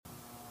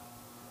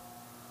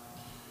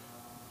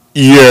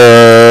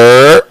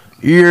Yeah.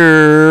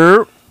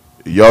 Yeah.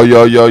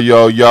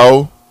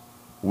 Yo.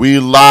 We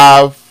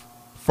live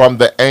from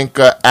the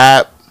Anchor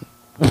app.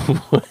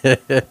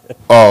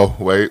 Oh,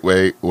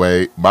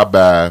 wait. My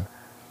bad.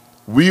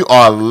 We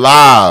are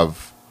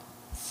live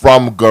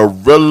from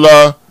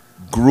Gorilla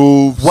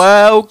Grooves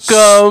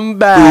Welcome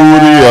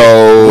back.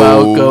 Studio.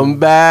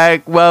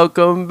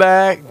 Welcome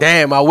back.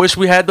 Damn, I wish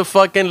we had the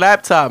fucking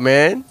laptop,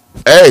 man.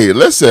 Hey,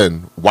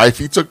 listen.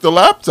 Wifey took the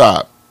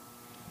laptop.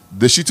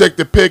 Did she take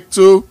the pic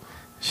too?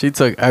 She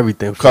took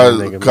everything from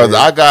the nigga, Because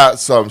man. I got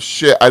some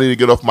shit I need to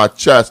get off my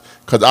chest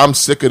because I'm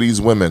sick of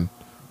these women.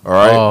 All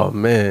right? Oh,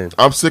 man.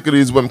 I'm sick of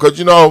these women. Because,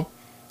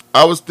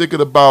 I was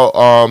thinking about,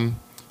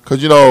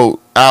 because,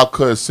 Al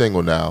Kud is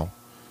single now.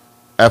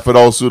 And for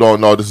those who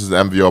don't know, this is the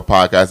MVO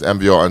podcast,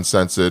 MVO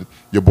Uncensored.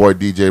 Your boy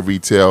DJ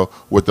Retail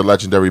with the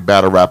legendary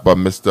battle rapper,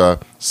 Mr.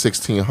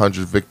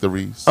 1600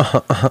 Victories.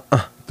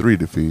 3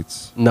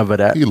 defeats. Never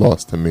that. He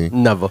lost to me.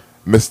 Never.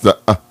 Mr.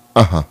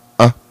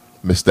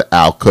 Mr.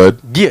 Al Kud.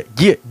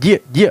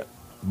 Yeah.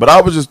 But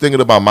I was just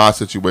thinking about my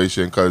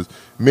situation because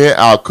me and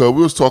Al Kud,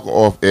 we was talking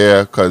off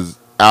air because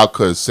Al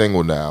Kud is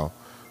single now.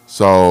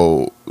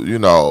 So,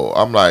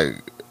 I'm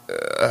like,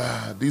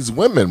 these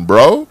women,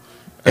 bro.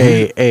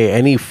 Hey,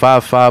 any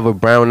 5'5"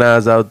 with brown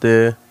eyes out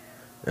there?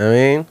 I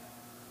mean,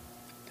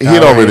 He I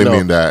don't already really know.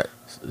 mean that.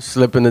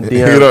 Slip in the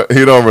DM.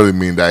 He don't really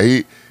mean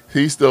that.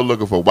 He's still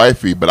looking for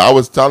wifey. But I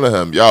was telling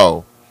him,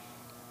 yo,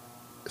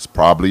 it's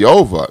probably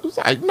over. It was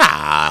like,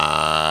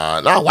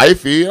 nah, not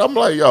wifey. I'm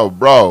like, yo,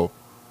 bro,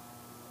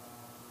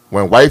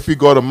 when wifey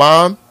go to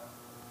mom,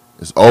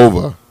 it's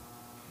over.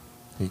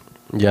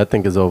 Yeah, I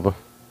think it's over.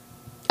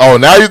 Oh,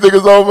 now you think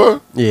it's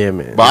over? Yeah,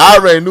 man. But I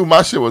already knew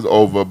my shit was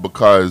over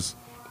because,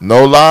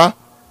 no lie,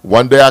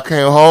 one day I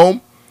came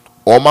home,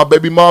 all my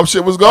baby mom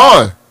shit was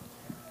gone.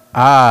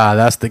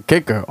 That's the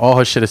kicker. All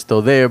her shit is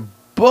still there,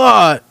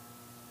 but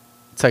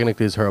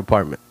technically it's her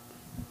apartment.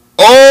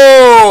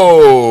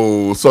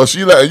 Oh, so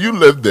she let you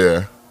live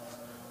there.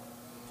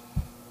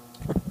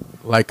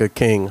 Like a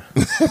king,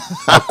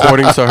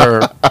 according to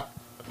her.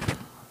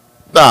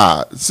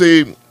 Nah,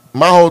 see,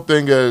 my whole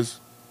thing is,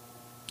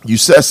 you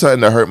said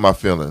something that hurt my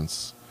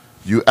feelings.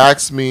 You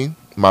asked me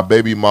my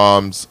baby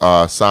mom's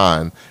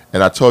sign,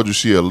 and I told you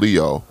she a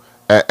Leo.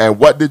 And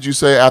what did you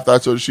say after I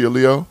told you she a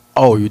Leo?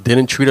 Oh, you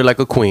didn't treat her like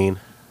a queen.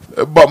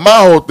 But my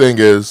whole thing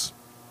is,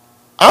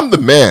 I'm the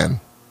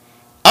man.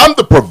 I'm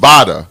the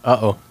provider.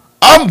 Uh-oh.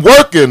 I'm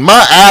working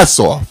my ass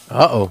off.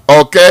 Uh-oh.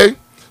 Okay?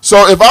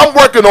 So if I'm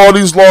working all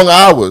these long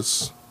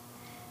hours,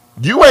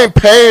 you ain't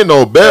paying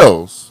no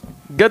bills.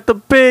 Get the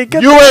pig.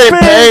 You ain't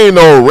paying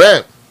no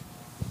rent.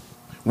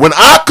 When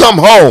I come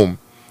home,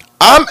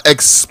 I'm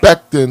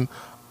expecting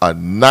a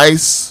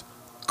nice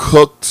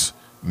cooked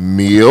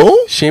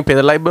meal. She ain't pay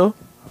the light bill?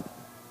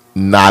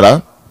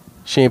 Nada.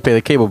 She ain't pay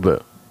the cable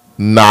bill?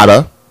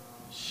 Nada.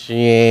 She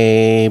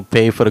ain't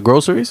pay for the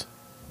groceries?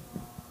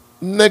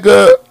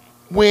 Nigga,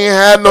 we ain't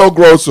had no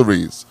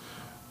groceries.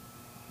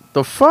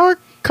 The fuck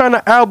kind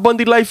of Al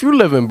Bundy life you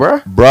living,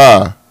 bruh?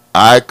 Bruh,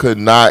 I could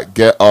not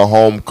get a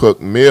home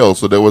cooked meal,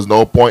 so there was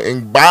no point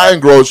in buying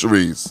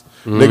groceries.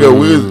 Nigga,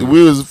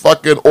 we was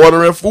fucking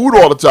ordering food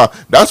all the time.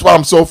 That's why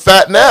I'm so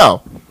fat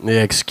now.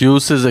 Yeah,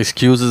 excuses.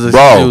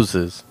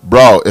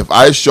 Bro, if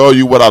I show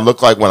you what I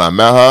look like when I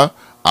met her,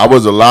 I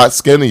was a lot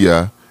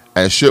skinnier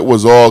and shit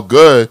was all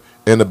good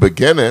in the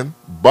beginning.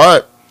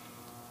 But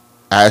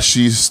as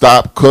she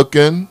stopped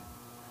cooking,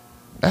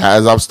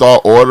 as I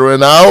start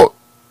ordering out,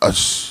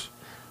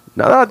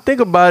 Now that I think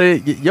about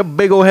it, your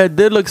big old head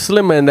did look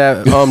slimmer in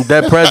that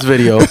Dead Press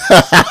video.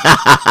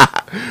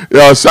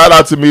 yo, shout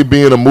out to me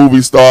being a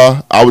movie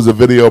star. I was a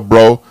video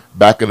bro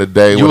back in the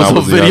day You when I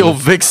was was a video young.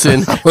 vixen.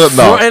 No.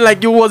 Fronting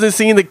like you wasn't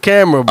seeing the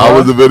camera, bro. I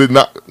was a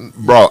video,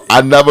 bro.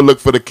 I never look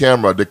for the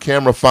camera. The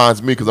camera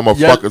finds me because I'm a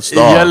fucking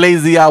star. Your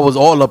lazy eye was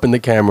all up in the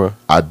camera.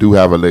 I do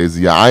have a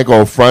lazy eye. I ain't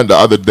gonna front. The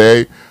other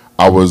day,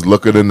 I was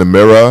looking in the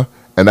mirror,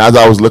 and as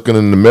I was looking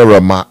in the mirror,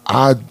 my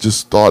eye just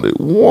started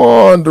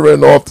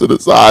wandering off to the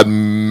side,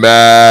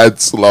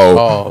 mad slow.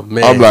 Oh,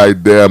 man. I'm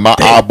like, damn, my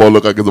eyeball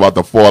look like it's about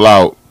to fall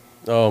out.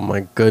 Oh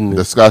my goodness.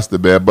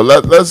 Disgusted, man. But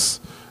let's,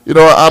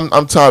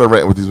 I'm tired of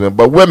ranting with these men.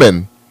 But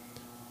women,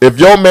 if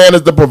your man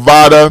is the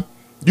provider,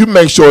 you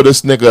make sure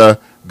this nigga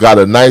got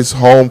a nice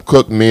home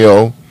cooked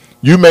meal.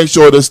 You make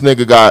sure this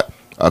nigga got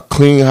a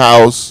clean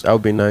house. That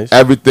would be nice.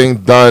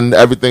 Everything done.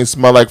 Everything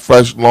smell like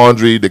fresh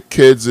laundry. The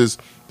kids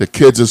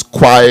is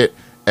quiet,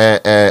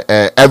 and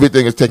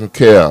everything is taken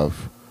care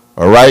of.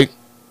 All right.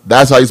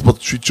 That's how you're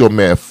supposed to treat your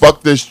man.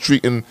 Fuck this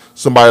treating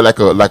somebody like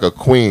a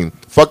queen.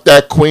 Fuck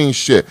that queen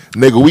shit,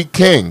 nigga. We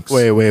kings.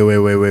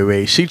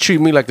 Wait. She treat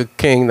me like a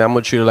king. I'm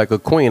gonna treat her like a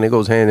queen. It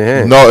goes hand in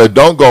hand. No, it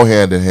don't go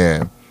hand in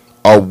hand.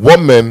 A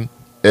woman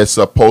is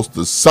supposed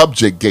to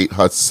subjugate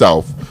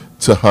herself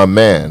to her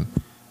man.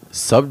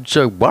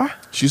 Subject what?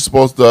 She's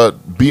supposed to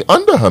be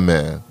under her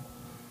man.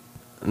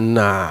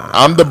 Nah.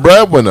 I'm the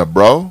breadwinner,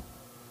 bro.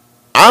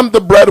 I'm the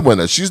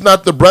breadwinner. She's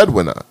not the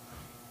breadwinner.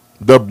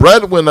 The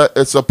breadwinner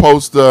is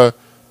supposed to.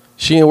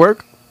 She ain't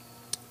work?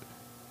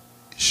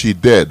 She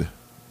did.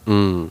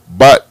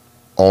 but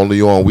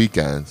only on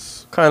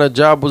weekends. What kind of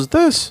job was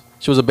this?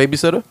 She was a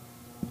babysitter?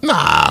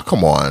 Nah,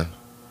 come on.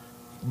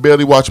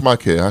 Barely watch my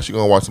kid. How she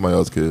gonna watch somebody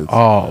else's kids?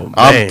 Oh,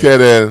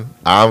 man.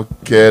 I'm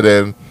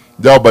kidding.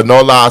 Yo, but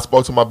no lie, I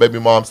spoke to my baby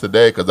moms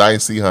today because I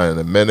ain't see her in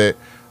a minute.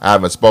 I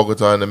haven't spoken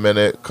to her in a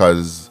minute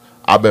because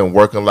I've been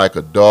working like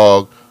a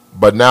dog.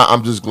 But now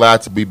I'm just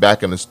glad to be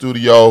back in the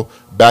studio,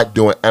 back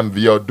doing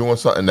MVO, doing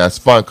something that's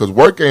fun. Because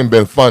work ain't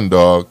been fun,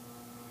 dog.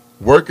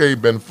 Work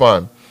ain't been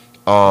fun.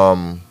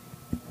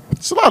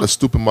 It's a lot of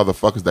stupid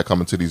motherfuckers that come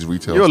into these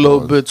retail You're a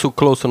stores. little bit too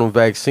close on the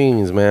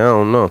vaccines, man. I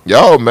don't know.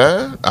 Yo,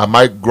 man, I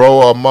might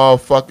grow a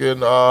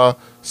motherfucking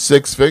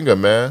 6 finger,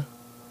 man.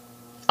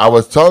 I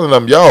was telling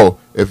them, yo,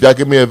 if y'all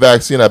give me a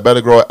vaccine, I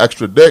better grow an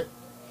extra dick.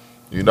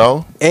 You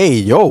know? Hey,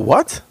 yo,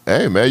 what?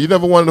 Hey, man, you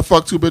never wanted to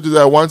fuck 2 bitches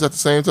at once at the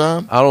same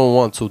time? I don't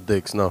want 2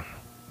 dicks, no.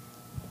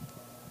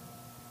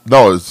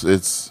 No,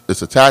 it's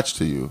attached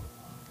to you.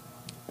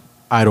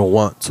 I don't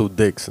want 2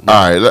 dicks. No.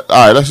 All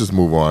right, let's just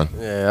move on.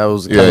 Yeah, that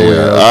was Yeah, kinda weird.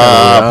 yeah. That was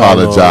I kinda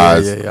weird.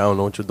 apologize. Yeah, I don't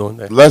know what you're doing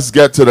there. Let's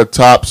get to the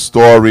top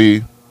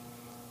story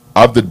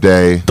of the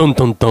day. Dun,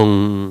 dun,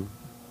 dun.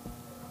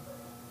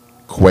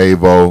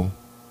 Quavo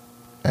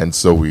and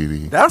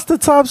Saweetie. That's the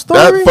top That,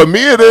 story? for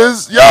me, it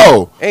is.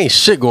 Yo, Ain't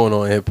shit going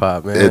on in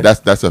hip-hop, man. yeah,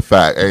 that's a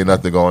fact. Ain't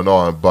nothing going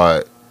on.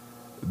 But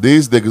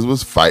these niggas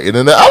was fighting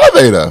in the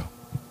elevator.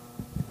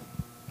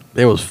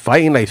 They was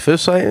fighting like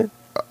fist fighting?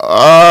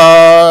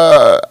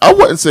 I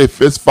wouldn't say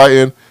fist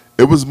fighting.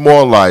 It was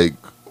more like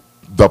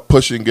the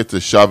pushing get to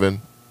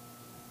shoving.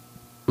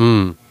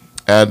 Mm.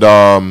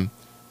 And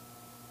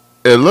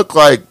it looked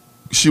like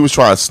she was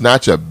trying to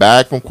snatch a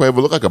bag from Quavo.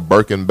 It looked like a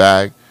Birkin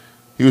bag.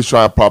 He was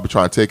probably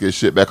trying to take his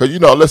shit back. Because,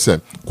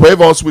 listen,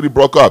 Quavo and Saweetie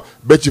broke up.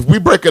 Bitch, if we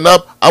breaking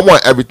up, I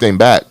want everything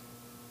back.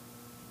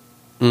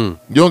 Mm.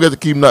 You don't get to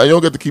keep nothing. You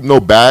don't get to keep no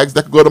bags.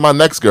 That could go to my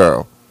next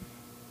girl.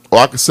 Or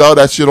I could sell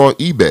that shit on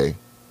eBay.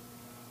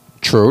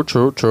 True,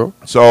 true, true.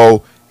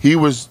 So he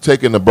was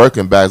taking the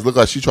Birkin bags. Looked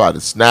like she tried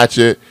to snatch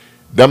it.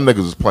 Them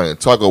niggas was playing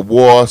tug of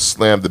war.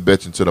 Slammed the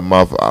bitch into the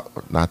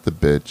not the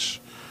bitch.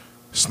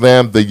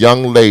 Slammed the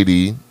young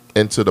lady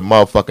into the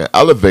motherfucking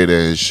elevator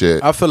and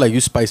shit. I feel like you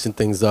spicing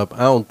things up. I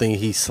don't think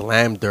he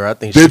slammed her. I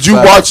think Did she you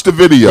fell. watch the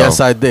video? Yes,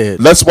 I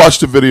did. Let's watch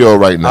the video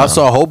right now. I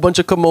saw a whole bunch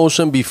of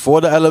commotion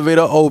before the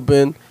elevator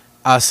opened.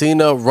 I seen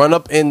her run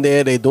up in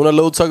there. They doing a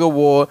little tug of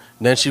war.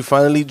 Then she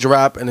finally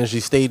dropped, and then she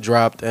stayed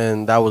dropped,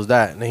 and that was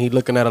that. And then he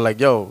looking at her like,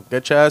 yo,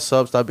 get your ass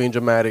up. Stop being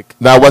dramatic.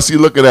 Now, was he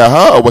looking at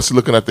her or was he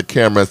looking at the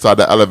camera inside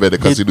the elevator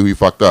because he knew he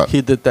fucked up?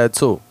 He did that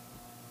too.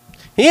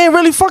 He ain't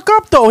really fuck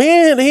up, though. He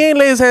ain't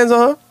lay his hands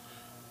on her.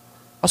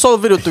 I saw the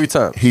video 3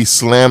 times. He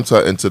slammed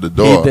her into the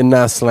door. He did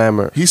not slam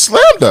her. He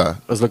slammed her.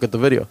 Let's look at the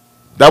video.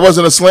 That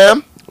wasn't a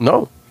slam?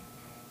 No.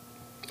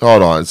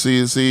 Hold on.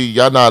 See,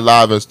 y'all not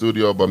live in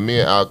studio, but me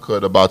and Al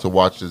Could about to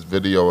watch this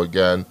video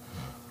again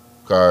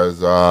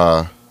because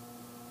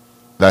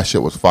that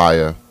shit was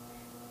fire.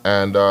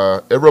 And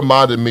it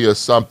reminded me of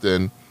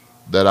something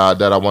that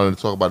I wanted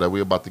to talk about that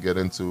we're about to get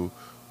into.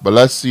 But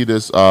let's see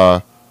this,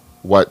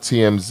 what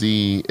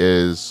TMZ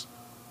is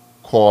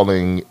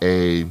calling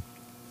a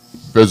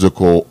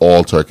physical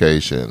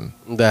altercation.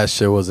 That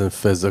shit wasn't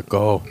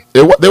physical.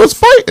 They was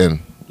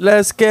fighting.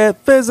 Let's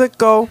get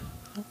physical.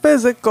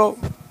 Physical.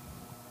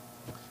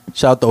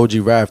 Shout out to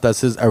OG Raph.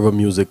 That's his era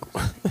music.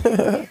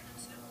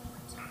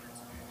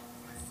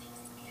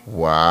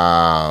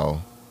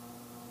 Wow.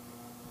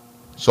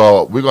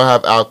 So we're gonna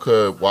have Al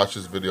Could watch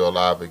this video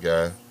live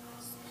again.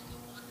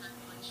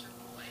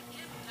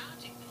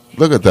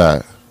 Look at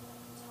that.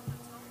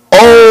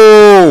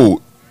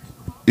 Oh,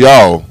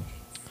 yo.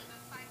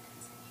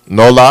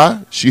 No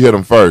lie, she hit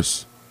him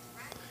first.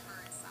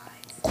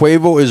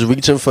 Quavo is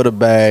reaching for the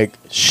bag.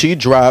 She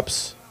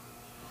drops.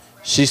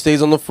 She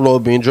stays on the floor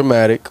being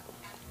dramatic.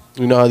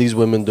 You know how these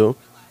women do.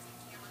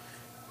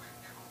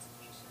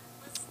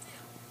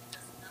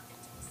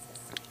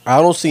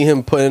 I don't see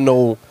him putting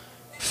no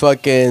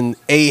fucking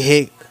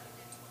 8-hit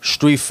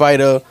Street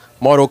Fighter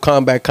Mortal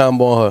Kombat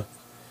combo on her.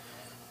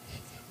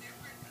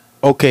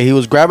 Okay, he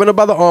was grabbing her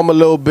by the arm a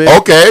little bit.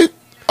 Okay.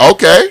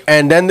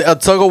 And then a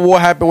tug of war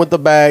happened with the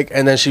bag,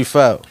 and then she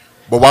fell.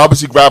 But why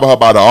was he grabbing her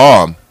by the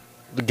arm?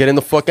 To get in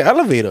the fucking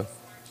elevator.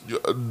 Do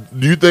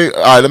you think?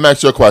 All right, let me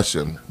ask you a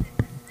question.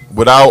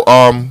 Without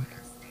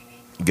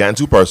getting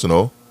too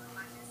personal,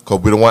 because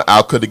we don't want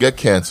Al Could to get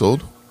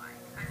canceled.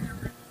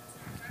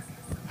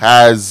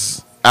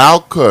 Has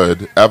Al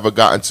Could ever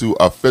gotten to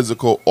a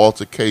physical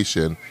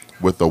altercation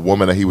with a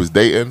woman that he was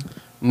dating?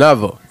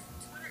 Never.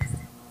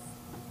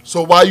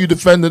 So why are you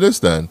defending this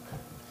then?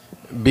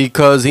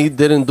 Because he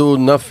didn't do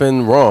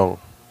nothing wrong.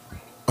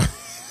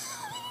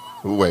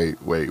 Wait.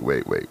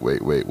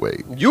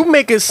 You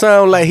make it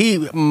sound like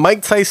he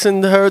Mike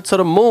Tyson her to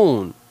the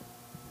moon.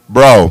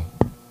 Bro,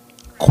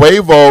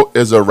 Quavo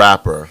is a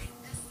rapper,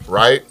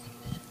 right?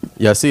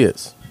 Yes, he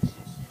is.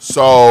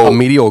 So A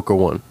mediocre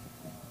one.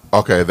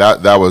 okay,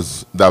 that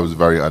was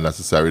very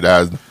unnecessary.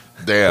 That is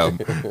damn.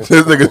 This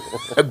nigga,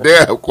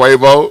 damn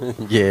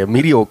Quavo. Yeah,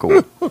 mediocre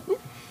one.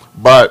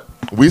 But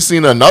we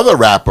seen another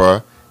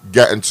rapper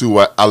get into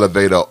an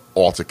elevator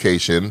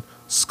altercation,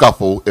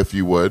 scuffle, if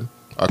you would,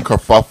 a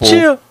kerfuffle,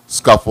 Cheer.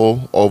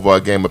 scuffle over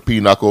a game of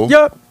pinochle.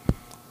 Yep.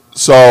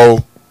 So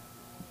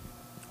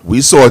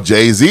we saw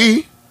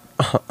Jay-Z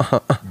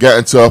get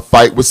into a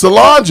fight with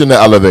Solange in the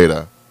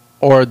elevator.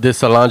 Or did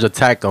Solange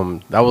attack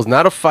him? That was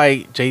not a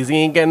fight. Jay-Z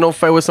ain't getting no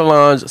fight with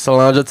Solange.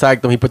 Solange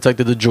attacked him. He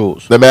protected the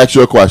jewels. Let me ask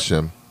you a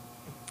question.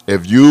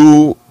 If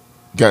you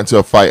get into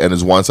a fight and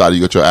there's one side you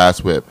get your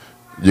ass whipped,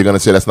 you're going to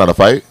say that's not a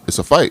fight? It's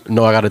a fight.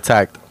 No, I got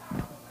attacked.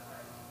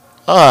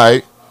 All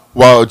right.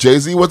 Well,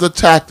 Jay-Z was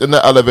attacked in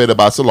the elevator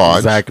by Solange.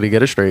 Exactly.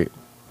 Get it straight.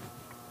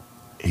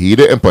 He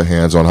didn't put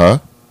hands on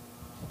her.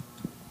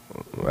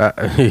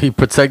 He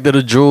protected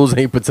the jewels. And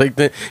he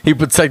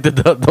protected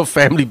the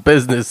family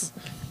business.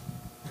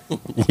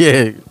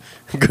 Yeah.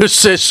 Good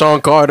shit, Sean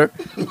Carter.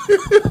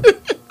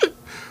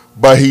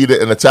 But he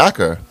didn't attack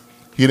her.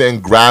 He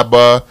didn't grab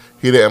her.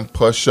 He didn't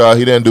push her.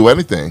 He didn't do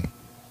anything.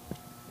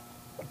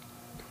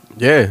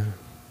 Yeah.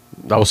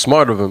 That was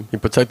smart of him. He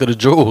protected the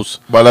jewels.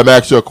 But let me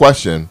ask you a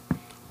question.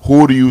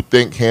 Who do you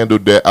think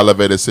handled their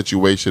elevator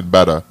situation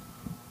better?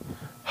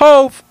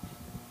 Hove.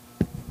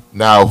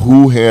 Now,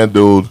 who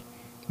handled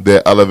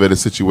their elevator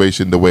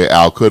situation the way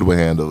Al Kud would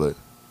handle it?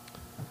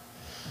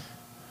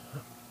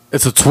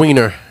 It's a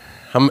tweener.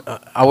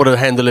 I would have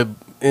handled it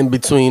in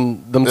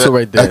between them two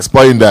right there.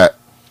 Explain that.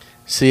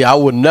 See, I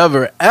would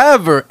never,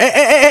 ever,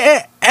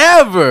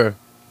 ever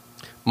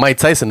Mike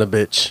Tyson a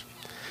bitch.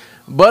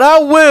 But I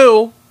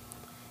will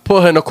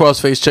put her in a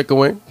crossface chicken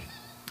wing,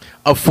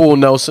 a full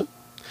Nelson,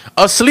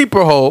 a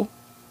sleeper hole,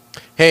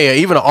 hey,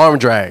 even an arm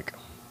drag.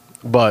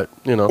 But,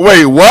 you know.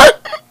 Wait,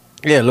 what?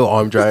 Yeah, a little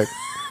arm drag.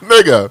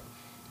 Nigga.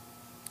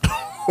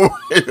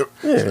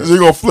 Is he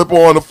going to flip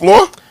her on the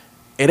floor?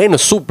 It ain't a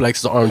suplex,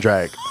 it's an arm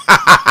drag.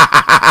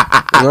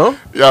 You know?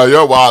 Yo,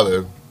 you're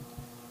wildin'.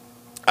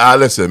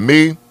 Listen,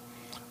 me.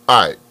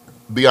 All right,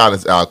 be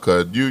honest, Al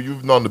Kud.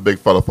 You've known the big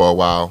fella for a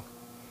while.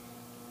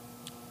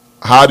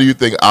 How do you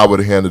think I would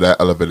handle that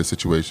elevator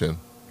situation?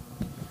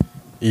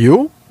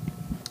 You?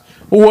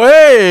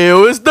 Wait,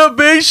 it's the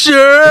big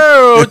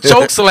show.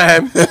 Choke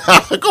slam.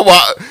 Come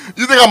on.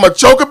 You think I'm a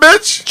choker,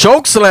 bitch?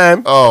 Choke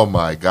slam. Oh,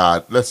 my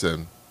God.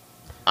 Listen.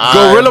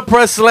 Gorilla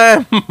press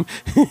slam.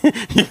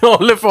 You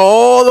gonna lift her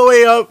all the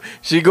way up.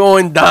 She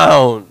going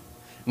down.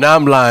 Now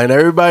I'm lying.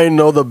 Everybody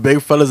know the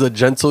big fella's a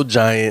gentle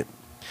giant.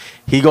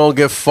 He gonna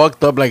get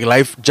fucked up like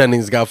Life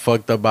Jennings got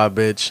fucked up by a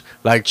bitch.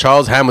 Like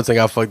Charles Hamilton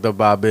got fucked up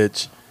by a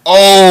bitch.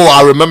 Oh,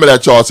 I remember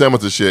that Charles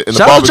Hamilton shit. In the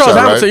Shout out to barbershop, Charles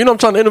right? Hamilton. You know I'm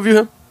trying to interview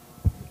him.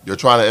 You're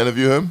trying to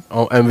interview him?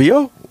 On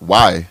MVO?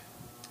 Why?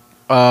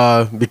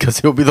 Because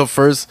he'll be the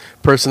first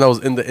person that was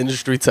in the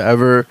industry to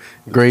ever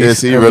grace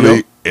Is he MVO.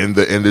 really in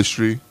the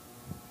industry?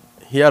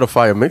 He had a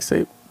fire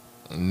mixtape.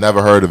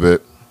 Never heard of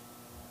it.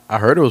 I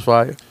heard it was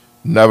fire.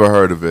 Never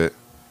heard of it.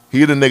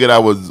 He the nigga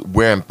that was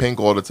wearing pink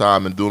all the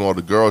time and doing all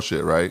the girl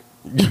shit, right?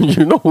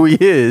 You know who he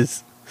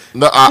is.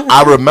 No,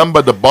 I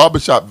remember the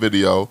barbershop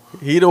video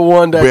He the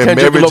one that where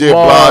Kendrick Mary J.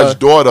 Lamar. Blige's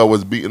daughter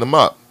was beating him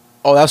up.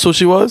 Oh, that's who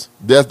she was?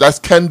 That's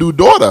Kendu's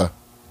daughter.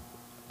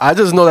 I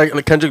just know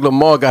that Kendrick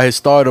Lamar got his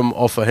stardom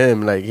off of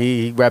him. Like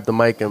he grabbed the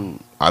mic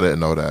and I didn't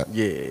know that.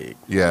 yeah.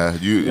 Yeah,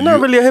 You're not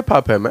really a hip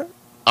hop head, man.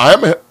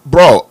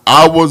 Bro,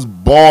 I was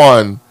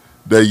born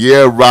the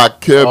year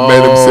Rakim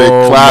made him say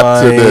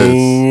clap to this.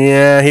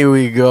 Yeah, here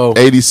we go.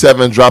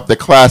 87 dropped the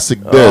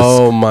classic disc.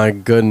 Oh my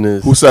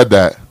goodness. Who said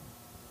that?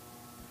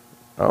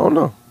 I don't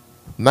know.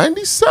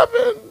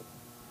 97?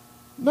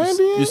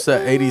 98? You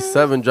said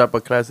 87 drop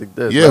a classic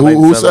disc. Yeah, not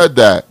who 97. said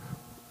that?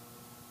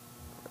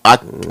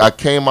 I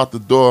came out the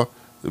door,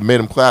 made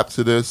him clap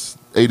to this.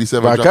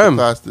 87 dropped the Rakim.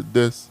 classic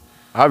disc.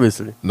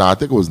 Obviously. Nah, I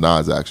think it was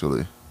Nas,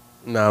 actually.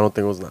 Nah, I don't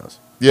think it was Nas.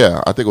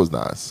 Yeah, I think it was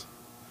Nas.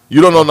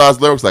 You don't know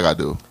Nas lyrics like I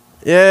do.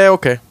 Yeah,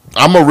 okay.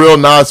 I'm a real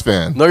Nas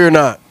fan. No, you're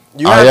not.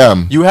 I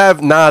am. You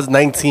have Nas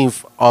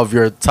 19th of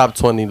your top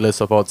 20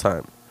 list of all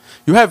time.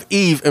 You have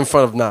Eve in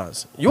front of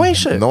Nas. You ain't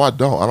shit. No, I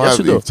don't. I don't Yes,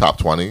 have you do. Eve top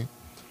 20.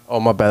 Oh,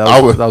 my bad. I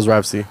That would- was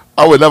Rapsy.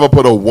 I would never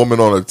put a woman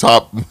on the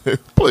top.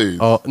 Please.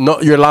 Oh, no,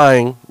 you're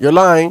lying. You're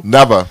lying.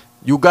 Never.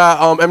 You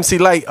got MC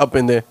Light up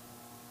in there.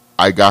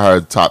 I got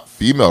her top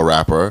female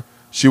rapper.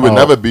 She would Oh.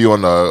 never be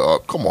on the.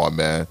 Come on,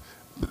 man.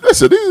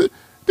 Listen,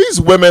 these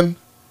women,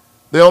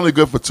 they're only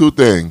good for two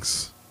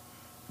things,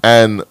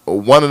 and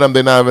one of them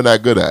they're not even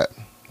that good at.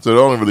 So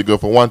they're only really good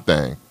for one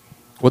thing: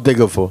 What they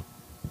good for?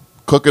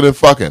 cooking and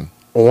fucking.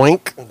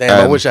 Oink. Damn,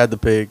 I And- wish I had the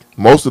pig.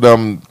 Most of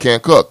them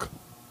can't cook,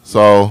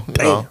 so you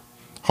know, Damn.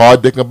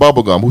 hard dick and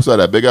bubblegum. Who said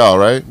that? Big Al,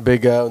 right?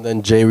 Big Al, and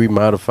then J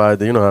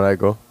Remodified. You know how that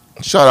go.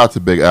 Shout out to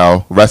Big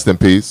Al. Rest in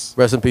peace.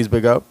 Rest in peace,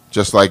 Big Al.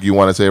 Just like you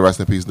want to say rest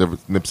in peace,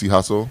 Nipsey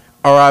Hussle.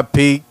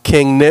 R.I.P.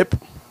 King Nip,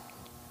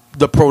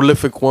 the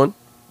prolific one.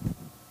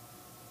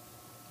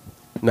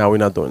 No, we're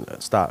not doing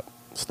that. Stop.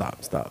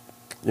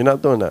 You're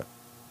not doing that.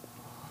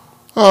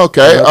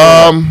 Okay.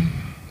 Yeah.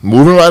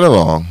 Moving right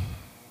along.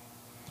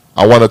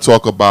 I want to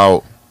talk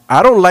about.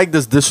 I don't like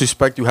this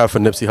disrespect you have for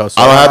Nipsey Hussle.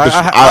 I don't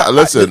have to.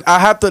 Listen, I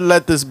have to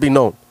let this be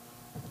known.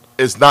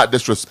 it's not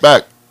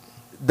disrespect.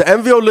 The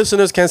MVO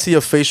listeners can't see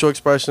your facial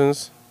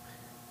expressions.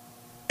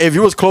 if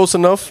you was close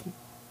enough,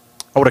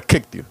 I would have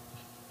kicked you.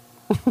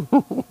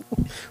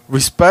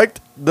 Respect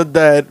the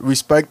dead.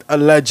 Respect a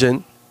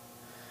legend.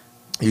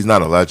 He's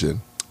not a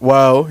legend.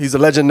 Well, he's a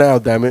legend now,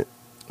 damn it.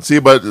 See,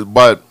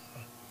 but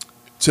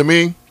to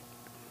me,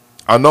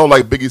 I know,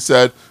 like Biggie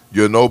said,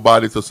 you're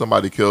nobody till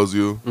somebody kills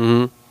you.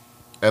 Mm-hmm.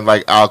 And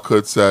like Al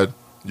Kud said,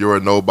 you're a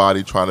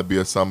nobody trying to be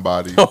a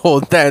somebody.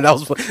 Oh, damn. That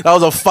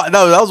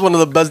was one of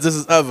the best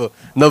disses ever.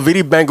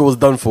 Navidi Banker was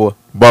done for.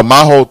 But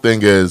my whole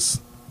thing is,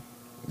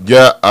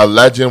 you're a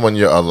legend when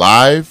you're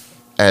alive,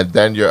 and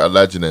then you're a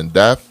legend in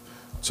death.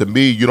 To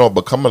me, you don't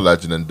become a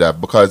legend in death,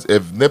 because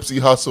if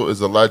Nipsey Hussle is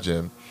a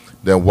legend,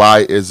 then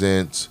why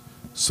isn't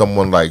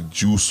someone like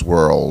Juice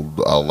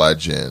WRLD a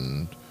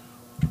legend?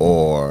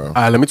 Or All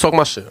right, let me talk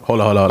my shit. Hold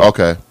on.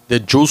 okay,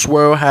 Did Juice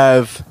WRLD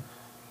have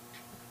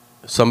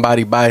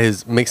somebody buy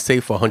his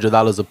mixtape for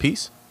 $100 a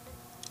piece?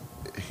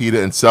 he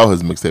didn't sell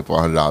his mixtape for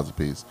 $100 a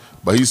piece,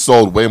 but he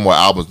sold way more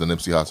albums than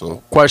Nipsey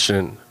Hussle.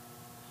 Question: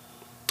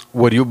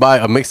 would you buy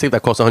a mixtape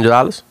that costs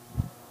 $100?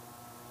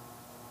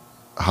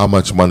 How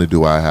much money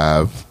do I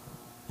have?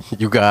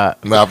 You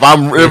got. Now, if I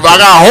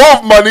got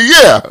Hov money,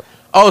 yeah,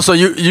 Oh, so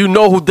you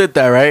know who did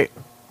that, right?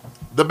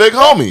 the big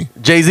homie,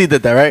 Jay-Z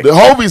did that, right? the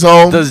Hovey's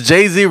home. Does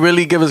Jay-Z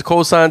really give his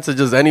cosign to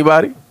just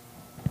anybody?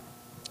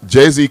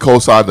 Jay-Z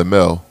co-signed the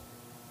mill.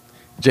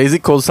 Jay-Z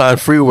co-signed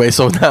Freeway,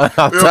 so now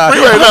I'm Freeway, tired.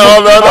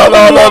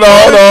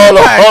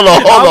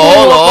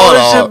 hold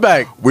on. Shit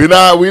back. We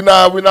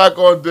not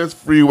going to diss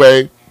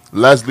Freeway.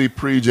 Leslie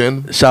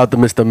Pregin, Shout out to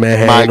Mr. My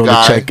Manhattan on the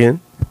guy.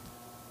 check-in.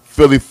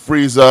 Philly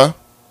Freezer.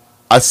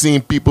 I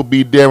seen people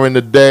be there in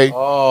the day.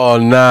 Oh,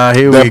 nah,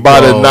 here we Then go.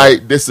 by the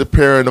night,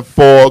 disappear in the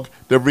fog.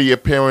 Then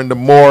reappear in the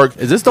morgue.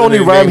 Is this the Then only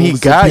they rhyme he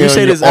disappear got? You in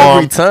say your this every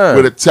arm time.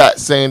 with a tat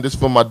saying this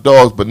for my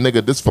dogs, but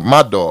nigga, this for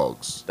my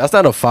dogs. That's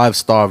not a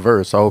 5-star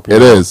verse. I hope you It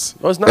know. is.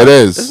 No, it's not. It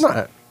is. It's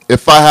not.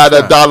 If I had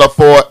It's not. $1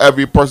 for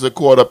every person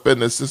caught up in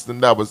the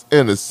system that was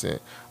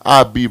innocent,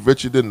 I'd be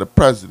richer than the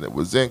president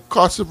was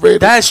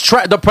incarcerated. That's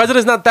trash. The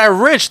president's not that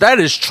rich. That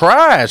is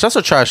trash. That's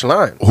a trash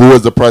line. Who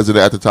was the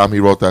president at the time he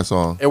wrote that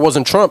song? It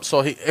wasn't Trump, so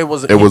it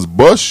wasn't. It was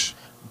Bush.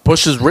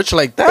 Bush is rich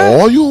like that.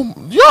 Oil?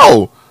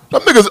 Yo,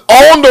 them niggas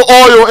own the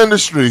oil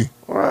industry.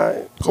 All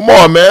right. Come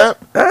on, man.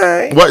 All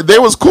right. What, they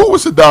was cool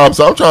with Saddam,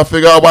 so I'm trying to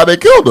figure out why they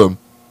killed him.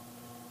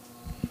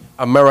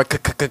 America.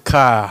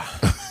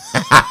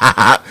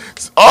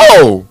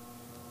 Oh,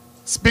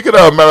 speaking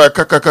of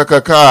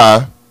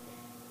America,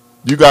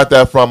 you got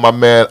that from my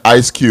man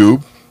Ice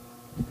Cube.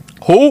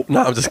 Who?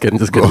 No, I'm just kidding.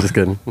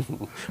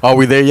 Are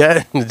we there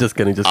yet? Just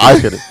kidding.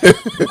 kidding.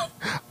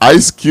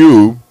 Ice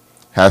Cube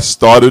has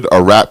started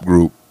a rap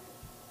group.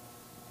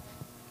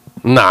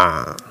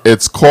 Nah.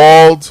 It's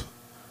called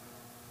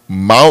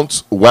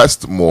Mount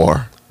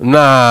Westmore.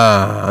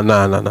 Nah.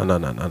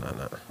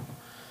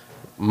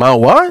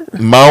 Mount what?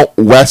 Mount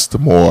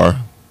Westmore.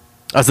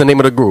 That's the name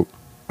of the group.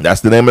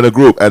 That's the name of the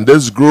group. And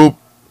this group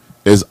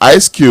is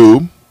Ice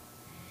Cube,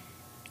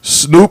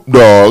 Snoop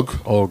Dogg,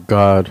 Oh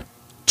God.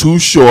 Too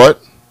Short,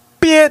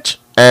 Bitch.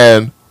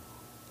 and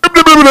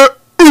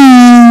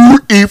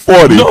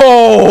E40.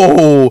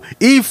 No.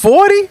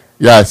 E40?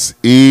 Yes,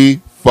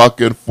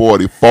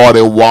 E40.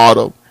 40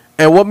 water.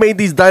 And what made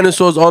these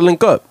dinosaurs all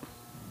link up?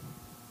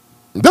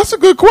 That's a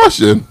good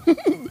question.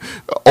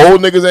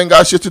 Old niggas ain't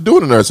got shit to do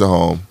in a nursing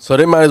home. So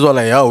they might as well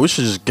like, yo, we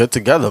should just get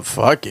together.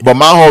 Fuck it. But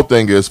my whole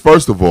thing is,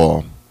 first of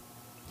all,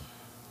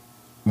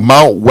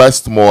 Mount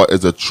Westmore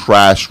is a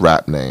trash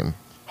rap name.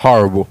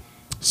 Horrible.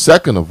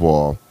 Second of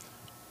all,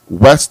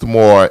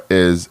 Westmore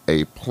is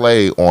a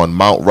play on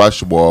Mount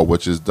Rushmore,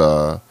 which is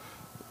the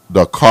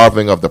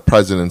carving of the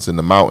presidents in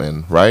the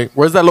mountain, right?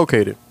 Where's that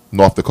located?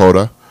 North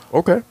Dakota.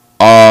 Okay.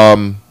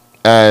 And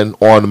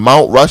on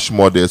Mount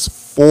Rushmore, there's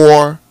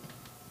 4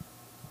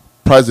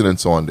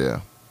 presidents on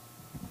there.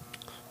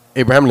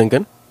 Abraham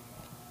Lincoln.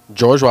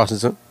 George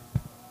Washington.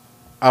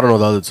 I don't know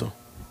the other two.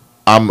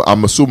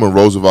 I'm assuming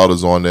Roosevelt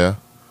is on there.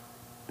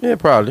 Yeah,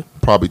 probably.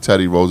 Probably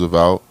Teddy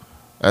Roosevelt.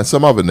 And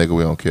some other nigga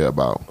we don't care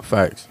about.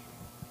 Facts.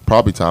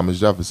 Probably Thomas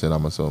Jefferson,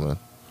 I'm assuming.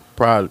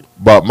 Probably.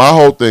 But my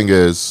whole thing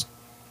is,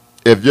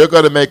 if you're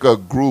going to make a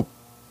group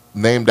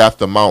named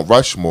after Mount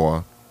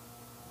Rushmore,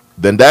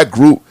 then that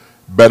group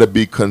better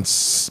be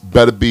consistent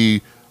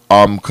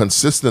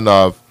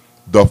of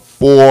the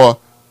 4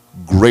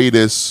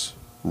 greatest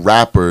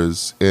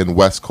rappers in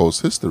West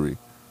Coast history.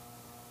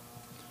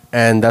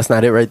 And that's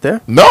not it right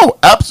there? No,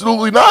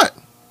 absolutely not.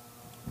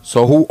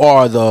 So who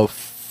are the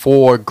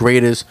 4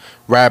 greatest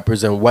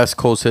rappers in West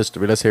Coast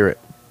history? Let's hear it.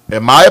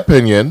 In my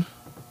opinion,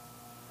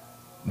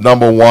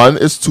 number 1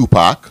 is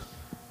Tupac.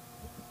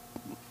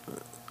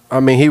 I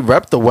mean, he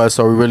repped the West,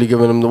 so are we really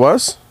giving him the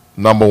West?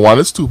 Number 1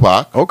 is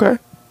Tupac. Okay.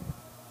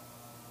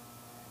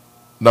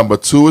 Number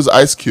 2 is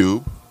Ice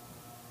Cube.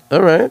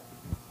 All right.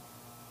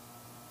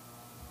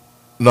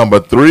 Number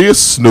 3 is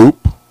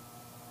Snoop.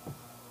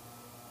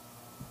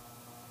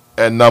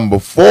 And number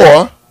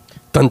 4,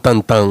 Dun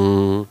dun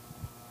dun.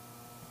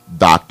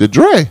 Dr.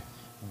 Dre.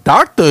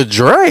 Dr.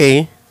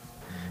 Dre?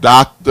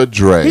 Dr.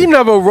 Dre. He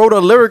never wrote a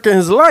lyric in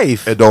his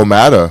life. It don't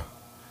matter.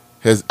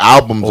 His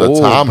albums are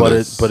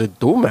timeless. But it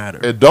do matter.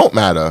 It don't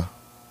matter.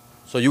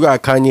 So you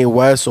got Kanye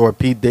West or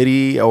P.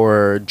 Diddy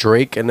or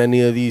Drake in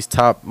any of these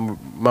top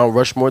Mount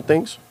Rushmore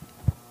things?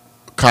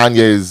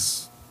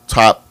 Kanye's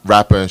top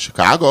rapper in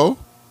Chicago.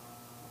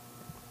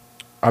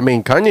 I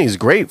mean, Kanye's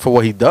great for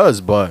what he does,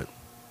 but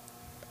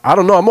I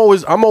don't know. I'm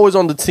always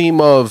on the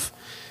team of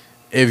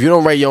if you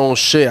don't write your own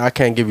shit, I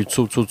can't give you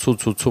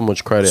too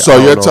much credit. So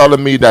you're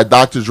telling me that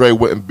Dr. Dre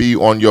wouldn't be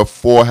on your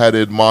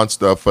four-headed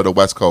monster for the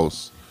West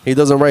Coast? He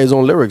doesn't write his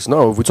own lyrics.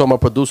 No, if we're talking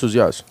about producers,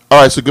 yes.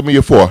 All right, so give me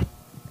your 4.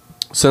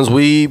 Since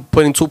we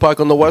putting Tupac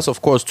on the West,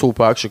 of course,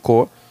 Tupac,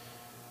 Shakur.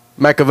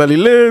 Machiavelli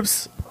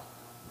Lives.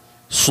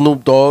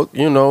 Snoop Dogg,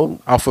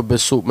 Alphabet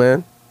Soup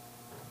Man.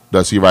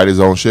 Does he write his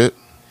own shit?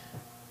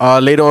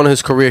 Later on in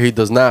his career, he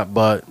does not,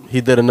 but he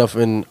did enough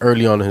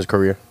early on in his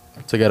career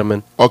to get him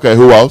in. Okay,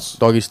 who else?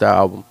 Doggy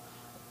Style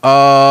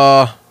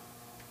album.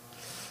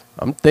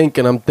 I'm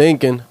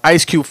thinking.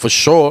 Ice Cube for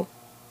sure.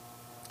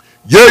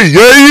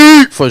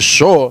 Yeah. For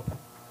sure.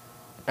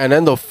 And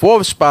then the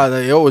 4th spot,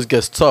 it always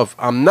gets tough.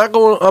 I'm not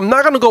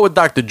gonna go with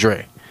Dr.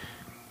 Dre.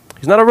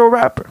 He's not a real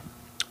rapper.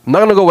 I'm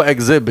not gonna go with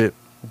Exhibit.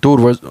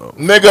 Dude was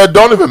nigga,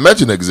 don't even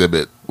mention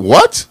Exhibit.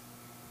 What?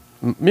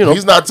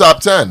 He's not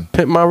top 10.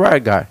 Pimp My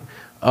Ride guy.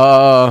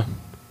 I'm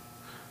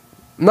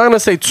not gonna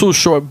say Too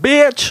Short,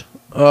 bitch.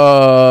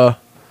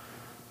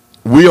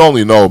 We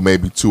only know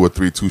maybe 2 or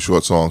 3 Too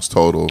Short songs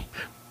total.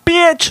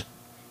 Bitch.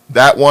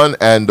 That one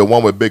and the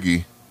one with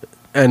Biggie.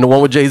 And the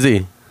one with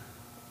Jay-Z.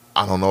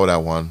 I don't know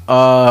that one.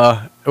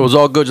 It was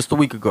all good just a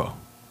week ago.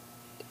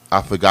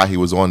 I forgot he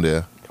was on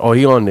there. Oh,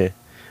 he on there.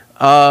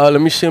 Let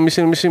me see.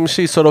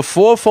 So the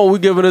 4th one, we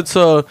giving it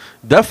to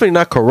definitely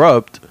not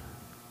Corrupt.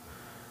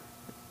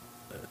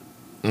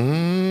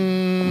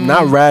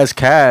 Not Raz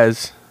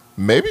Kaz.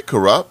 Maybe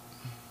Corrupt.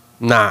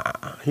 Nah.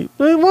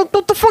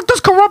 What the fuck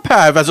does Corrupt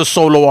have as a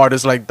solo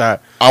artist like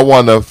that? I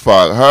want to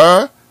fuck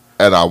her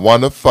and I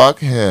want to fuck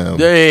him.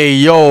 Hey,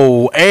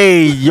 yo,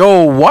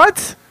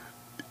 what?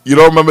 You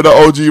don't remember the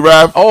OG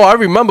rap? Oh, I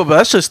remember, but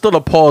that's just still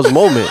a pause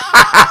moment.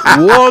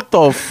 What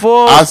the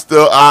fuck?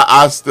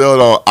 I still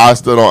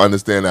don't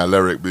understand that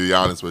lyric, to be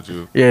honest with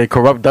you. Yeah,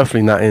 Corrupt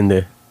definitely not in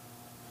there.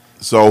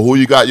 So who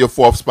you got your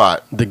 4th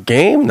spot? The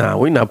Game? Nah,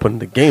 we not putting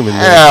The Game in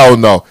there. Hell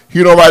no.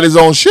 He don't write his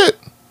own shit.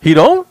 He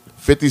don't?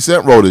 50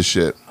 Cent wrote his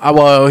shit.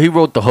 Well, he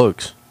wrote the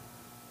hooks.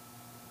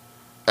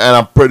 And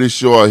I'm pretty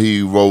sure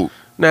he wrote...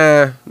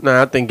 Nah,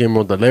 I think Game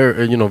wrote the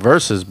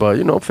verses, but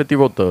 50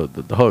 wrote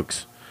the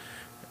hooks.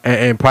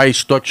 And probably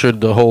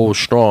structured the whole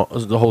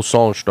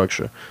song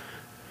structure.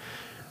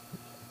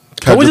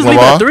 Can we just leave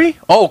it at 3?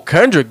 Oh,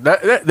 Kendrick.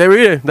 There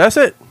he is. That's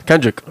it.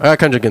 Kendrick. I got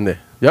Kendrick in there.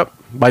 Yep.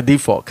 By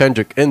default,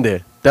 Kendrick in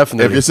there.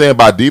 Definitely. If you're saying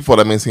by default,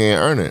 that means he ain't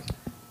earned it.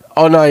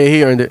 Oh, no, yeah,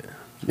 he earned it.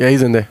 Yeah,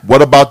 he's in there.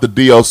 What about the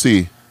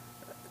DLC?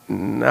 I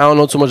don't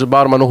know too much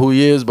about him. I know who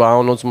he is, but I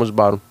don't know too much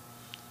about him.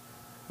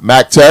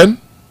 Mac 10?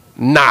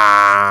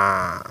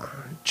 Nah.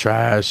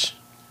 Trash.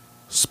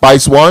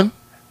 Spice One?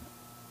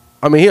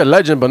 I mean, he a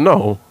legend, but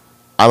no.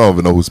 I don't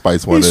even know who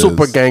Spice One is. He's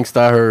super gangsta,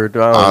 I heard.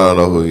 I don't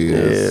know who he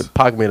is. Yeah,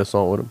 Pac made a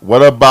song with him.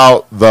 What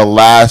about The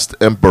Last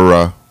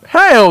Emperor?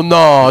 Hell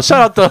no.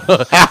 Shout out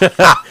to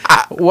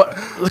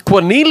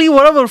Quanili,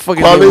 whatever the fuck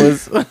his name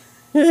was.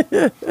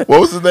 What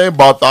was his name?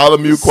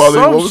 Bartholomew Quali?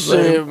 Some What was his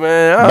shit, name?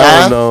 man. I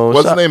Math? don't know.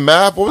 What's his name?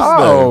 Math? What was his I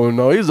name? don't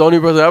know. He's the only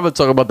person I ever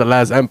talk about The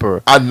Last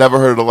Emperor. I never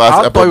heard of The Last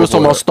Emperor. I thought he was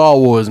talking about Star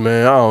Wars,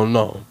 man. I don't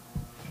know.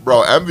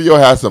 Bro, MVO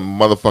has some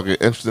motherfucking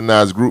interesting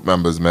ass group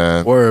members,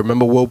 man. Word,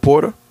 remember Will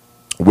Porter?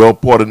 Will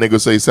Porter, nigga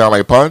say he sound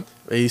like Pun?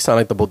 He sound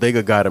like the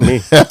bodega guy to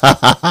me.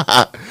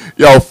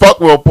 Yo, fuck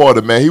Will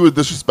Porter, man. He was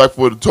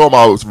disrespectful to Tom.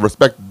 I was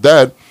respect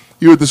dead.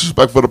 He was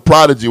disrespectful to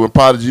Prodigy when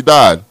Prodigy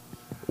died.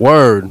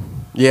 Word.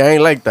 Yeah, I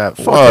ain't like that.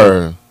 Fuck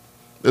Word. him.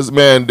 This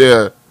man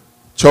there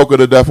choking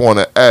to death on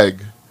an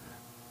egg,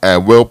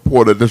 and Will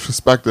Porter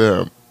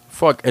disrespected him.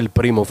 Fuck El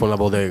Primo from La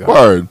Bodega.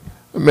 Word.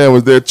 The man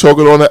was there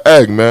choking on an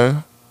egg,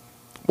 man.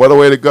 What a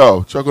way to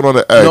go. Choking on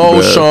an egg, No,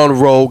 man. Sean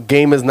Rowe.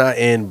 Game is not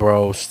in,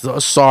 bro.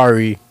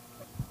 Sorry.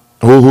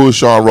 Who is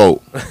Sean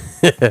Rowe?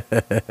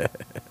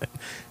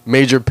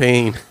 Major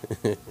Pain.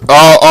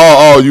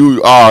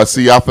 You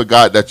see, I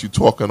forgot that you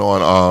talking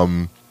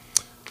on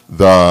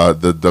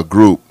the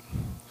group.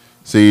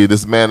 See,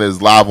 this man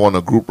is live on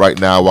a group right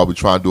now while we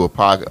trying to do a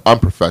podcast.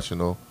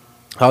 Unprofessional.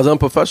 How's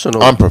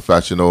unprofessional?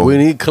 Unprofessional. We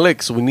need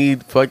clicks. We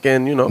need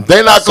fucking,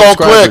 They not gonna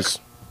click.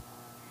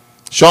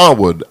 Sean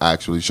would,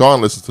 actually.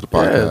 Sean listens to the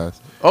podcast.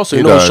 Yeah. Oh, so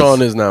you know who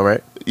Sean is now,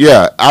 right?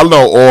 Yeah, I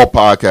know all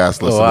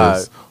podcast listeners. All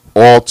right.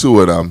 All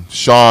 2 of them.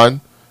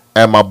 Sean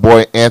and my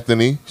boy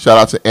Anthony. Shout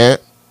out to Ant.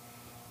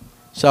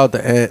 Shout out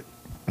to Ant.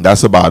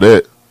 That's about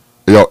it.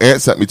 Yo,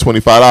 Ant sent me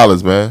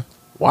 $25, man.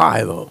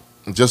 Why, though?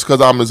 Just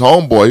because I'm his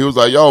homeboy. He was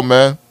like, yo,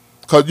 man.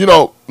 Because,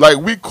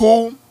 we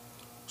cool.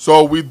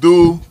 So we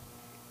do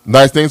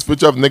nice things for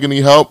each other. Nigga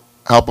need help.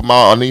 Help him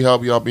out. I need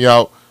help. You help me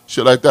out.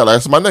 Shit like that. Like,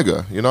 that's my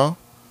nigga,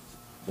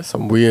 There's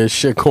some weird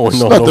shit going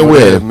It's on nothing over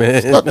weird. there, man.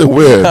 It's nothing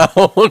weird. I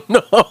don't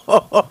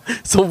know.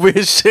 Some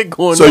weird shit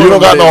going on. So you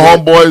don't got over no there.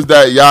 homeboys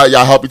that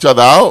y'all help each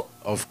other out?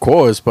 Of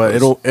course, but it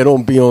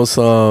don't be on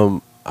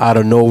some out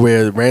of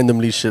nowhere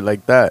randomly shit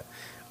like that.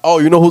 Oh,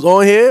 you know who's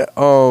on here?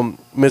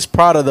 Miss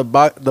Prada, the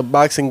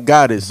boxing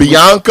goddess.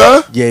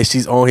 Bianca? Yeah,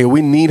 she's on here.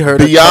 We need her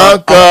to come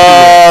up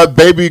Bianca,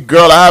 baby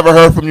girl, I haven't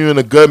heard from you in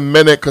a good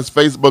minute because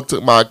Facebook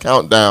took my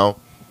account down.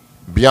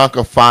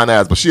 Bianca fine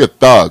ass, but she a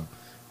thug.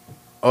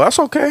 Oh, that's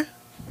okay.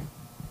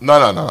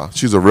 No.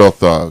 She's a real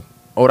thug.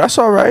 Oh, that's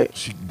all right.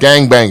 She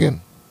gang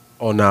banging,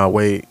 Oh, nah,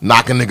 wait.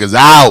 knocking niggas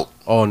out.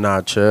 Oh,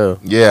 nah, chill.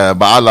 Yeah,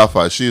 but I love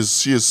her. She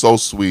is so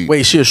sweet.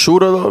 Wait, she a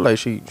shooter though? Like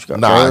she got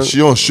Nah, hands? she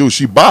don't shoot.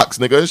 She box,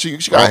 nigga.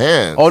 She got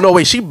hands. Oh no,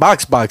 wait, she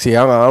box.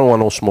 Yeah, I don't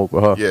want no smoke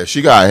with her. Yeah,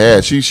 she got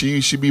hands.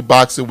 She be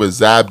boxing with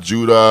Zab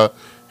Judah,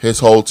 his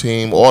whole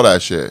team, all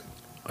that shit.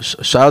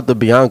 Shout out to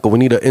Bianca. We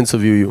need to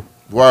interview you.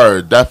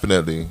 Word,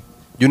 definitely.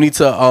 You need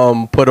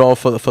to put on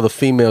for the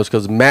females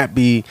because Matt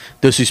be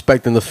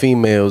disrespecting the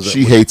females.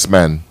 She hates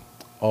men.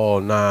 Oh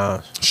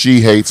nah. She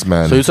hates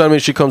men. So you telling me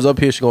she comes up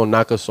here, she gonna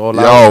knock us all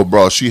out? Yo,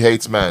 bro, she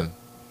hates men.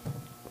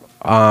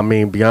 I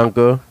mean,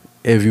 Bianca,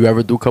 if you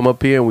ever do come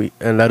up here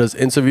and let us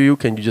interview you,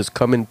 can you just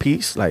come in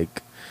peace?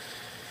 Like,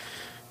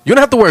 you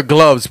don't have to wear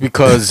gloves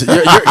because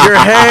your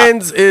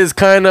hands is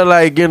kind of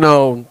like, you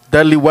know,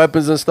 deadly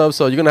weapons and stuff.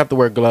 So you're gonna have to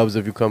wear gloves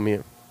if you come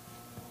here.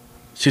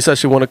 She said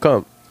she want to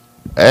come.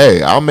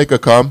 Hey, I'll make her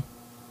come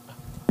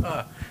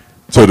to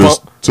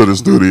the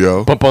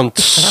studio.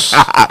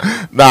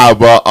 Nah,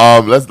 but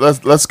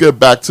let's get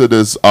back to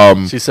this.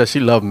 She said she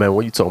love men.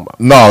 What you talking about?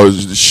 No,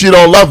 she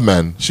don't love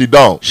men. She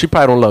don't. She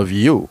probably don't love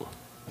you.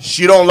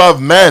 She don't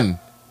love men.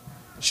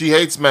 She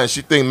hates men.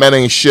 She think men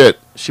ain't shit.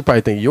 She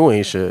probably think you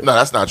ain't shit. No,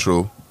 that's not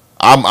true.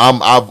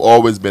 I've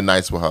always been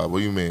nice with her. What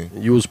do you mean?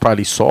 You was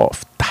probably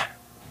soft.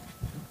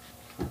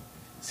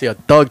 See, a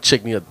thug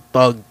chick need a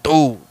thug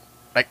dude.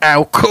 Like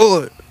Al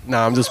Could.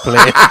 Nah, I'm just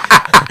playing.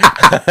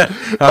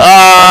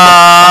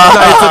 I'm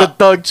not into the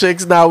thug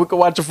chicks now. We can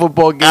watch a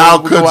football game.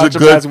 Al We can Cood's watch a a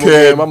good basketball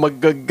kid. game. I'm a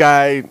good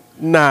guy.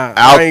 Nah,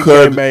 Al I ain't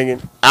Could-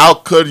 banging. Al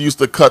Could used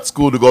to cut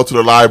school to go to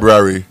the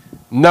library.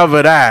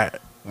 Never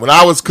that. When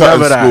I was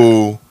cutting Never that.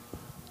 school,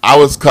 I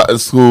was cutting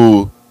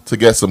school to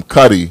get some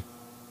cutty.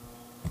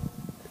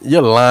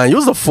 You're lying. You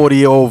was a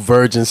 40-year-old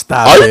virgin.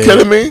 Stop Are it. you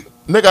kidding me?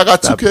 Nigga, I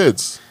got Stop. 2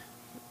 kids.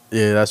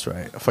 Yeah, that's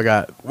right. I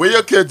forgot. Where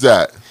your kids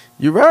at?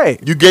 You're right.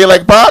 You gay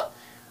like Pop?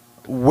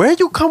 Where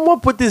you come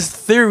up with this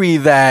theory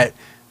that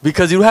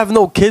because you have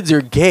no kids,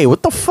 you're gay?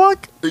 What the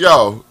fuck?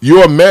 Yo,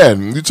 you a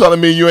man. You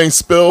telling me you ain't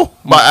spill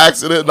by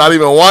accident, not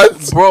even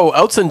once? Bro,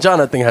 Elton John,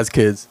 I think, has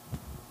kids.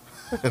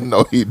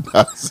 No, he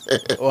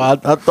doesn't.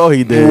 Well, I thought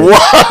he did.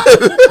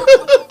 What?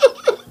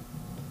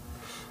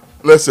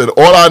 Listen,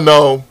 all I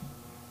know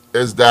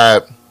is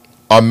that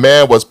a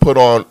man was put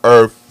on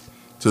earth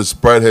to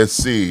spread his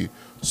seed.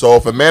 So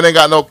if a man ain't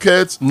got no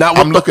kids,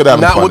 I'm looking at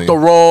him Not funny. with the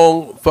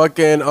wrong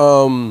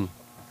fucking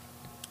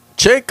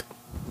chick.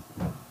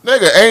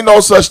 Nigga, ain't no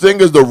such thing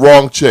as the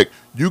wrong chick.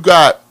 You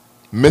got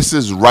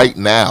Mrs. Right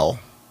Now.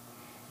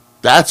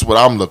 That's what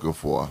I'm looking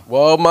for.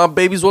 Well, my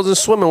babies wasn't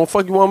swimming. What the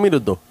fuck you want me to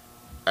do?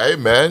 Hey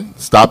man,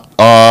 stop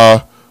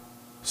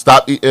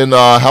eating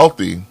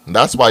healthy.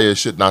 That's why your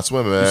shit not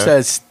swimming, man. You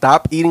said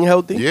stop eating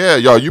healthy? Yeah,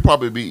 yo, you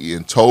probably be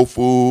eating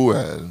tofu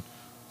and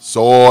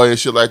soy and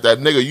shit like that.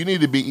 Nigga, you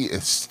need to be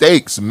eating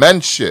steaks, men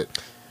shit.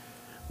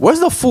 Where's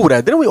the food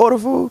at? Didn't we order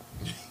food?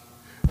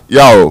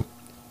 Yo,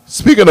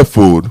 speaking of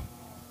food,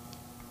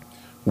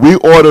 we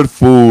ordered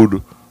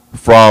food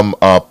from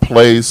a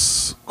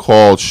place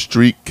called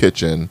Street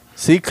Kitchen.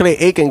 See, Clay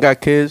Aiken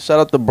got kids. Shout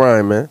out to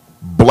Brian, man.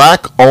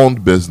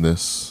 Black-owned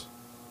business.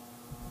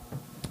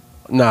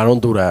 Nah, don't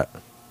do that.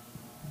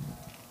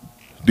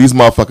 These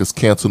motherfuckers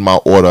canceled my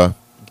order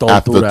Don't do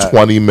after that.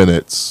 20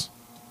 minutes.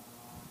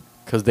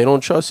 Because they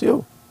don't trust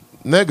you.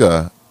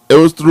 Nigga, it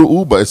was through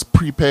Uber. It's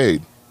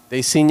prepaid.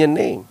 They seen your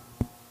name.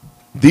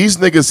 These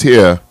niggas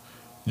here,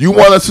 you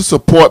want us to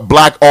support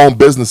black-owned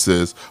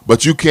businesses,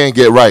 but you can't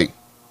get right.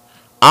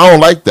 I don't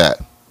like that.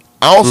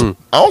 I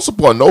don't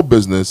support no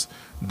business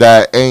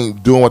that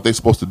ain't doing what they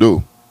supposed to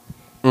do.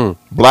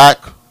 Black,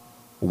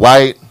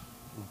 white,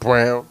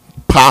 Brown.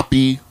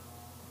 poppy,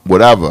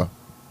 whatever.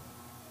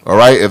 All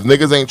right? If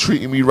niggas ain't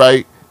treating me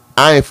right,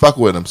 I ain't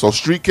fucking with them. So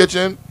Street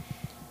Kitchen,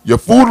 your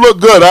food look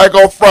good. I ain't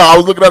gonna front. I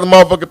was looking at the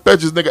motherfucking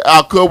pictures. Nigga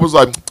Al Could was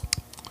like,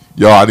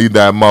 yo, I need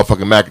that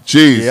motherfucking mac and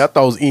cheese. Yeah, I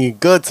thought I was eating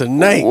good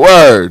tonight.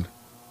 Word.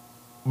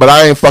 But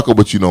I ain't fucking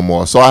with you no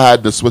more. So I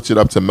had to switch it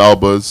up to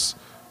Melba's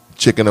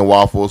Chicken and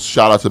Waffles.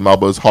 Shout out to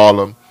Melba's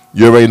Harlem.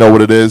 You already know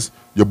what it is.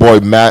 Your boy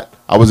Matt.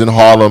 I was in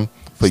Harlem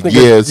for This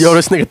nigga- years. Yo,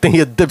 this nigga think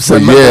he a dipset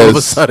For man all of a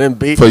years. sudden,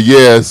 B. For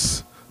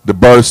years. The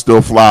birds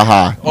still fly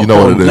high. You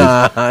know what it is.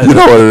 nah. You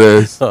know what it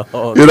is.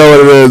 Oh, You know what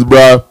it is,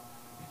 bro.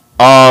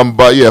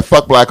 But yeah,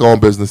 fuck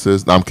black-owned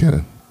businesses. No, I'm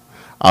kidding.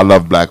 I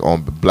love black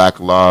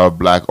love,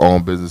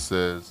 black-owned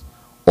businesses,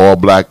 all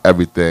black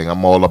everything.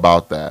 I'm all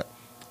about that.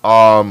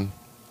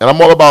 And I'm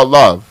all about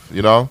love,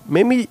 you know?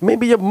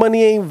 Maybe your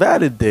money ain't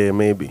valid there,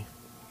 maybe.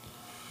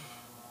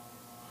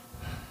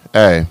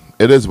 Hey,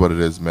 it is what it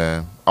is,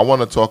 man. I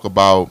want to talk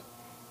about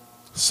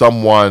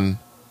someone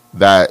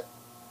that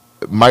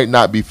might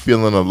not be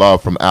feeling the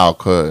love from Al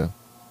Kud.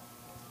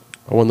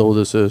 I wonder who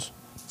this is.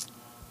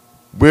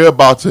 We're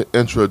about to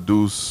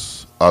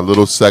introduce a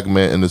little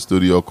segment in the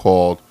studio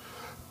called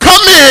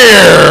Come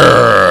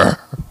Here!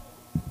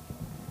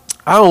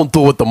 I don't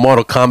do it the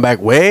Mortal Kombat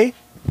way.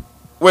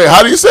 Wait,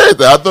 how do you say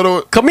that? I thought it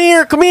was... Come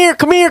here, come here,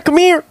 come here, come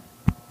here.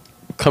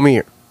 Come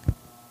here.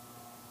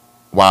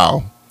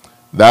 Wow.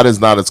 That is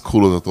not as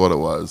cool as I thought it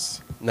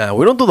was. Nah,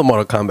 we don't do the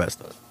Mortal Kombat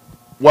stuff.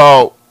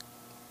 Well,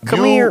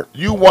 Come here.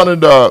 You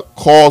wanted to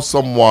call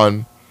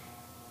someone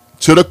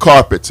to the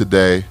carpet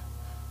today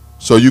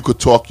so you could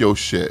talk your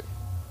shit.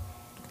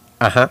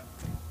 Uh-huh.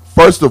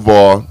 First of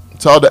all,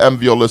 tell the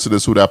MVO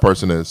listeners who that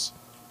person is.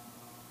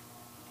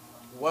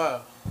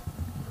 Wow.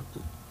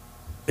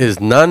 Is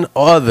none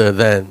other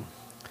than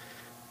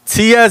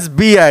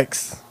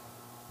TSBX,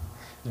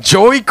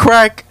 Joey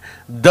Crack,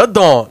 The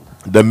Dawn.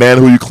 The man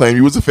who you claim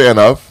you was a fan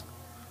of.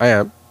 I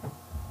am.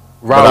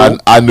 But Raul,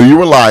 I knew you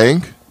were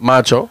lying.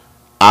 Macho.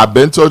 I've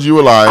been told you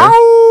were lying.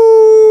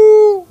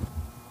 Ow!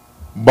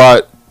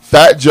 But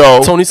Fat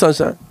Joe Tony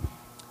Sunshine.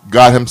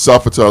 got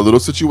himself into a little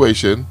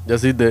situation.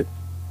 Yes, he did.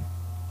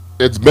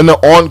 It's been an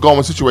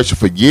ongoing situation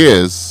for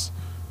years.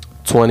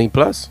 20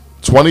 plus.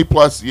 20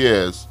 plus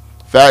years.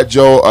 Fat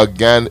Joe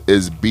again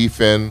is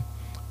beefing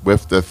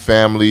with the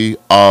family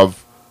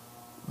of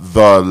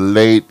the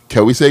late,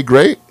 can we say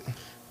great?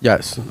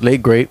 Yes,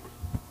 late great.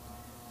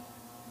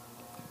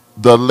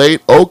 The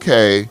late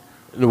OK.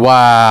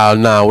 Wow,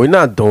 nah, we're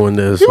not doing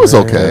this. He was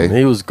man. okay.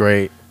 He was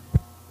great.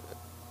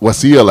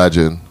 Was he a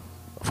legend?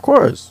 Of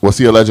course. Was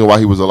he a legend while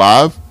he was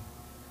alive?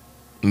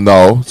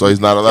 No, so he's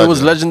not a legend. It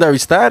was legendary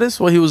status,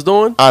 what he was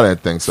doing. I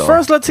didn't think so.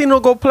 First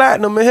Latino go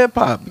platinum in hip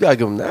hop. You gotta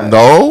give him that.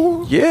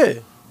 No? Yeah.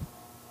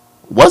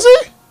 Was he?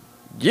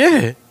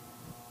 Yeah.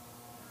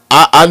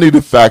 I need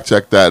to fact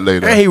check that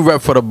later. And he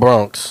rep for the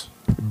Bronx.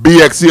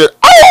 BXC.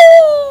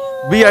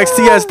 Oh!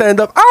 BXTS stand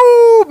up.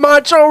 Oh,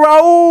 Macho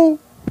Raul.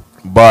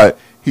 But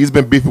he's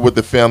been beefing with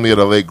the family of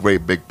the late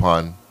great Big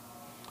Pun.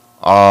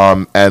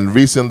 And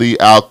recently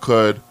Al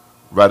Kud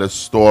read a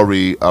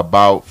story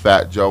about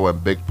Fat Joe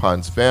and Big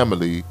Pun's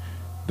family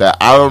that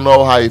I don't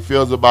know how he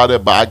feels about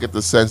it, but I get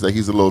the sense that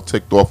he's a little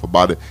ticked off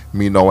about it,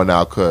 me knowing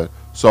Al Kud.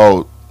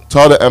 So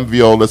tell the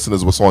MVO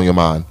listeners what's on your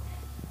mind.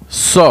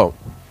 So,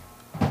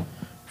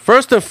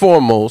 first and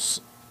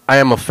foremost, I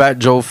am a Fat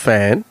Joe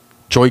fan.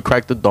 Joey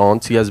Crack the Dawn,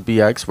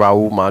 TSBX,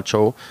 Raul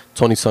Macho,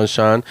 Tony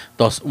Sunshine,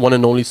 the one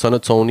and only son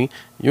of Tony.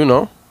 You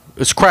know,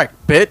 it's crack,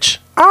 bitch.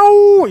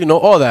 Ow! You know,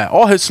 all that.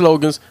 All his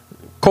slogans.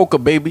 Coca,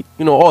 baby.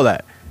 You know, all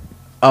that.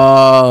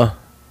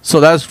 So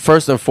that's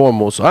first and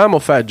foremost. So I'm a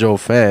Fat Joe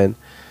fan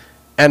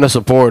and a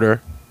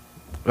supporter.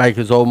 Like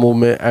his whole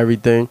movement,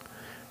 everything.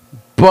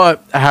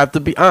 But I have to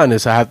be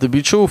honest. I have to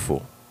be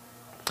truthful.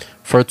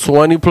 For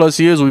 20 plus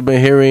years, we've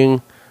been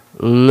hearing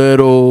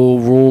little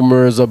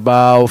rumors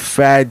about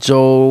Fat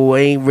Joe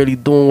ain't really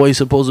doing what he's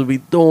supposed to be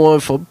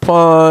doing for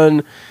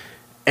Pun.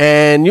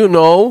 And, you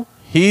know,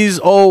 he's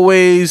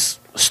always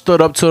stood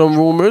up to them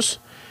rumors.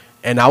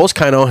 And I was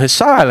kind of on his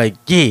side. Like,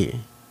 yeah,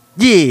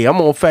 I'm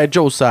on Fat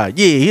Joe's side.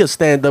 Yeah, he a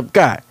stand-up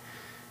guy.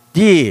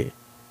 Yeah.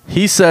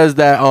 He says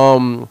that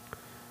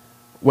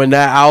when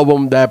that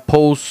album, that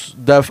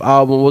post-death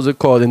album, what was it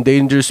called?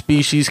 Endangered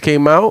Species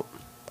came out.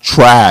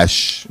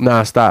 Trash.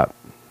 Nah, stop.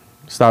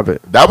 Stop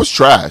it. That was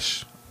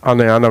trash. I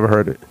never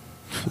heard it.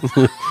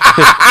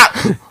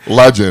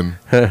 Legend.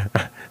 I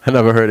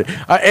never heard it.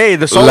 Hey,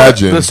 the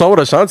song with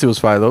Ashanti was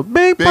fire though.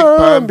 Big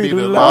Pun be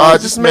the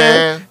largest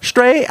man,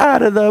 straight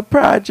out of the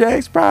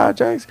projects.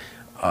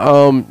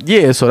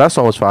 Yeah, so that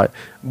song was fire.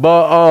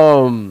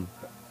 But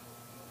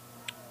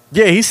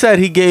yeah, he said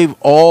he gave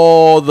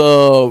all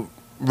the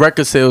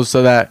record sales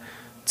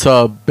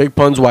to Big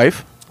Pun's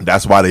wife.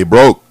 That's why they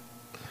broke.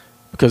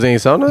 Because they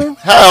ain't selling nothing?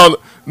 Hell,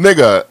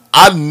 nigga,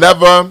 I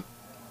never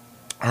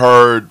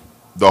heard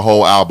the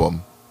whole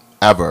album.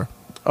 Ever.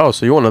 Oh,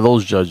 so you're one of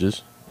those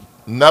judges.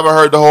 Never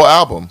heard the whole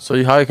album.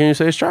 So how can you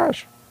say it's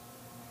trash?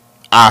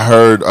 I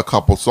heard a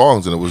couple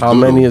songs and it was How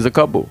many is a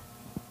couple?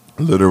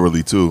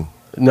 Literally 2.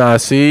 Nah,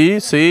 see?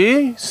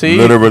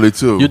 Literally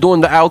 2. You're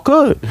doing the Al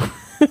Kud.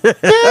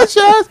 It's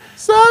just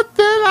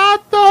something I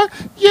thought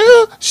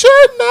you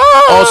should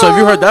know. Oh, so if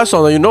you heard that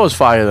song, then you know it's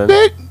fire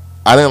then.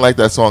 I didn't like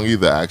that song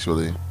either,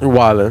 actually.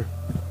 Wildin'.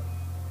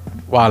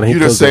 You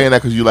just saying that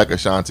because you like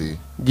Ashanti.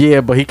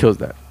 Yeah, but he kills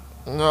that.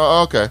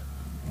 Oh, okay.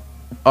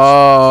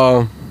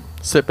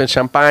 Sipping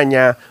champagne.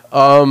 Yeah,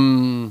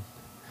 and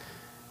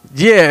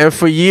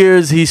for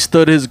years he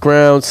stood his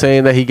ground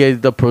saying that he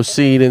gave the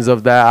proceedings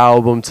of that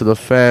album to the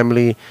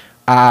family.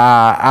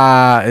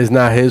 It's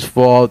not his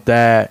fault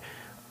that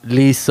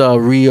Lisa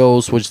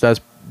Rios, which that's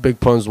Big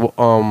Pun's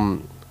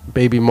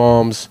baby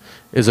mom's,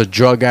 is a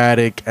drug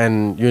addict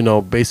and, you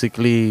know,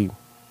 basically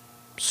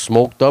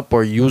smoked up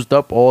or used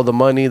up all the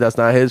money. That's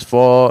not his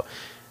fault.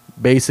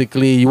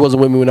 Basically, he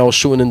wasn't with me when I was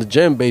shooting in the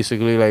gym,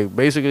 basically,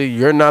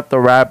 you're not the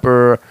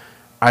rapper.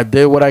 I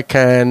did what I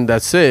can.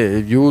 That's it.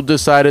 If you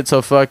decided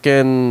to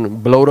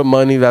fucking blow the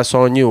money, that's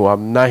on you.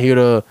 I'm not here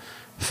to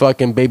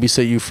fucking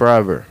babysit you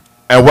forever.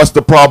 And what's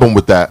the problem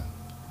with that?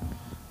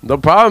 The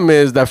problem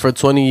is that for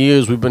 20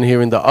 years we've been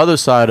hearing the other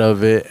side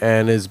of it,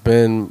 and it's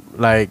been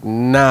like,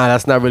 nah,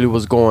 that's not really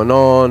what's going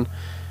on.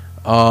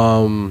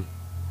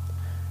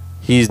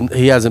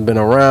 He hasn't been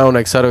around,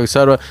 et cetera, et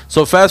cetera.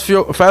 So fast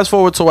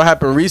forward to what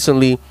happened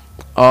recently.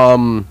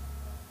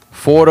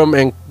 Fordham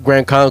and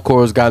Grand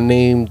Concourse got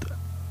named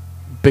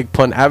Big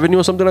Pun Avenue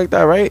or something like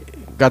that, right?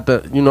 Got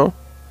the,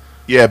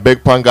 Yeah,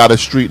 Big Pun got a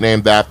street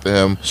named after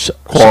him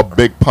called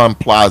Big Pun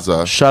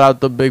Plaza. Shout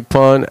out to Big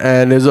Pun.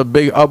 And there's a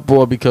big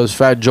uproar because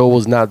Fat Joe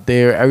was not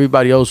there.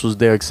 Everybody else was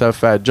there except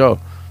Fat Joe.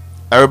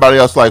 Everybody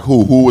else, like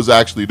who? Who was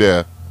actually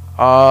there?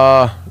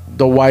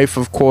 The wife,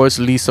 of course,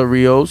 Lisa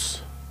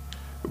Rios.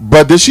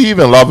 But did she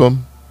even love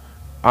him?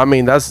 I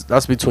mean,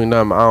 that's between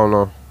them. I don't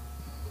know.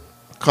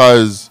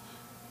 Because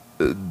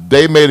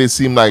they made it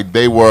seem like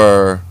they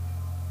were,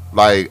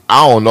 like,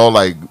 I don't know,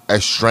 like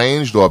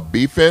estranged or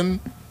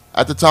beefing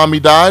at the time he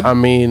died. I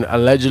mean,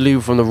 allegedly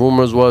from the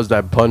rumors was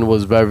that Pun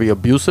was very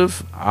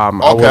abusive.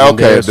 Okay.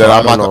 There, so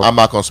I'm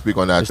not gonna speak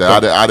on that.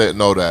 I didn't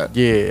know that.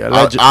 Yeah,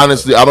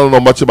 honestly, I don't know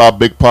much about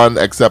Big Pun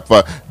except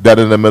for Dead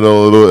in the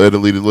Middle, Little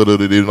Italy,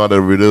 not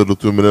every little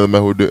 2 minute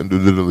man who didn't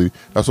do Italy.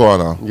 That's all I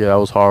know. Yeah, that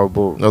was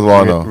horrible. That's all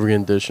I know.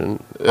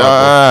 Rendition.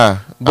 I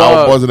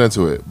wasn't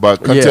into it,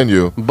 but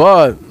continue. Yeah,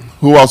 but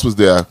who else was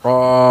there?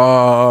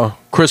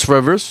 Chris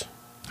Rivers.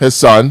 His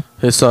son.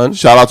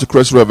 Shout out to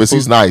Chris Rivers.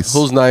 He's nice.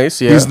 Who's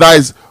nice, yeah. He's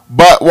nice.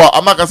 But, well,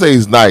 I'm not going to say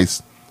he's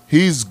nice.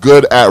 He's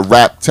good at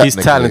rap technically.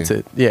 He's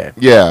talented, yeah.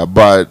 Yeah,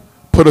 but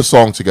put a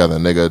song together,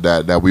 nigga,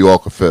 that we all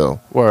could feel.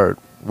 Word.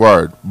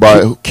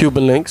 But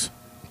Cuban Links.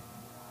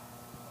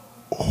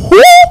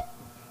 Who?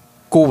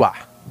 Cuba.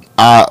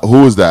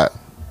 Who is that?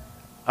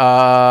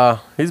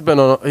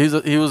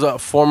 He was a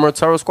former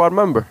Terror Squad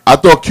member. I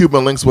thought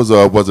Cuban Links was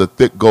a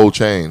thick gold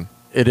chain.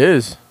 It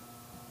is.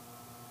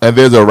 And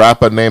there's a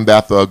rapper named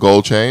after a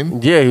gold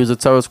chain? Yeah, he was a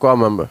Terror Squad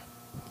member.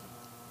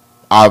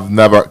 I've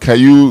never. Can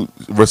you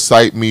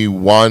recite me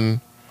one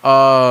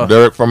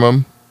lyric from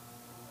him?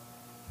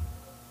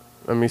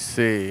 Let me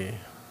see.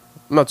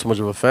 I'm not too much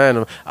of a fan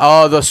of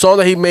him. The song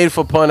that he made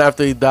for Pun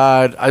after he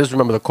died, I just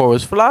remember the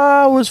chorus.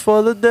 Flowers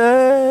for the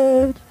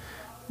dead.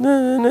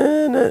 Na,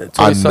 na, na.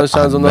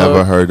 I've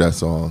never heard that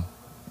song.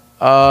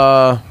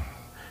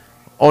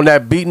 On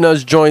that Beating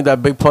Us joint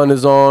that Big Pun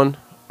is on,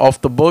 Off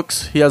the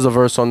Books, he has a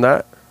verse on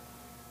that.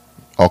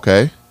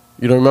 Okay.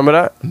 You don't remember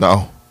that?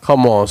 No.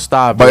 Come on,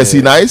 stop. But is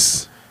he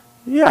nice?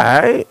 Yeah,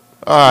 alright.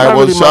 All right.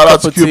 Well, really shout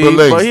out to Cuban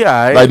Links.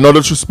 Yeah, like, no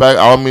disrespect.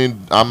 I don't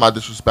mean, I'm not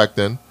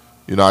disrespecting.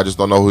 I just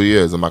don't know who he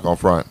is. I'm not gonna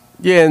front.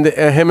 Yeah, and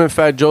him and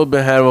Fat Joe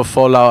been having a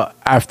fallout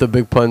after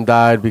Big Pun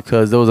died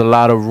because there was a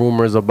lot of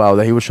rumors about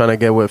that he was trying to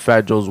get with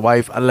Fat Joe's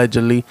wife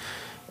allegedly,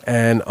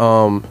 and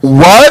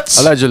what?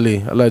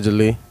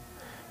 Allegedly,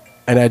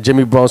 and at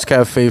Jimmy Brown's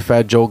Cafe,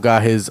 Fat Joe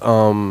got his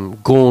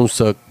goons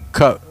to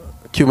cut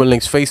Cuban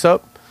Link's face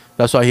up.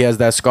 That's why he has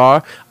that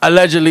scar.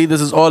 Allegedly,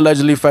 this is all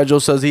allegedly. Fat Joe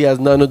says he has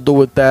nothing to do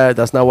with that.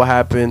 That's not what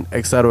happened,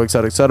 etc.,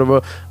 etc.,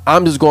 etc.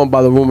 I'm just going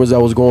by the rumors that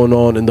was going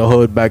on in the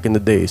hood back in the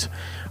days.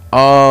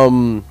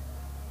 So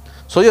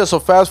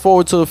fast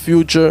forward to the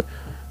future.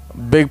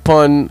 Big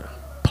Pun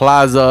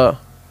Plaza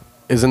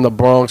is in the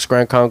Bronx,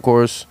 Grand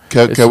Concourse.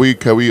 Can we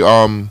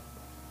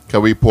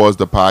pause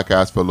the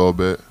podcast for a little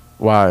bit?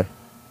 Why?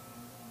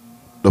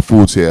 The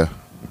food's here.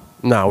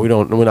 Nah,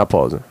 we're not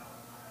pausing.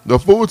 The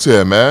food's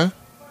here, man.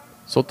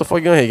 So what the fuck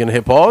you gonna hit? You gonna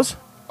hit pause?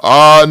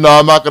 No,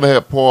 I'm not gonna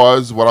hit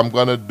pause. What I'm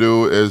gonna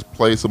do is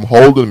play some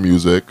Holden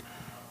music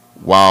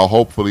while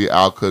hopefully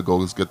Al could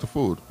go get the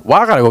food.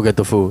 Why I gotta go get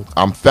the food?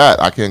 I'm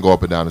fat. I can't go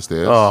up and down the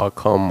stairs. Oh,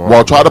 come on.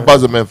 Well, try to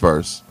buzz him in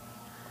first.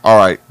 All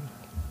right.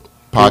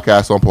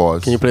 Podcast on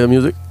pause. Can you play the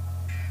music?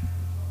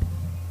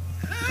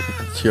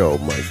 Yo,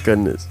 my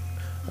goodness.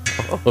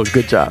 Oh,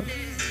 good job.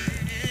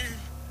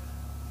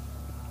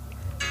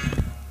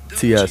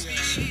 TS.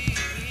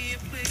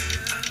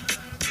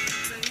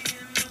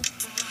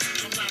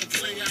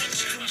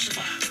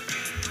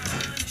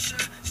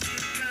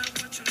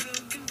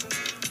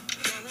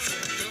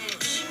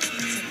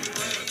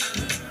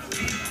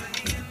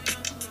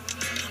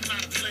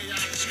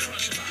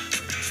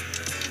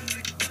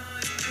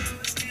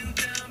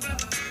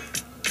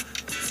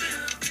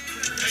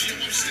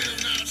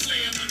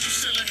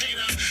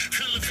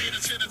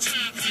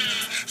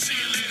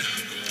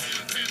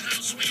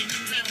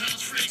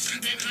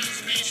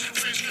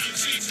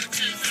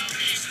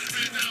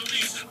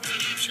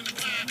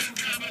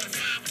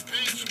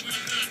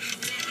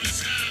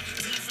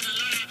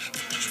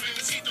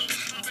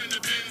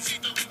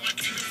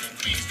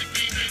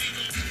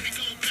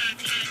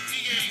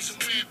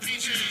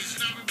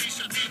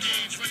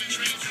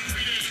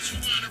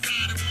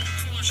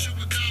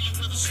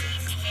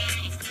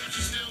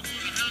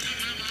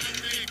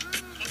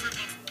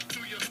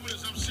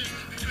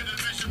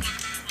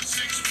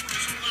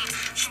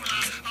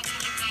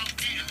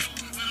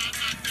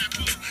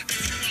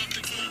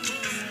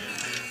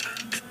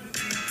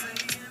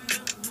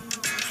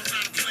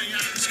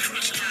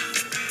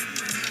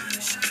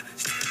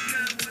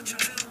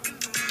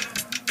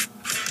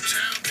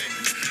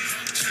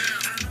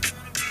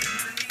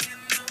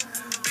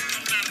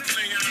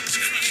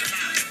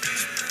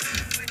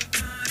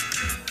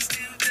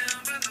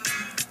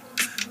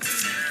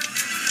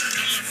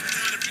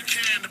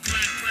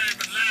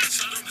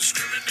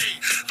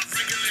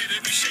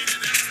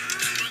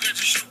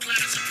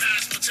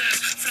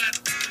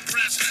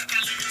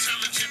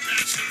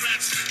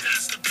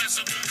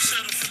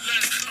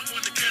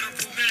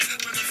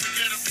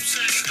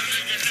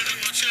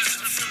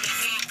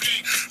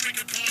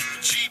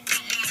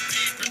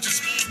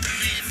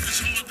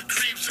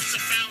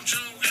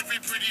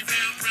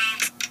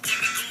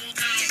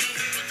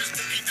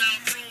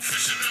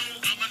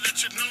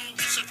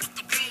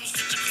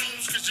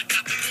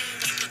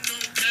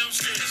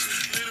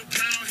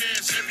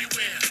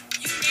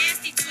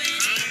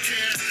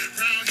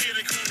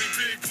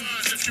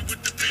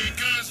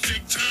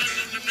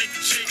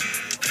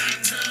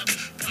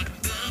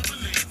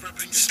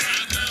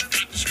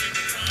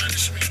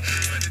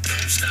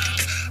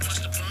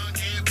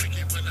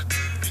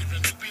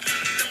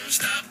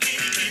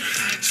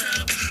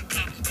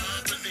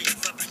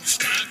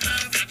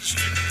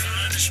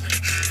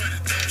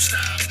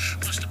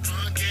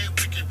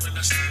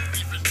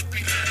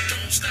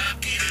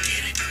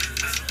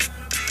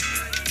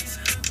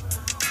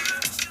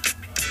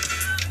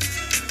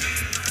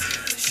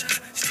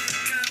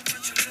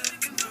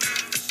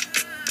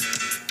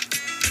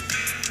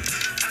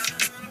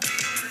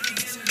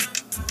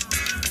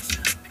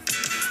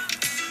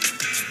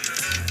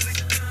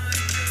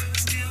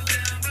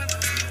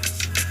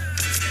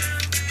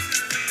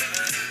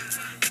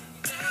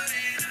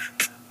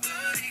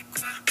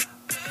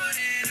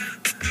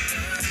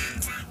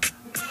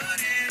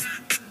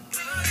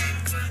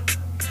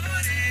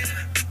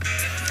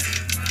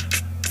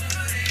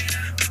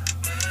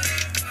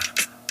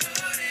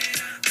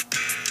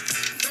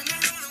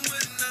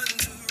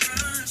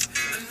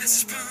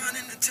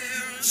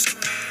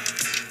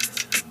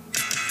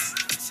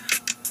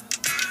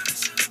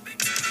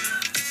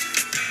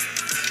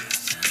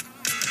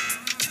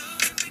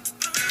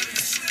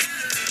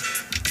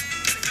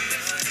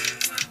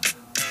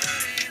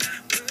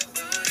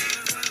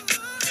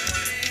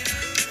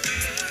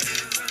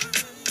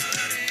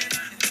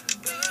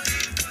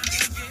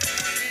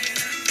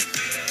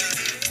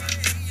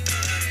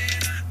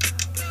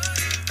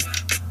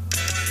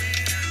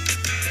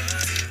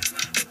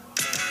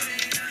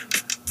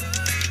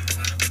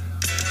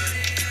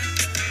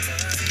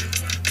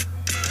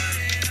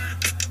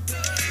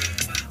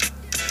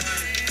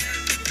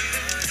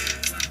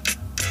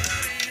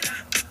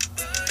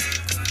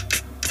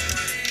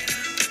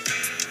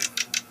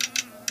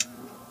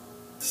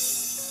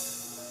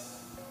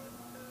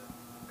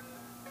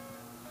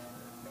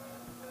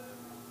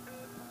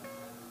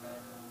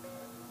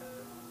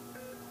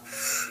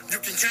 You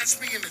can catch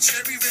me in the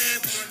cherry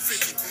red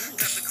 150.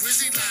 Got the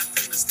grizzly locked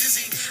in the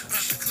stizzy.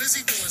 Pop the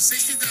glizzy doing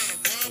 60 down a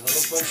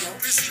one.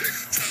 Busy,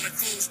 trying to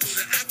cruise through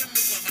the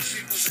avenue where my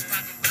peoples are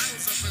popping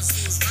bottles up in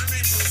schools. My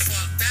neighborhood,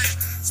 fuck that.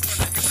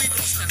 Spun the Huey,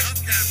 lost the hub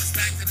cameras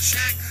back to the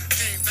shack.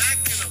 Came back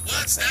in a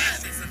what's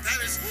that? Straight from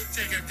Paris.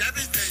 Taking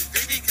cabbage,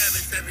 baby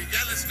cabbage, very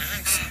yellow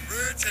snacks.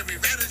 Bird,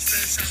 cherry radish,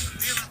 fish, out the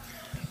dealer.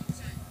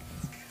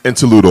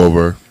 Interlude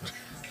over.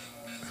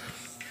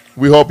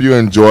 We hope you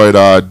enjoyed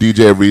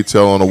DJ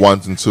Retail on the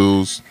ones and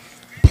twos,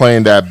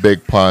 playing that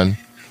Big Pun.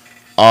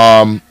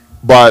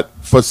 But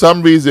for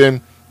some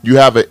reason, you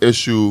have an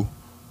issue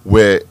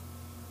with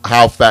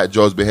how Fat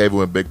Joe's behaving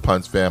with Big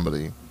Pun's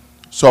family.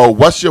 So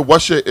what's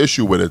your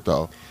issue with it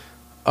though?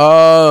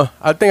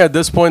 I think at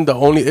this point the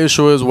only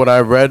issue is what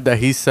I read, that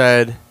he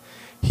said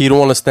he don't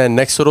want to stand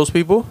next to those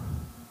people,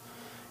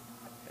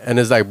 and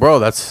it's like, bro,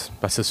 that's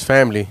his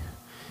family.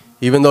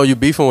 Even though you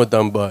beefing with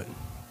them, but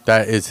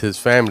that is his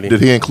family.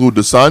 Did he include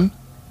the son?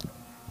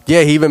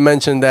 Yeah, he even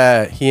mentioned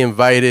that he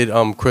invited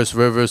Chris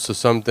Rivers to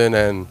something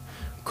and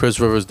Chris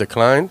Rivers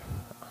declined.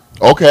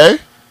 Okay.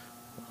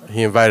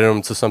 He invited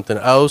him to something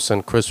else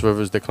and Chris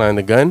Rivers declined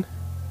again.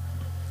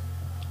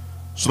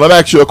 So let me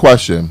ask you a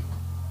question.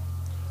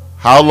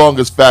 How long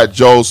is Fat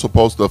Joe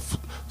supposed to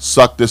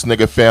suck this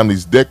nigga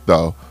family's dick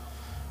though?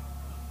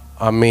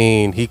 I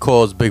mean, he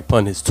calls Big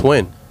Pun his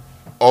twin.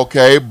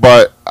 Okay,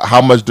 but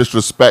how much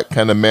disrespect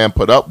can a man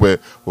put up with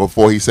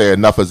before he say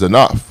enough is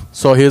enough?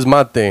 So here's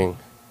my thing.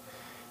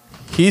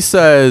 He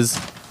says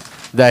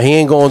that he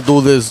ain't gonna do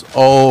this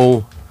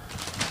do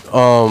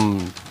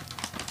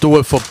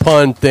it for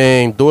pun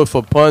thing.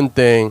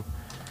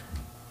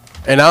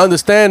 And I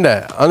understand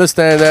that.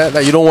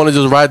 Like, you don't want to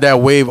just ride that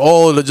wave.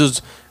 Let's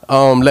just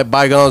let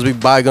bygones be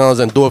bygones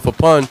and do it for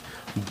pun.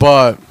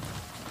 But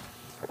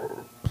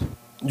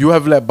you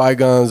have let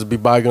bygones be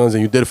bygones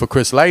and you did it for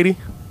Chris Lighty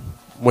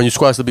when you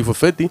squashed the beef for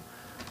 50.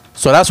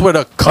 So that's where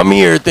the come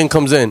here thing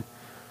comes in.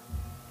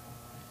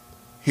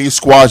 He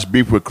squashed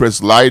beef with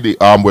Chris Lighty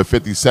with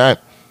 50 Cent.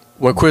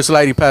 When Chris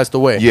Lighty passed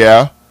away.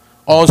 Yeah.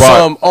 On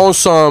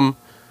some,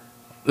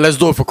 let's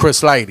do it for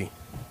Chris Lighty.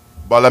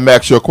 But let me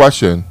ask you a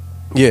question.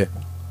 Yeah.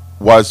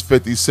 Was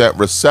 50 Cent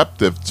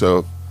receptive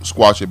to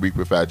squashing beef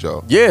with Fat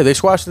Joe? Yeah, they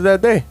squashed it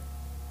that day.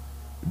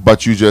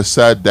 But you just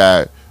said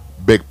that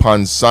Big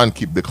Pun's son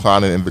keep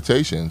declining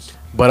invitations.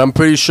 But I'm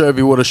pretty sure if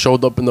he would have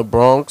showed up in the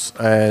Bronx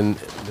and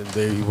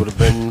there would have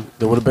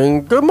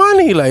been good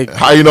money. Like,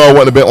 how you know it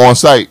wouldn't have been on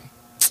site?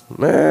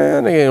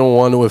 Man, they ain't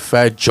want it with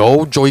Fat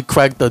Joe. Joey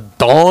cracked the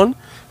dawn.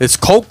 It's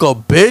Coca,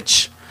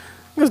 bitch.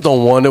 Niggas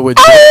don't want it with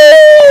Joe.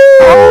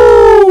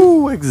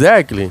 Oh,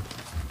 exactly.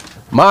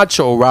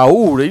 Macho,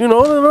 Raul, you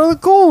know,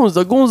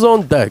 the goons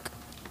on deck.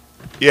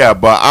 Yeah,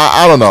 but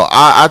I don't know.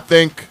 I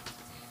think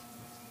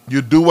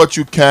you do what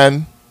you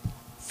can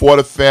for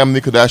the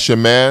family because that's your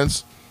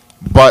man's.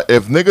 But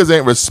if niggas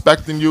ain't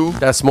respecting you...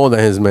 That's more than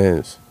his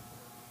man's.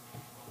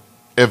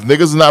 If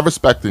niggas are not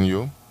respecting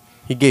you...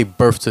 He gave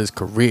birth to his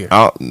career.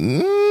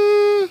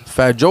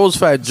 Fat Joe's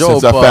Fat Joe.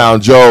 Since I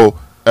found Joe,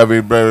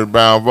 every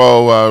brown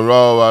roll. I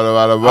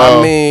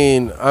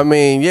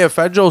mean, yeah,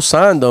 Fat Joe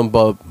signed him,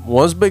 but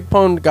once Big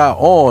Pun got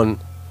on,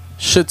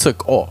 shit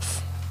took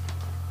off.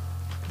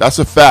 That's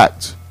a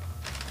fact.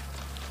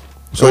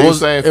 So you're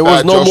saying it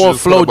was no more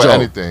flow Joe.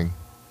 Anything?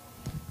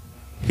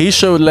 He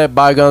should let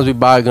bygones be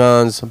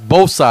bygones.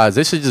 Both sides.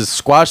 They should just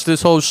squash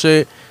this whole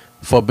shit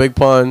for Big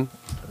Pun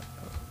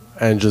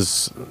and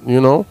just, you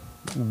know,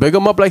 big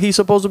him up like he's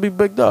supposed to be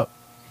bigged up.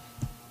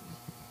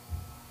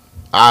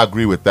 I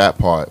agree with that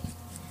part.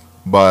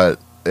 But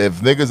if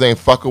niggas ain't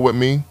fucking with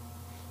me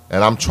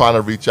and I'm trying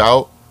to reach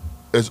out,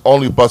 it's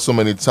only but so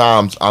many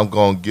times I'm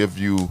going to give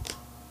you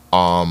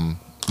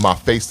my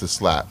face to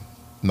slap.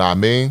 Know what I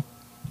mean?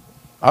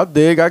 I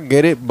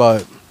get it,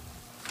 but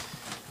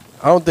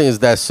I don't think it's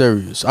that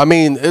serious. I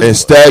mean,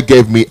 instead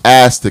gave me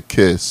ass to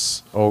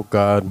kiss. Oh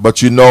God!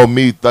 But you know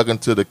me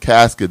thugging to the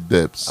casket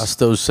dips. I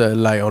still said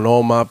like on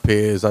all my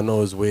peers. I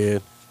know it's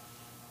weird.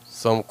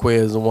 Some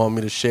queers don't want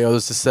me to share the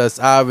success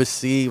I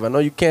receive. I know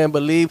you can't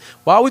believe.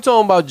 Why are we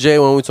talking about Jay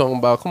when we talking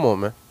about? Come on,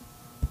 man.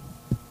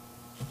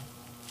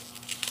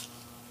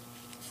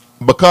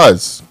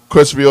 Because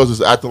Chris Rios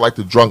is acting like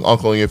the drunk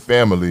uncle in your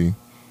family.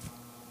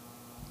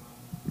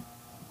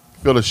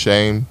 Feel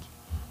ashamed.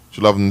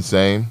 You love him the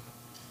same.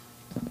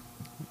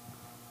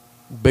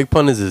 Big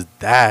Pun is his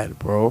dad,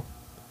 bro.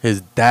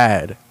 His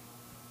dad.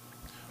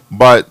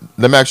 But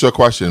let me ask you a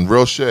question.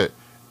 Real shit.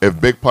 If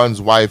Big Pun's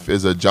wife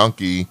is a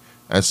junkie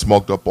and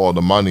smoked up all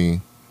the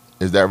money,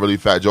 is that really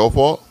Fat Joe's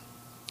fault?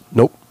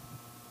 Nope.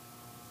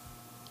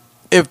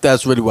 If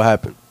that's really what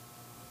happened.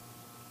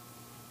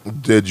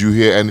 Did you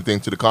hear anything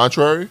to the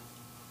contrary?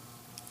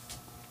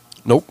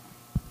 Nope.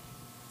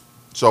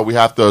 So we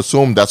have to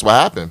assume that's what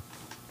happened.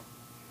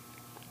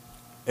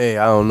 Hey,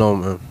 I don't know,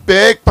 man.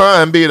 Big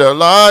Pun be the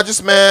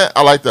largest man.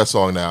 I like that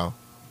song now.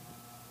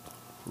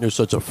 You're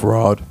such a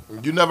fraud.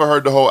 You never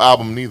heard the whole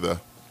album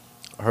neither.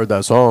 I heard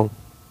that song.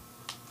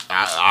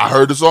 I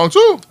heard the song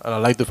too. And I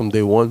liked it from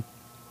day one.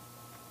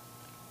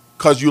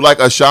 Because you like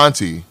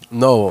Ashanti.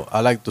 No,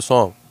 I like the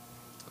song.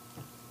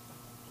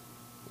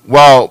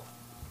 Well,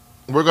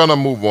 we're going to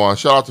move on.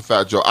 Shout out to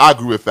Fat Joe. I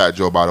agree with Fat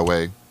Joe, by the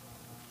way.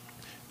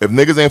 If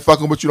niggas ain't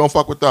fucking with you, don't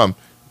fuck with them.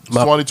 It's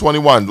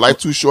 2021. Life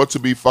too short to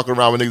be fucking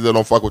around with niggas that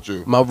don't fuck with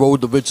you. My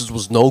Road to Riches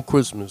was No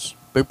Christmas.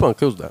 Big Pun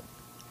kills that.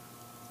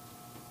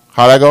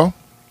 How'd that go?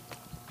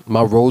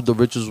 My Road to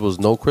Riches was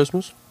No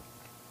Christmas.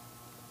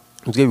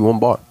 Just gave you one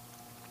bar.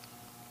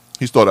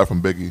 He stole that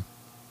from Biggie.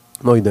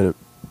 No, he didn't.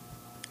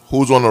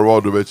 Who's on the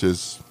road to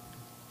riches?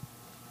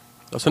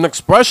 That's an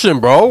expression,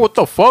 bro. What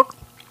the fuck?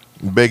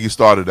 Biggie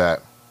started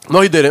that.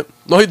 No, he didn't.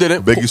 No, he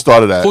didn't. Biggie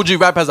started that. Fuji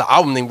Rap has an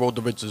album named Road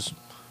to Riches.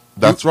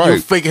 That's right.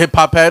 You fake hip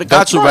hop head. Got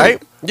That's you, right?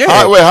 Yeah.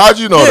 How'd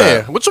you know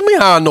that? What you mean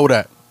how I know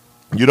that?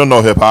 You don't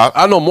know hip hop.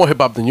 I know more hip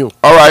hop than you.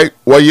 All right.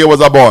 What year was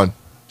I born?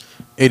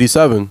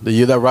 87. The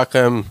year that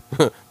Rakim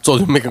told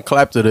you to make him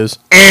clap to this.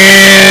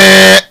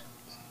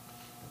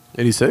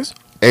 86?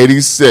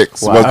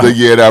 86 Wow. was the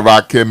year that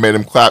Rakim made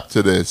him clap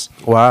to this.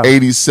 Wow.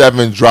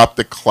 87 dropped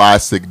the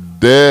classic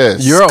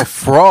disc. You're a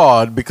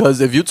fraud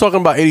because if you're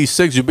talking about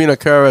 86, you're being a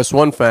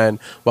KRS-One fan.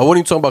 Why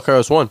wouldn't you talk about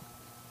KRS-One?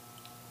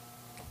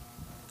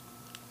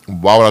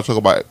 Why would I talk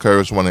about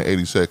KRS-One in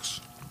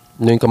 86?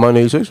 You didn't come out in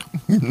 86?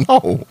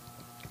 No.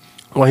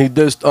 When he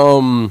dissed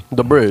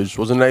The Bridge.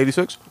 Wasn't that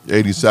 86?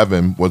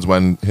 87 was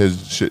when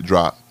his shit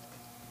dropped.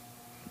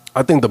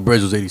 I think The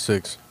Bridge was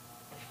 86.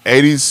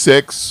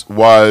 86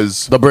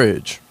 was The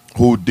Bridge.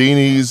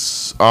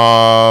 Houdini's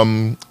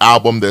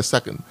album, their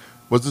second.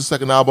 What's the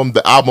second album?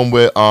 The album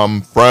with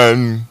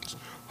Friends.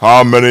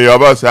 How many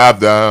of us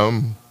have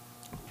them?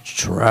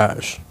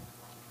 Trash.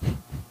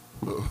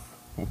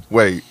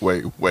 Wait.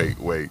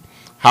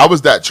 How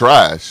was that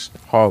trash?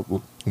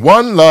 Horrible.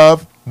 One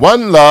love,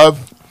 one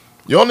love.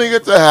 You only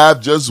get to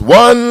have just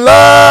one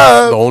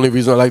love. The only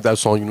reason I like that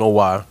song, you know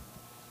why?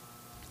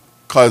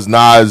 Because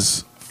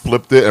Nas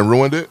flipped it and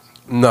ruined it?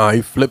 Nah,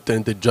 he flipped it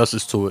and did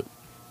justice to it.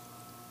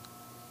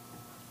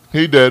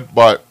 He did,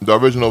 but the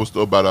original was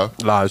still better.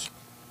 Lies.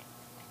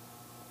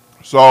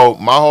 So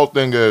my whole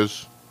thing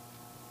is,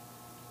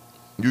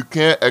 you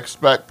can't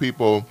expect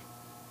people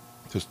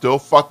to still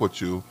fuck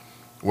with you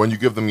when you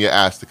give them your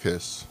ass to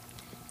kiss.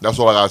 That's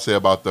all I gotta say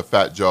about the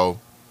Fat Joe,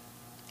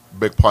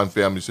 Big Pun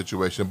family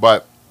situation.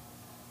 But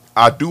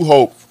I do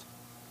hope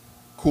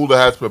cooler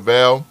heads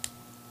prevail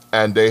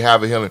and they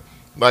have a healing.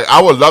 Like,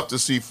 I would love to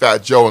see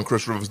Fat Joe and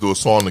Chris Rivers do a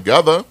song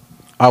together.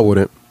 I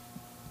wouldn't.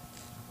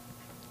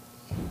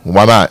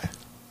 Why not?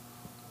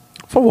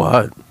 For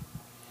what?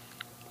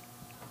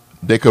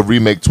 They could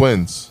remake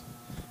Twins.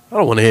 I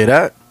don't want to hear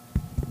that.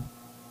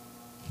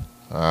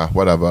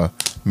 Whatever.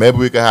 Maybe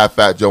we could have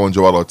Fat Joe and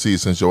Joel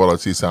Ortiz, since Joel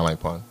Ortiz sound like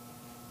Pun.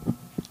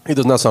 He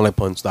does not sound like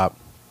Pun. Stop.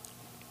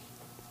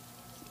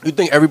 You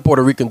think every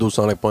Puerto Rican do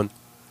sound like Pun?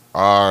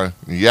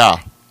 Yeah.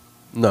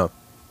 No.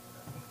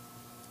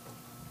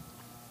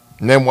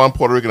 Name one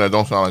Puerto Rican that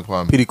don't sound like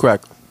Pun. Petey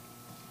Crack.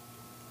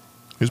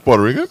 He's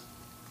Puerto Rican?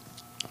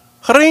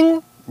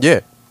 Ring. Yeah.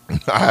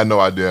 I had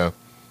no idea.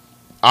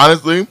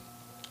 Honestly,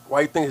 Why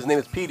do you think his name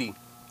is Petey?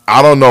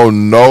 I don't know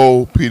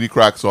no Petey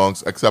Crack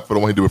songs except for the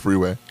one he did with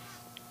Freeway.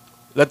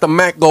 Let the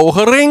Mac go.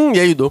 Ring.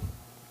 Yeah, you do.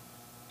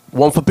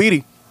 One for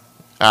Petey.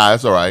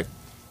 That's all right.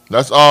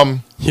 That's Yo,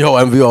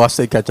 MVO, I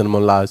stay catching him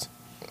on lies.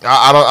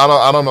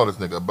 I don't know this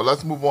nigga. But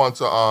let's move on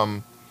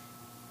to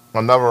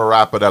another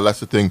rapper that lets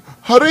the thing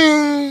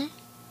ring.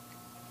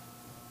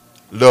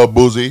 Lil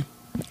Boozy.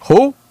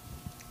 Who?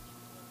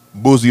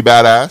 Boozy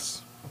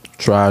Badass.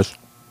 Trash.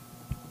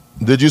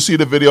 Did you see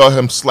the video of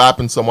him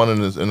slapping someone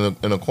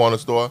in a corner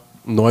store?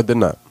 No, I did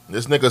not.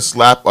 This nigga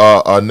slapped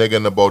a nigga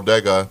in the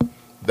bodega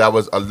that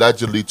was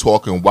allegedly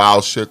talking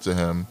wild shit to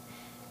him.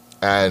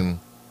 And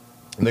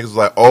niggas was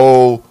like,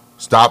 oh,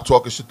 stop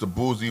talking shit to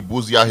Boozy.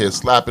 Boozy out here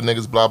slapping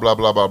niggas, blah, blah,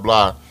 blah, blah,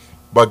 blah.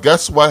 But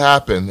guess what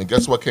happened? And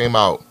guess what came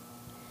out?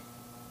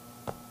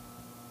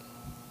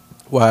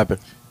 What happened?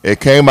 It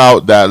came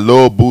out that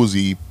Lil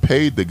Boozy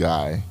paid the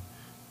guy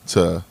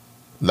to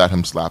let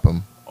him slap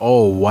him.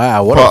 Oh,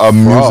 wow. What For a a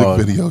music fraud.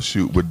 video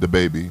shoot with the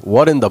baby.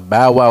 What in the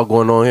Bow Wow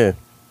going on here?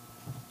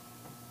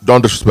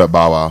 Don't disrespect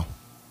Bow Wow.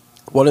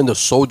 What in the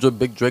Soldier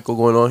Big Draco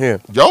going on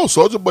here? Yo,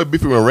 Soulja Boy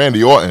beefing with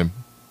Randy Orton.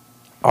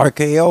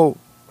 RKO.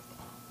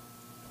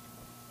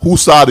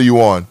 Whose side are you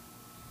on?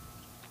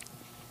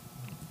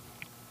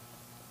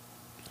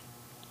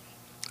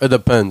 It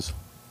depends.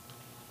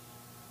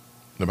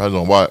 Depends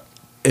on what.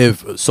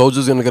 If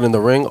Soldier's going to get in the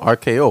ring,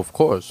 RKO, of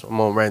course.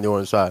 I'm on Randy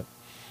Orton's side.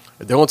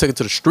 If they're going to take it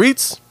to the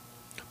streets,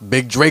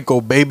 Big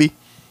Draco, baby.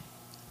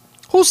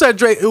 Who said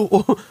Drake?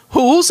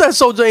 Who said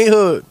Soldier ain't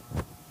hood?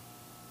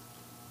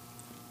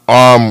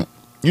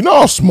 You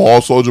know how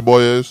small Soulja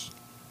Boy is?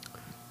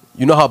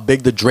 You know how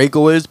big the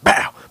Draco is?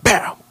 Bow,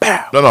 bow,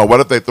 bow. No. What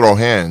if they throw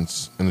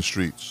hands in the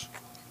streets?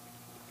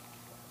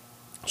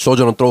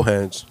 Soldier don't throw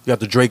hands. You got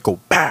the Draco.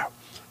 Bow,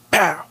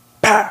 bow,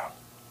 bow.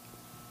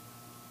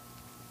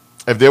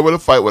 If they were to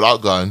fight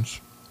without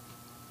guns,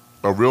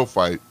 a real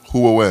fight,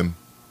 who will win?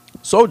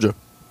 Soldier.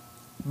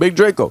 Big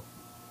Draco.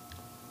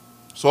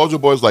 Soulja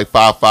Boy's like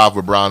 5'5"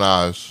 with brown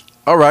eyes.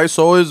 All right,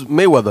 so is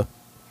Mayweather.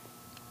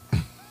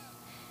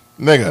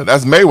 Nigga,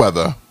 that's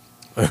Mayweather.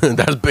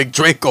 That's Big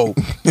Draco.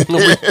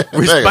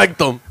 Respect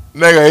him.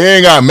 Nigga, he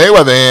ain't got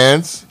Mayweather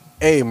hands.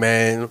 Hey,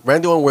 man.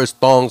 Randy Orton wears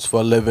thongs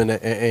for a living,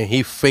 and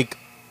he fake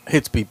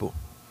hits people.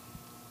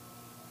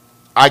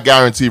 I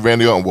guarantee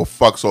Randy Orton will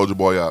fuck Soulja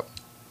Boy up.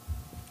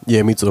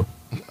 Yeah, me too.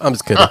 I'm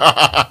just kidding.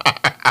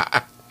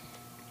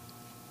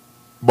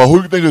 But who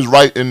do you think is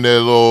right in their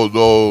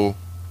little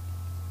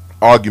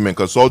argument?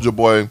 Because Soulja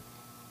Boy,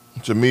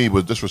 to me,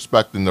 was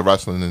disrespecting the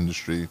wrestling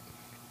industry.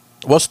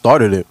 What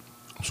started it?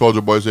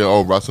 Soulja Boy saying,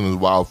 "Oh, wrestling is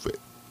wild,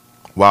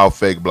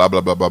 fake, blah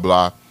blah blah blah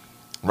blah."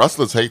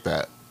 Wrestlers hate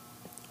that.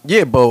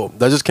 Yeah, but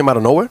that just came out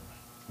of nowhere.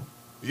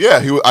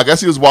 Yeah, I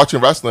guess he was watching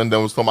wrestling,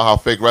 then was talking about how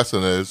fake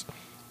wrestling is.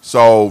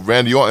 So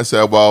Randy Orton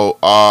said, "Well,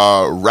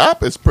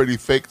 rap is pretty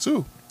fake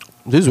too."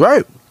 He's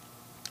right.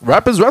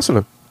 Rap is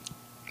wrestling.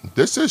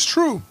 This is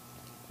true.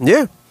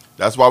 Yeah,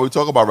 That's why we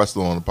talk about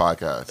wrestling on the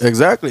podcast.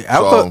 exactly.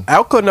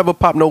 Al could never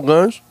pop no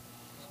guns.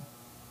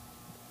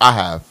 I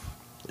have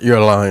You're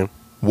lying.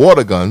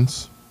 water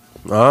guns,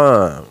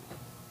 Ah,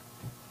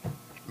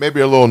 maybe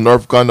a little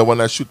Nerf gun, the one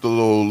that shoot the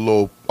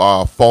little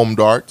foam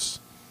darts.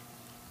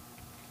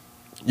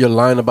 you're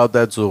lying about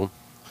that too.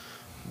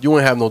 You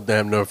ain't have no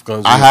damn Nerf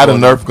guns. I had a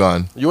Nerf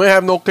gun. You ain't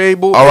have no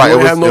cable. All right, You it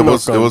ain't have no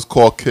Nerf gun. was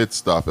called kid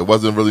stuff. It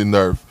wasn't really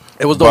Nerf.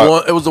 It was the But-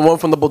 one. It was the one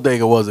from the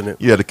bodega, wasn't it?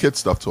 Yeah, the kid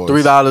stuff toys.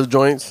 $3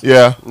 joints.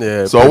 Yeah.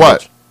 Yeah. So pretty what?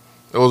 much.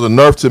 It was a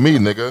Nerf to me,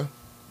 nigga.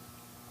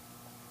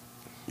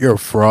 You're a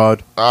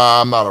fraud.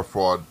 I'm not a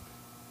fraud.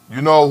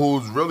 You know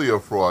who's really a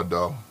fraud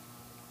though?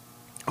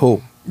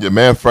 Who? Your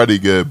man Freddie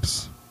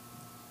Gibbs,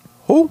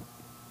 Who?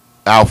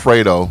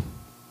 Alfredo.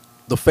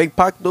 The fake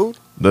Pac dude?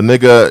 The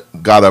nigga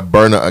got a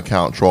burner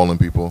account trolling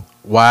people.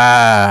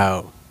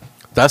 Wow.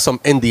 That's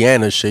some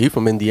Indiana shit. He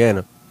from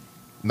Indiana.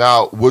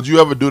 Now, would you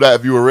ever do that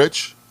if you were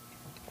rich?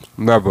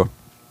 Never.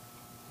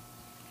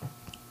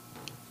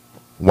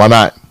 Why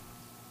not?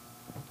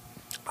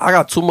 I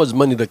got too much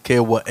money to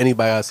care what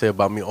anybody got to say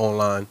about me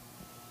online.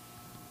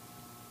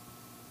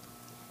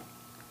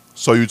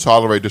 So you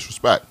tolerate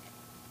disrespect.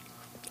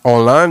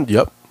 Online?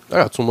 Yep. I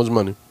got too much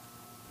money.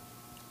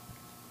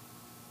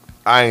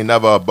 I ain't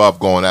never above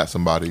going at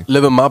somebody.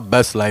 Living my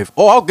best life.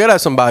 Oh, I'll get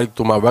at somebody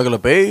through my regular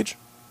page.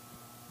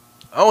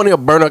 I don't need a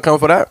burner account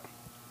for that.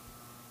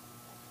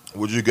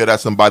 Would you get at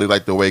somebody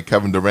like the way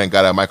Kevin Durant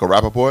got at Michael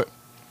Rappaport?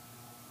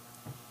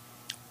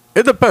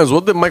 It depends.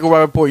 What did Michael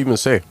Rappaport even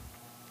say?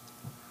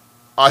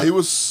 He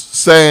was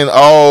saying,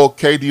 "Oh,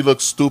 KD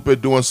looks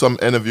stupid doing some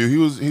interview."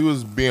 He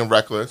was being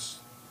reckless,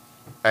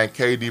 and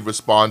KD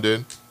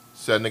responded,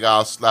 said, "Nigga,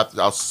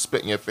 I'll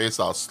spit in your face.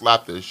 I'll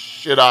slap the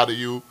shit out of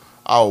you.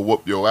 I'll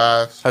whoop your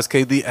ass." Has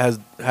KD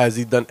has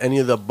he done any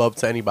of the above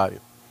to anybody?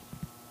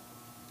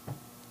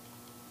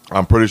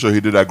 I'm pretty sure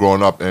he did that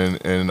growing up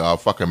in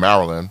fucking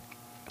Maryland.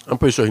 I'm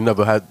pretty sure he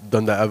never had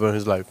done that ever in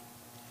his life.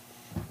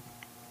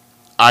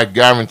 I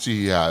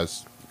guarantee he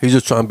has. He's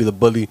just trying to be the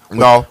bully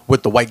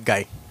with the white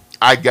guy.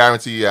 I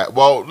guarantee he has.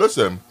 Well,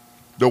 listen,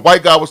 the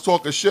white guy was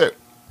talking shit.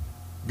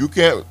 You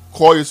can't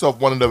call yourself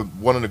one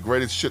of the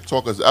greatest shit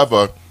talkers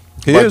ever,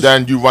 but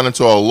then you run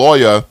into a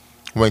lawyer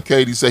when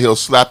KD say he'll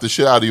slap the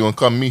shit out of you and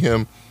come meet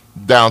him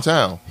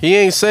downtown. He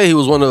ain't say he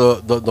was one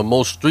of the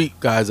most street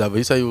guys ever.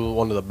 He said he was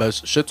one of the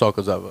best shit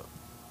talkers ever.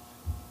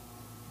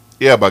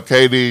 Yeah, but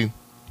KD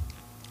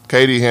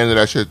handled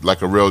that shit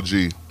like a real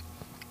G.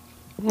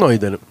 No, he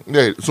didn't.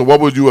 Yeah, so what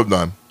would you have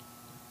done?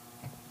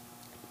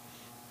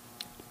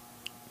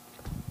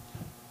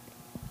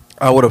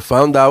 I would have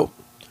found out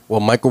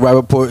what Michael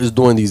Rappaport is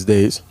doing these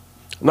days,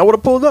 and I would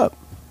have pulled up.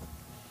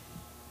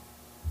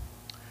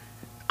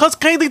 Cause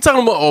KD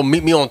talking about, oh,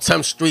 meet me on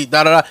 10th Street,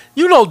 da da da.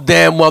 You know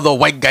damn well the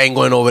white guy ain't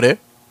going over there.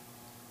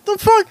 The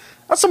fuck?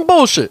 That's some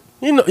bullshit.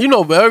 You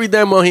know, very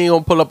damn well he ain't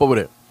gonna pull up over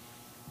there.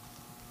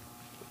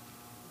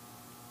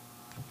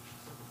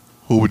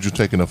 Who would you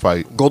take in a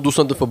fight? Go do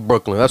something for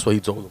Brooklyn. That's what he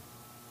told him.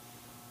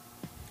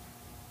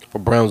 For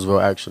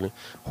Brownsville, actually.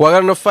 Who I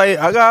got in a fight?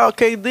 I got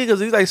KD because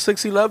he's like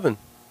 6'11".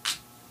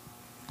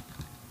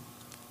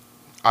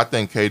 I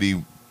think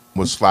KD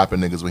was slapping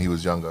niggas when he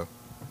was younger.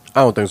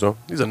 I don't think so.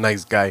 He's a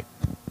nice guy.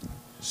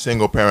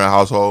 Single parent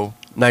household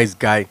Nice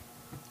guy.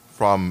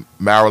 from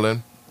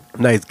Maryland.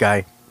 Nice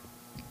guy.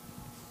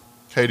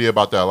 KD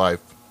about that life.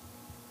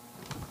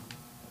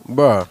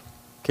 Bruh.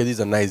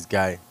 KD's a nice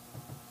guy.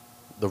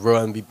 The real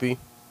MVP.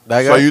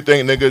 That So guy? you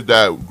think niggas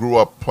that grew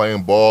up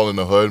playing ball in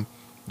the hood,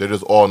 they're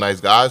just all nice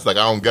guys? Like,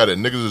 I don't get it.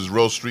 Niggas is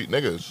real street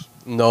niggas.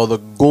 No, the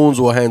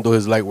goons will handle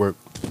his light work.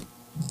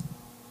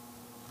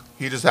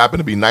 He just happened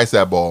to be nice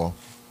at ball.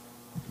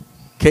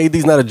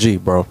 KD's not a G,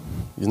 bro.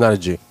 He's not a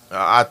G.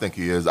 I think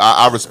he is.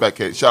 I respect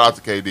KD. Shout out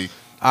to KD.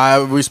 I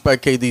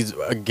respect KD's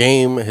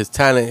game, his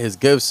talent, his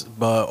gifts,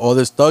 but all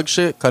this thug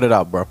shit, cut it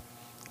out, bro.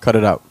 Cut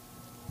it out.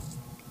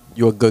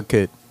 You a good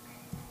kid.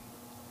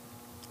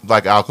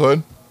 Like Al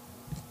Hood.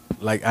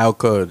 Like Al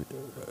could.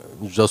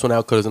 Just when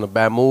Al Hood is in a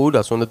bad mood,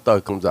 that's when the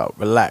thug comes out.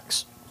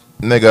 Relax.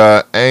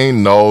 Nigga, ain't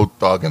no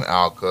thug in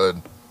Al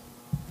Hood.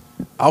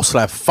 I'll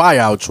slap fire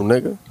out you,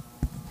 nigga.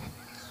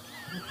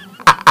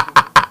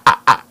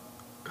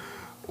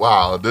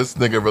 Wow, this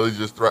nigga really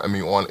just threatened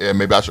me on air.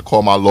 Maybe I should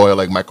call my lawyer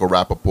like Michael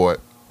Rappaport.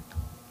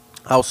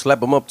 I'll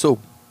slap him up too.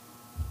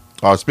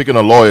 Speaking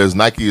of lawyers,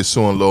 Nike is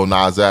suing Lil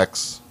Nas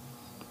X.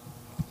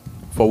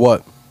 For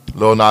what?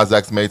 Lil Nas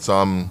X made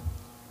some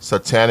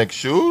satanic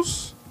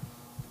shoes.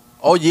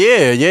 Oh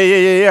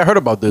yeah. I heard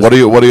about this. What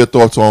are your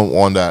thoughts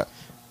on that?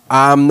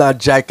 I'm not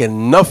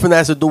jacking nothing that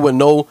has to do with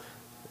no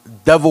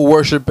devil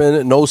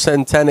worshiping, no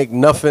satanic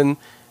nothing,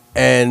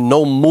 and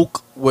no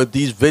mook with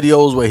these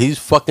videos where he's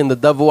fucking the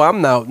devil.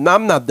 I'm not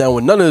down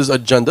with none of his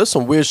agenda. There's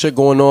some weird shit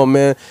going on,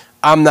 man.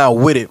 I'm not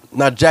with it.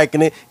 Not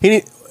jacking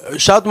it.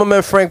 Shout out to my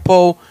man Frank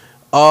Poe.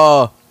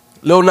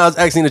 Lil Nas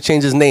X need to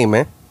change his name,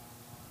 man.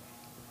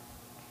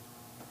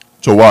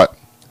 To what?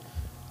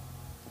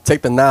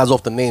 Take the Nas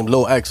off the name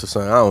Lil X or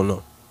something. I don't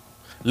know.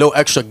 Lil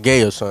Extra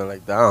Gay or something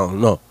like that. I don't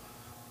know.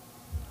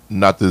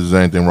 Not that there's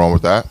anything wrong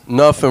with that.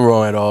 Nothing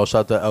wrong at all.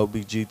 Shout out to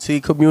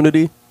LBGT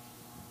community.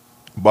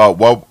 But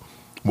what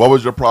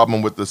was your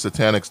problem with the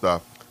satanic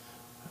stuff?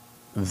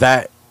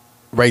 That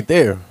right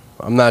there.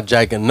 I'm not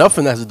jacking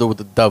nothing that has to do with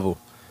the devil.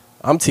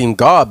 I'm Team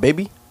God,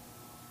 baby.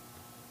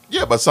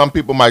 Yeah, but some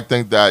people might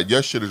think that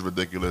your shit is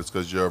ridiculous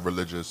because you're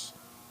religious.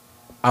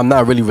 I'm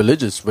not really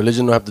religious.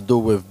 Religion don't have to do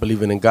with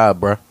believing in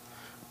God, bruh.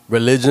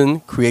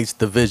 Religion creates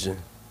division.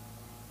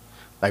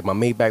 Like my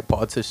Maybach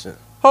politician.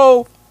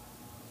 Ho!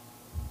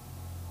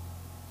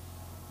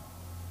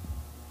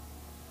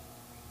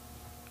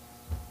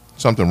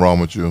 Something wrong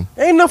with you.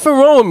 Ain't nothing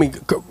wrong with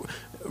me.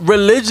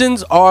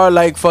 Religions are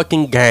like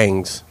fucking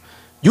gangs.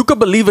 You could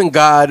believe in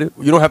God.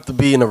 You don't have to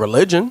be in a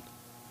religion.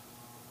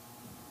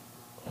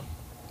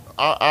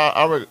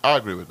 I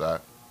agree with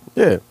that.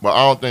 Yeah. But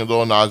I don't think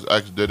Lil Nas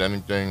X did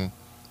anything.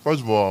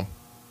 First of all,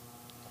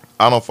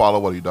 I don't follow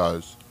what he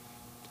does.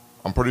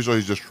 I'm pretty sure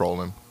he's just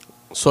trolling.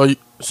 So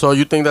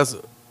you think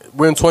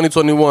we're in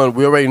 2021.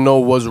 We already know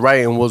what's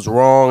right and what's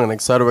wrong and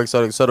et cetera, et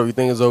cetera, et cetera. You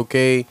think it's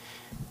okay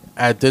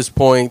at this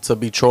point to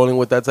be trolling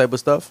with that type of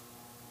stuff?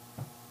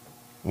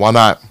 Why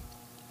not?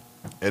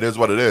 It is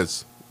what it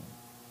is.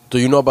 Do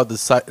you know about the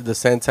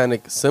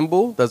satanic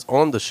symbol that's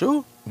on the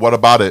shoe? What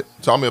about it?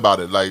 Tell me about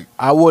it. Like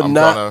I would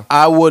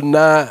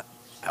not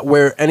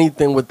wear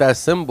anything with that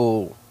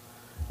symbol.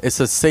 It's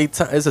a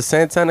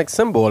satanic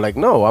symbol. Like,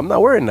 no, I'm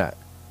not wearing that.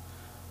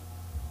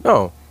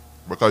 No.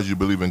 Because you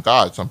believe in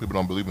God. Some people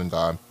don't believe in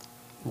God.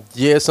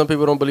 Yeah, some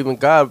people don't believe in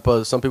God,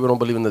 but some people don't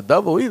believe in the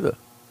devil either.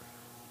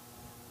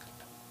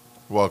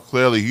 Well,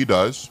 clearly he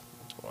does.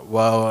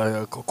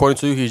 Well, according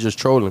to you, he's just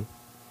trolling.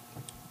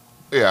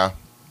 Yeah.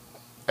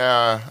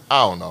 I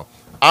don't know.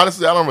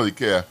 Honestly, I don't really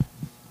care.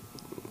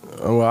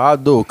 Well, I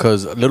do,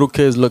 because little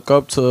kids look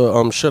up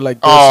to shit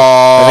like this.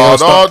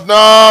 Oh,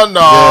 no.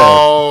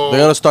 Yeah, they're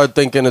going to start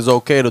thinking it's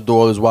okay to do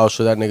all this wild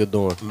shit that nigga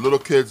doing. Little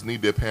kids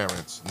need their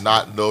parents,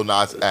 not Lil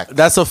Nas X.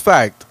 That's a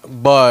fact.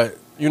 But,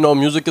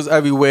 music is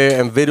everywhere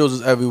and videos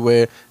is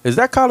everywhere. Is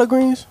that collard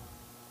greens?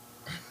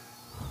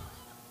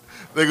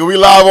 Nigga, we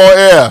live on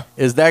air.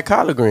 Is that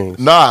collard greens?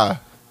 Nah.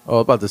 Oh, I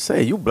was about to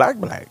say, you black.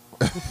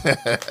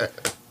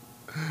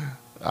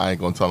 I ain't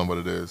going to tell them what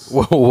it is.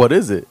 What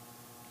is it?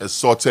 It's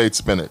sauteed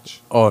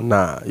spinach. Oh,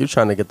 nah. You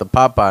trying to get the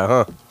Popeye,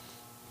 huh?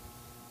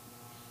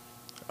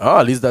 Oh,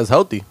 at least that's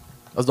healthy.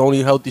 That's the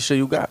only healthy shit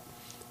you got.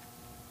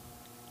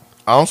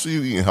 I don't see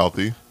you eating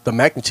healthy. The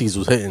mac and cheese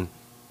was hitting.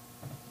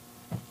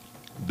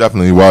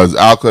 Definitely was.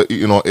 Alka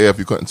eating on air if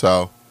you couldn't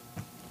tell.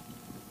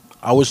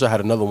 I wish I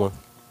had another one.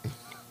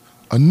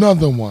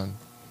 Another one.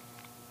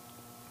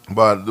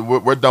 But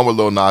we're done with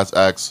Lil Nas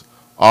X.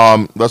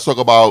 Let's talk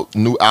about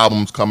new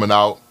albums coming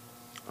out.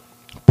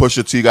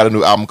 Pusha T got a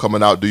new album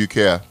coming out. Do you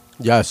care?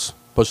 Yes.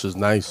 Pusha's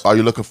nice. Are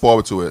you looking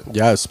forward to it?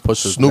 Yes.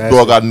 Pusha's Snoop nasty.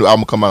 Dogg got a new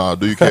album coming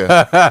out. Do you care?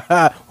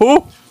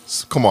 Who?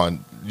 Come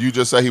on. You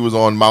just said he was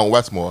on Mount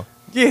Westmore.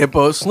 Yeah,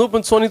 but Snoop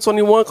in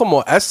 2021, come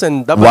on.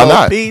 SN, Why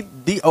not?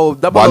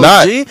 Why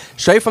not? G,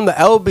 straight from the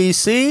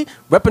LBC,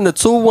 repping the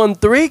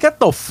 213. Get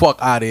the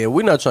fuck out of here.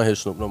 We're not trying to hit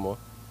Snoop no more.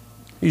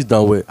 He's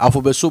done with.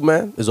 Alphabet Soup,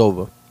 man, is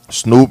over.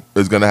 Snoop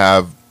is going to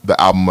have the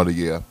album of the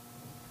year.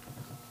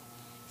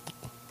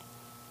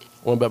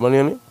 Want to bet money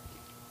on it?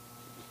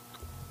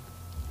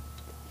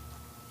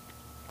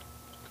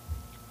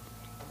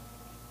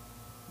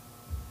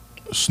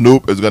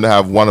 Snoop is going to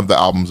have one of the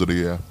albums of the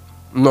year.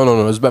 No.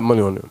 Let's bet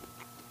money on it.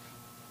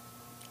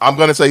 I'm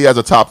going to say he has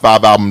a top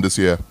 5 album this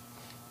year.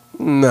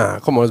 Nah,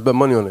 come on. Let's bet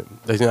money on it.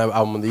 He's going to have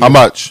album of the year. How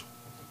much?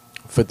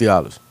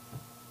 $50.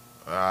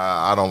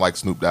 I don't like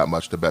Snoop that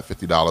much to bet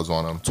 $50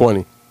 on him.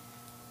 20.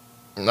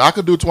 I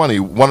could do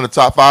 20. One of the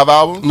top 5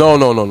 albums?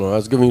 No.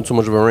 That's giving you too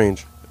much of a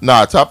range.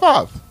 Nah, top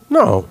 5.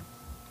 No.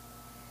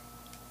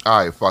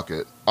 All right, fuck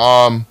it.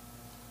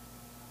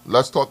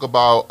 Let's talk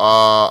about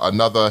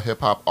another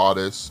hip-hop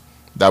artist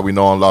that we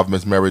know and love,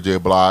 Miss Mary J.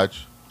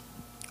 Blige.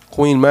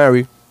 Queen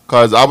Mary.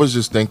 Because I was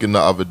just thinking the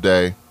other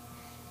day,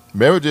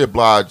 Mary J.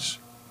 Blige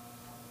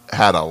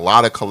had a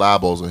lot of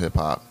collabos in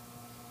hip-hop.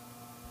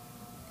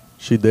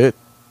 She did.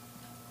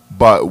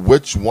 But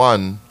which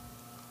one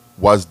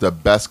was the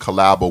best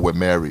collabo with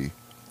Mary?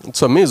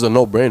 To me, it's a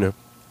no-brainer.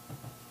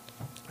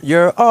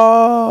 You're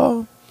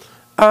all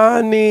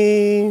I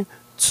need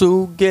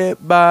to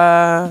get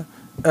by.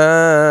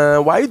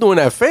 Why you doing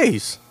that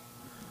face?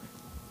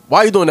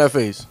 Why you doing that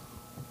face?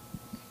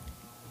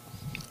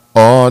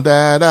 All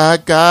that I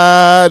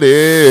got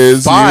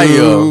is Fire.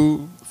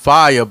 you.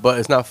 Fire, but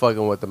it's not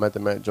fucking with the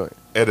Method Man joint.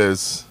 It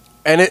is.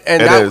 And It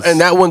is.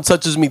 that one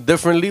touches me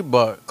differently,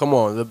 but come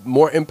on, the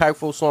more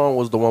impactful song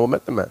was the one with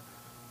Method Man.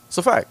 It's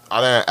a fact. I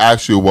didn't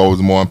ask you what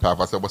was more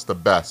impactful. I said, what's the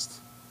best?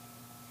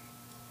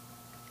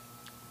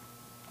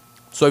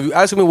 So if you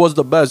ask me what's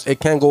the best, it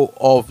can't go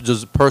off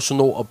just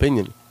personal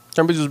opinion. It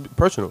can be just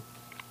personal.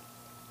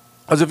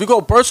 Because if you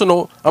go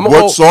personal, I'm going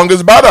to What go song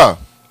is better?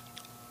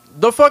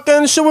 the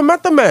fucking shit with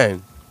Method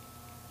Man.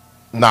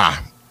 Nah.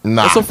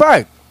 It's a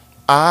fact.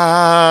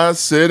 I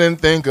sit and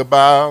think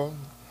about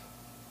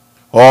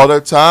all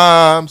the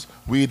times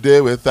we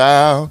did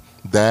without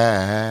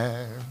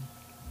that.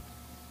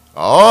 I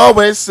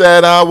always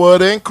said I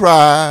wouldn't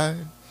cry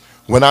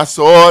when I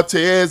saw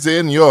tears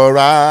in your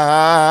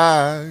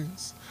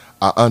eyes.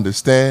 I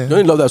understand You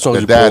ain't love that song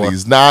that you before.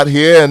 daddy's not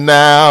here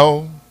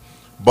now,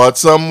 but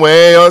some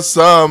way or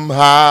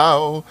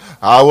somehow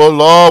I will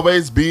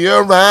always be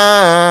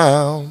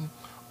around.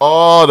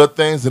 All the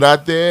things that I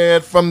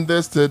did, from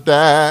this to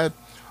that,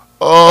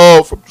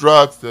 oh, from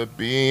drugs to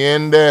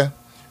being there,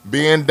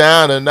 being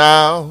down and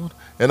out,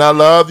 and I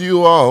love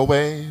you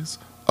always.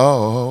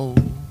 Oh,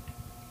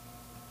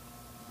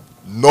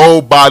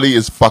 nobody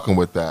is fucking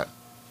with that.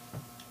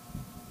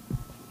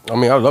 I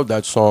mean, I love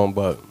that song,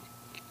 but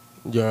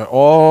you're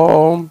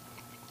all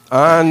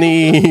I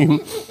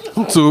need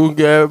to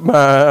get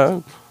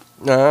by.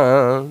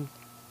 And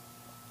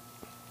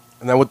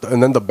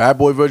then the Bad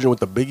Boy version with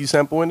the Biggie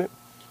sample in it.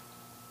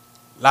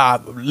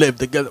 Live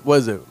together. What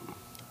is it?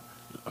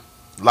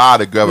 Lie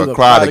together, Look,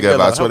 cry lie together.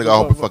 I together. swear to God, I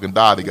hope we fucking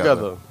die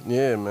together.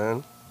 Yeah,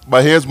 man.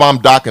 But here's why I'm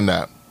docking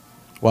that.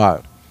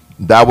 Why?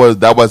 That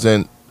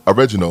wasn't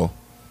original.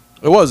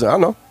 It wasn't. I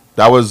know.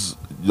 That was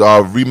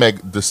remake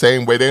the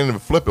same way. They didn't even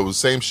flip it. It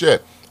was the same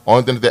shit.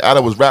 Only thing that they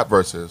added was rap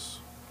verses.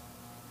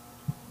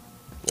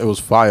 It was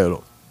fire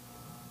though.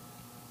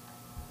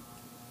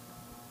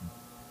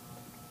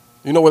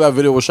 You know where that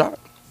video was shot?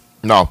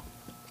 No.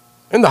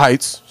 In the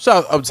Heights.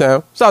 Shout out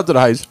Uptown. Shout out to the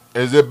Heights.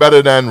 Is it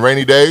better than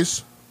Rainy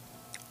Days?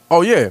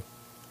 Oh yeah.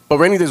 But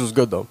Rainy Days was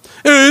good though.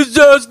 It's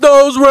just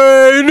those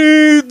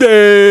rainy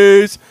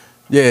days.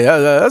 Yeah,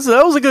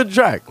 that was a good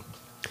track.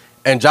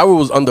 And Ja Rule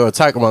was under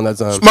attack around that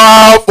time.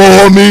 Smile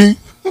for me.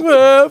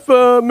 Smile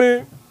for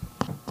me.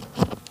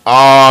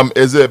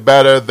 Is it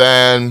better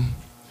than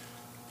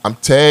I'm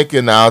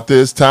taking out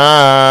this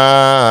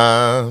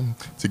time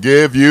to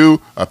give you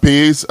a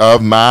piece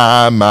of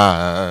my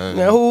mind?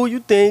 Now who you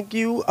think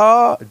you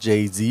are?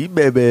 Jay-Z,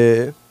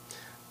 baby.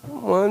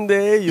 One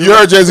day You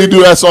heard Jay-Z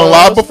do that song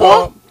live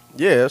before?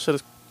 Yeah, that shit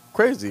is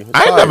crazy. It's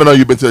I ain't fire. never know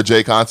you been to a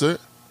Jay concert.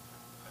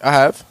 I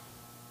have.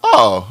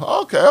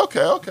 Oh, okay.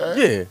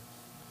 Yeah.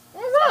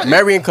 All right.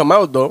 Mary ain't come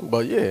out though,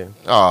 but yeah.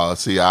 Oh,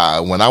 see,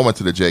 when I went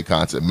to the Jay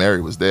concert,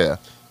 Mary was there.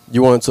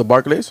 You went to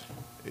Barclays?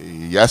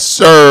 Yes,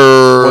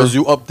 sir. Was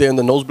you up there in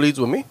the nosebleeds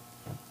with me?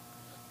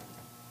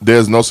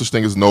 There's no such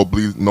thing as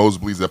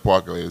nosebleeds at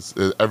Barclays.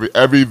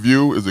 Every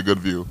view is a good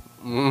view.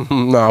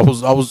 Nah, I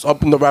was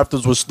up in the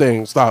rafters with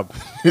Sting. Stop.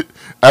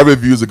 Every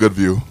view is a good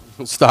view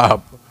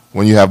Stop.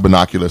 when you have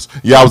binoculars.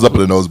 Yeah, I was up in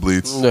the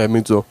nosebleeds. Yeah,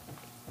 me too.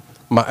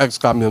 My ex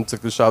got me and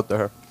took the shot to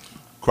her.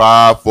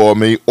 Cry for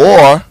me.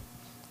 Or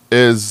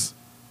is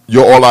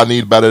You're All I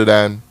Need better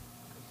than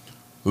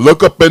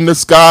Look Up in the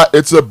Sky,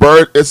 It's a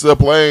Bird, It's a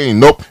Plane?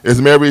 Nope, it's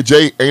Mary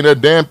J, Ain't a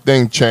Damn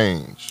Thing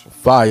Changed.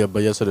 Fire,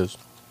 but yes it is.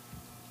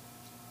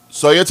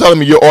 So you're telling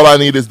me You're All I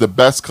Need is the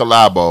best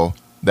collabo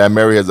that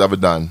Mary has ever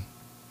done?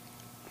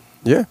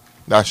 Yeah.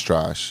 That's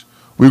trash.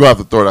 We're going to have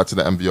to throw that to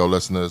the MVO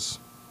listeners.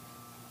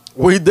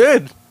 We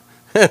did.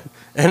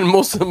 And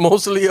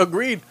mostly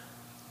agreed.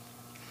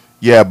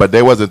 Yeah, but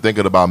they wasn't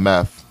thinking about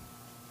meth.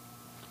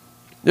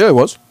 Yeah, it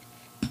was.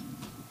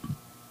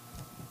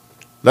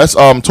 Let's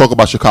talk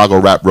about Chicago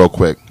rap real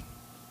quick.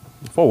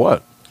 For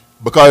what?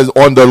 Because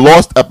on the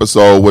Lost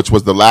episode, which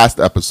was the last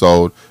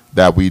episode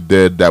that we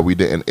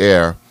didn't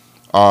air,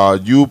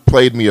 you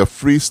played me a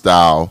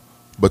freestyle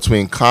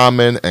between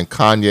Common and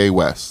Kanye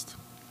West.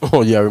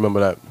 Oh yeah, I remember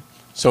that.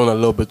 Showing a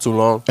little bit too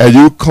long. And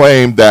you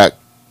claimed that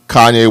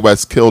Kanye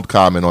West killed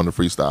Common on the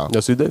freestyle.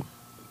 Yes, he did.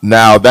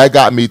 Now, that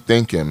got me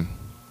thinking,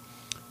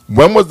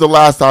 when was the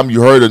last time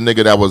you heard a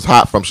nigga that was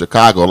hot from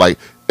Chicago? Like,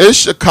 is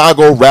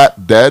Chicago rap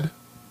dead?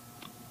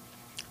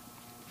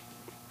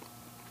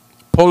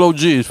 Polo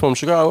G is from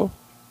Chicago.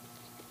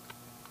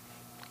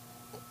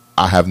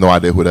 I have no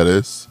idea who that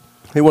is.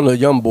 He one of the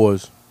young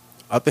boys.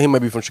 I think he might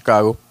be from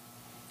Chicago.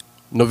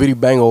 Navidi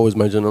Bang always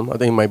mention him. I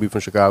think he might be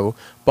from Chicago.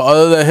 But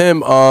other than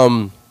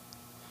him,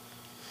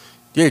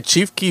 yeah,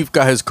 Chief Keef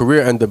got his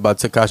career ended by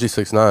Tekashi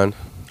 6ix9ine.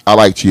 I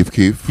like Chief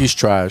Keef. He's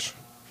trash.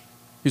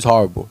 He's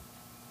horrible.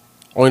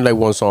 Only like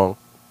one song.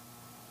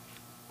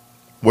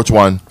 Which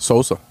one?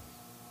 Sosa.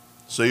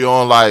 So you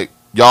don't like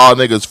y'all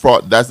niggas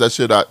fraud? That's that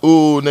shit.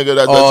 Ooh, nigga,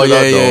 that's that Oh shit. yeah,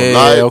 I don't yeah.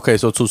 like. Okay,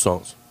 so 2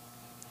 songs.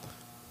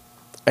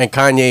 And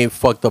Kanye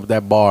fucked up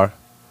that bar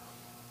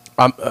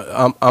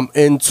I'm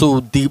in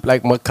too deep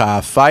like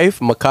Makai Fife.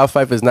 Makai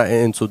Fife is not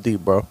in too deep,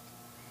 bro.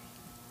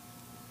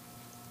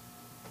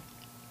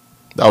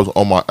 That was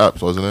on my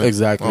Epps, wasn't it?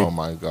 Exactly. Oh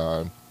my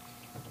god.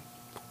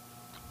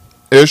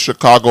 Is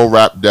Chicago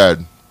rap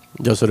dead?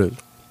 Yes, it is.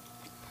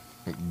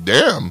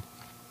 Damn.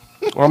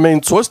 I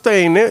mean, Twista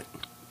ain't it.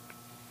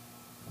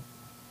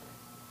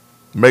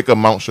 Make a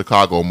Mount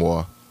Chicago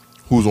more.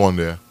 Who's on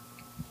there?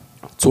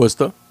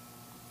 Twista,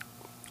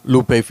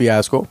 Lupe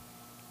Fiasco,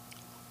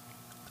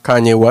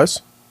 Kanye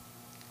West,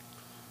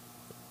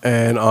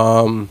 and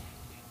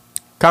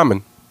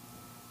Common.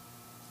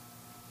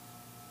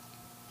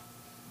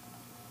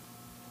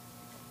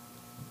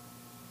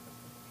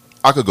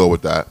 I could go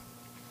with that.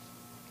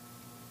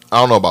 I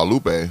don't know about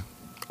Lupe.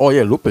 Oh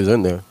yeah, Lupe's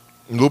in there.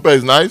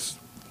 Lupe's nice.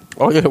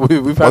 Oh yeah,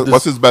 we've had What's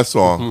this. his best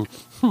song?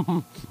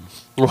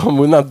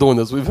 We're not doing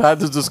this. We've had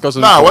this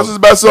discussion. Nah, before. what's his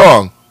best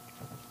song?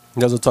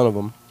 There's a ton of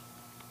them.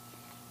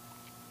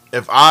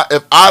 If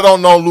I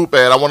don't know Lupe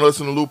and I want to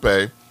listen to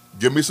Lupe,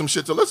 give me some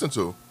shit to listen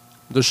to.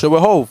 The shit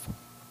with Hove,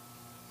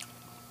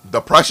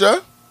 The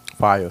Pressure?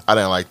 fire. I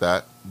didn't like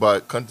that.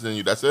 But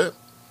continue, that's it.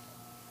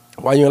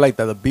 Why you ain't like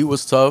that? The beat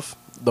was tough.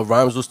 The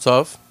rhymes was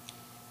tough.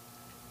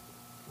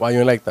 Why you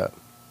ain't like that?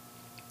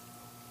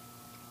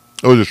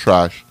 It was just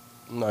trash.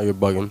 No, you're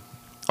bugging.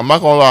 I'm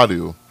not gonna lie to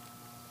you.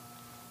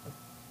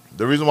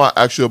 The reason why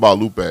I asked you about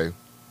Lupe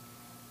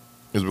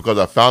is because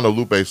I found a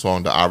Lupe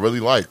song that I really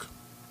like.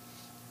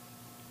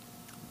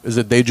 Is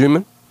it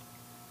Daydreaming?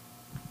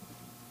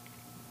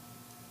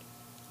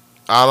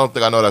 I don't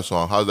think I know that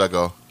song. How does that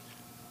go?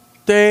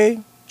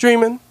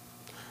 Daydreaming.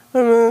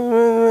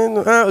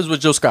 It was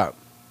with Jill Scott.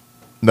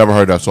 Never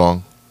heard that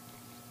song.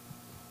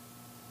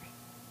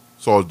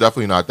 So it's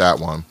definitely not that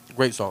one.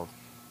 Great song.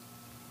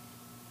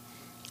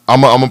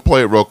 I'm gonna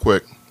play it real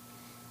quick.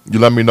 You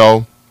let me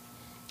know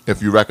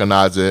if you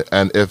recognize it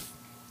and if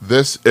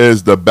this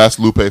is the best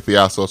Lupe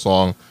Fiasco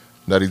song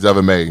that he's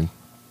ever made.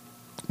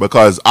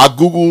 Because I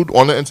Googled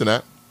on the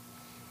internet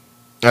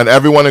and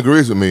everyone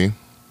agrees with me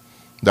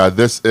that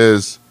this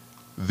is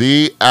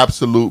the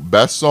absolute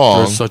best song.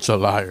 You're such a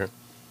liar.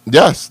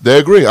 Yes, they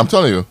agree. I'm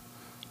telling you.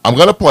 I'm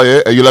going to play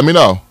it and you let me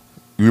know.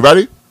 You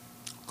ready?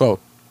 Go.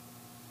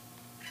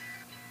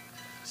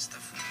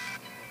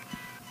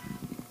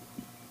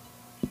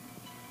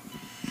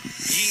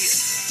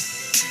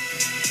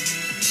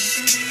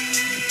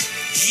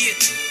 Yeah.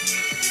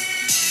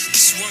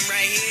 This one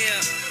right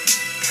here.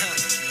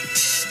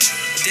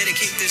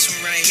 Dedicate this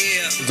one right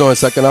here It's on his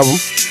second album.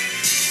 to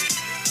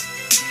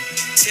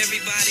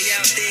everybody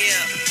out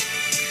there.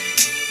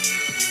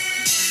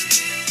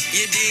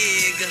 You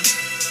dig?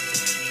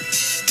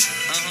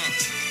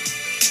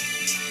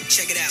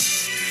 Check it out.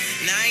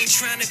 Now I ain't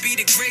trying to be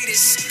the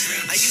greatest.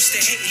 I used to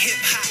hate hip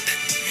hop.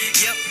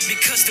 Yep,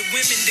 because the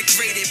women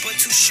degraded, but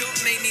Too Short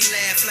made me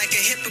laugh like a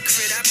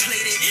hypocrite. I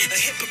played it, a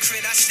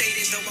hypocrite I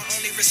stated, though I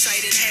only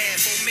recited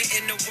half.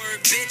 Omitting the word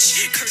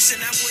bitch, cursing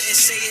I wouldn't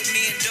say it.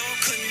 Me and Dog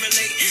couldn't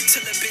relate to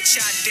the bitch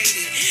I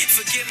dated.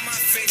 Forget my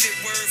favorite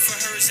word for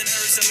hers and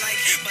hers alike,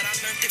 but I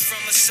learned it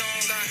from a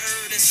song I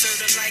heard and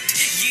sorta liked.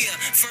 Yeah,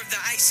 further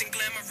ice and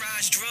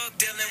glamorized drug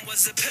dealing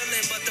was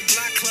appealing, but the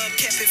block club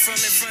kept it from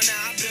in front of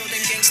our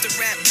building. Gangsta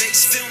rap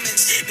based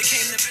filmings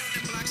became the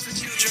building blocks for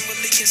children with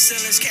leaking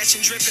ceilings,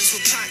 catching drippings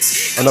with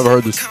pots. I never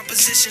heard this.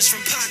 Compositions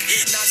from Pac,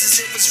 not as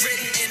it was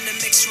written in the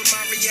mix with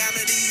my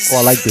realities. Oh,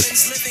 I like this.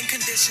 Living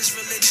conditions,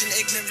 religion,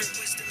 ignorant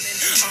wisdom, and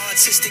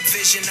artistic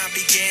vision. I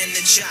began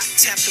to jot,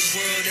 tap the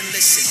world and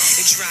listen.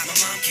 It dropped. My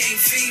mom can't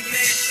feed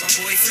me, my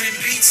boyfriend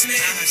beats me.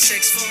 I have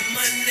sex for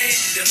money,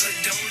 the hood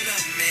don't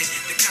love me.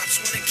 The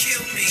cops wanna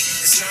kill me,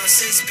 this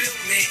nonsense built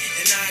me,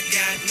 and I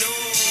got no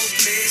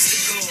place to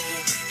go.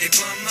 They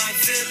bomb my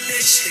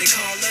village, they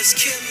call us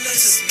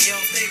killers. Took me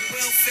off they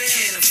welfare,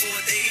 can't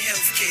afford their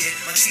health care.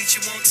 My teacher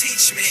won't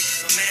teach me,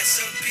 my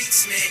master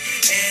beats me,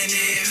 and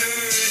it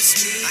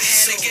hurts me. I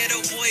had to get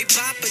a boy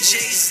Papa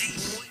Jay-Z.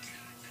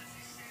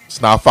 It's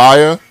not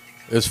fire.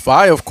 It's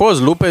fire, of course.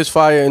 Lupe's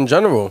fire in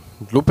general.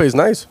 Lupe's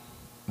nice.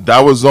 That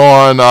was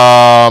on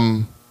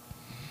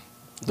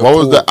what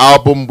was Cool. the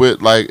album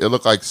with like it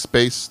looked like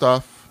space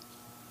stuff?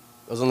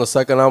 It was on the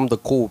second album, The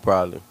Cool,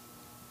 probably.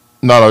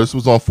 No, this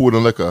was on Food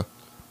and Liquor.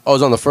 Oh, it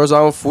was on the first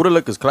album. Food and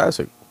Liquor is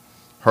classic.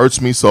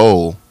 Hurts Me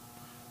Soul.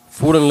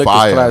 Food and Liquor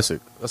Fire. is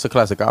classic. That's a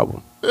classic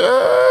album.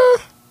 Eh,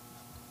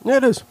 Yeah,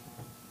 it is.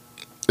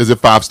 is it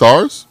 5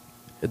 stars?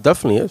 It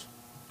definitely is.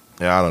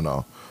 Yeah, I don't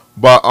know.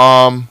 But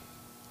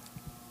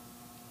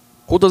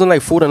Who doesn't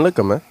like Food and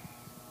Liquor, man?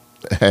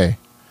 hey,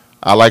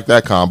 I like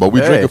that combo.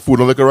 We Hey. drinking Food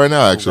and Liquor right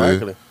now, actually.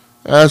 Exactly.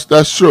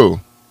 That's true.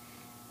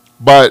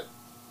 But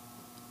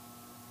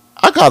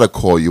I gotta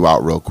call you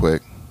out real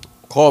quick.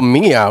 Call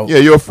me out. Yeah,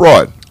 you're a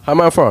fraud. How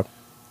am I fraud?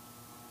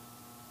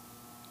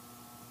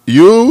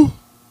 You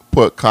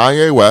put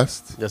Kanye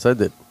West Yes, I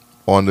did.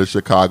 on the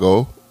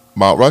Chicago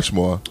Mount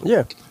Rushmore.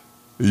 Yeah.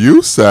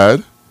 You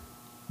said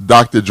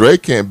Dr. Dre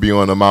can't be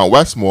on the Mount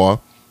Westmore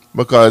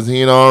because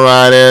he don't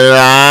ride it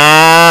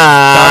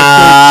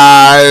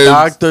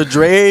live. Dr.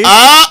 Dre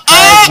Ah, ah!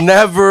 has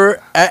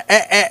never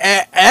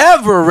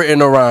ever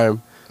written a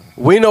rhyme.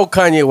 We know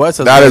Kanye West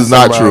has That written is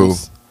not some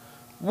rhymes. true.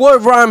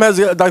 What rhyme has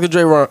Dr.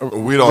 Dre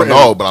written? We don't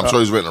know, but I'm sure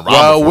he's written a rhyme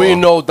Well,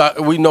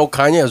 before. we know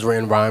Kanye has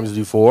written rhymes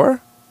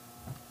before.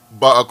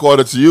 But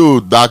according to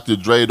you, Dr.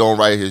 Dre don't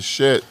write his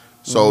shit.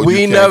 So We you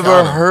can't never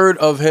count him. heard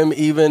of him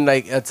even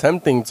like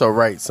attempting to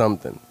write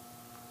something.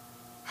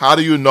 How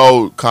do you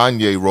know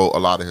Kanye wrote a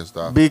lot of his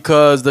stuff?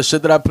 Because the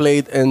shit that I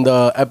played in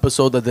the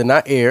episode that did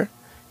not air,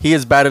 he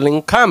is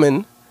battling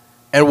Common.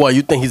 And what,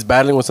 you think he's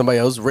battling with somebody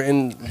else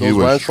written those He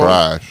was rhymes for him?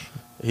 trash.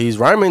 He's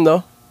rhyming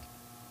though.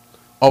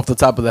 Off the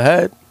top of the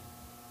head.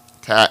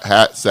 Cat,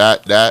 hat,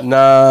 sat, that.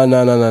 No.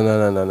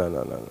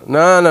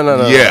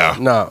 Yeah.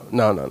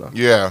 No.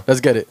 Yeah. Let's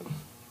get it.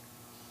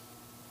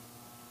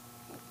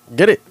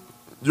 Get it.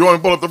 You want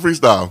to pull up the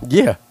freestyle?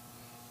 Yeah.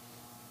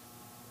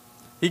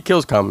 He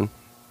kills Common.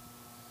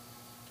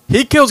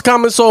 He kills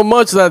Common so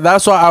much that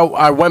that's why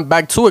I went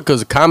back to it,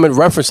 because Common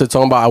referenced it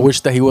talking about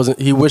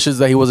he wishes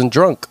that he wasn't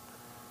drunk.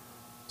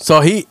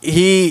 So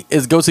he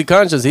is guilty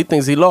conscious. He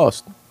thinks he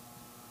lost.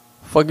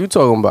 Fuck you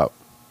talking about?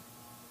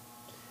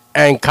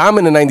 And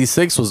Common in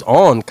 96 was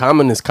on.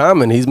 Common is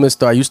Common. He's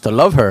Mr. I Used to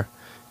Love Her.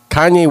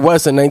 Kanye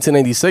West in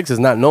 1996 is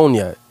not known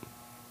yet.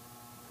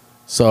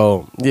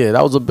 So, yeah,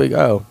 that was a big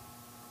L.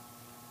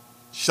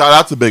 Shout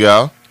out to Big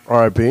Al.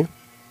 R.I.P.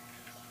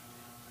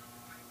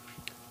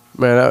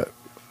 Man, that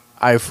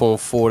iPhone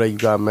 4 that you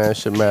got, man,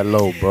 shit mad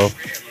low, bro.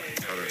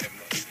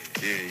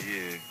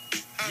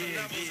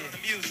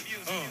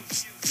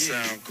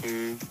 Sound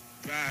cool.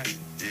 Right.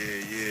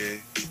 Yeah.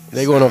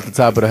 They going off the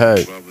top of the head.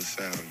 Bubba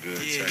sound good.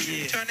 Yeah.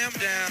 Turn them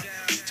down.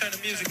 Turn the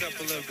music up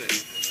a little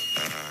bit.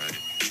 Alright.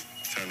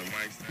 Turn the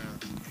mics down.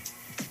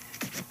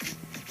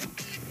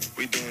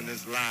 We doing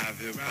this live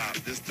hip hop.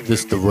 This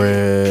the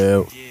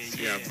real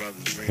See our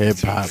brothers bring hip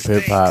hop.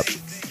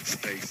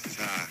 Stakes is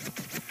high.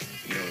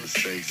 You know the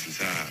stakes is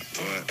high.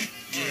 What?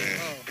 Yeah.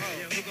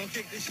 We're gonna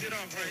kick this shit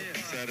off right here.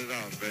 Set it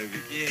off, baby.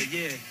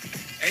 Yeah.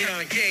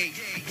 Hey,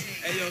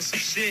 yo, some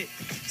shit.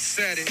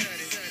 Set it.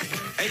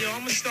 Hey, yo, I'm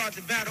gonna start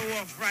the battle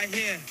off right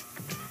here.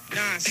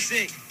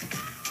 9-6.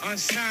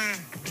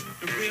 Unsigned.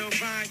 The real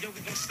rhyme. Yo, we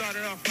gonna start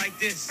it off like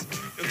this.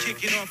 Yo,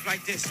 kick it off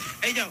like this.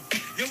 Hey, yo,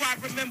 I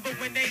remember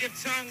when native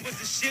tongue was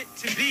the shit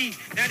to be.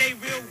 Now they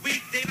real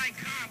weak. They like,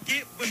 calm,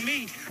 get with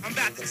me. I'm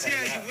about to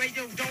tell you. Hey,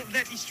 yo, don't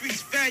let these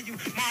streets fail you.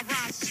 My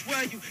rhymes will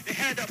swell you. The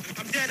head up.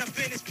 I'm dead up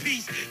in this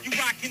piece. You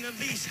rocking the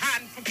leash.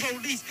 Hiding from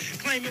police.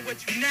 Claiming what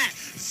you not.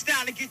 The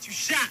style to get you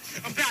shot.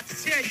 I'm about to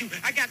tell you.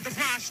 I got the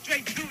rhyme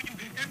straight through you.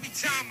 Every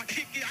time I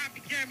kick it, I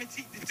be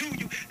guaranteed to do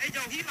you. Hey, yo,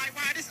 he like,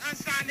 why this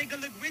unsigned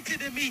nigga look richer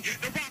than me?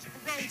 The Ross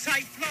Perot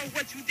type flow,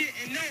 what you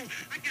didn't know.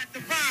 I got the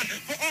rhyme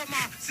for all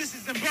my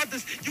sisters and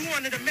brothers. You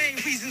one of the main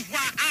reasons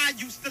why I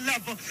used to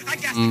love her. I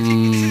got to kick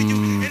it to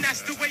you, and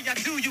that's the way I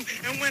do you.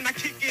 And when I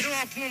kick it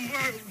off, one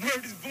word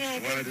is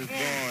born. Word is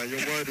born. Your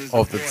word is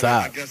Off the born.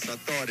 top. I guess I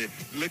thought it.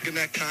 Looking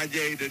at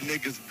Kanye, the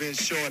niggas been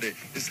shorted.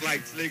 It's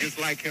like niggas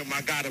like him,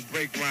 I gotta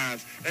break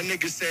rhymes. That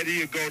nigga said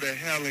he'd go to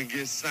hell and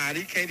get signed.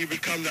 He can't even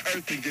come to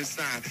earth and get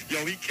signed.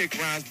 Yo, he kick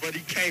rhymes, but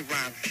he can't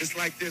rhyme. It's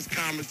like this,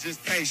 commas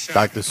just patient.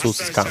 Dr. Seuss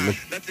is coming.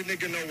 Let the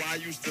nigga know why I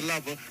used to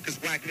love her, cause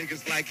whack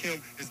niggas like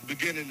him is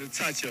beginning to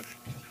touch her.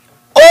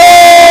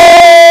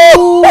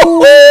 Oh!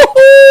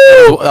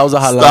 That was a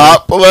hot line.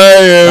 Stop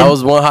playing. That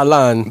was one hot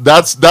line.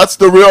 That's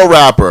the real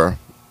rapper.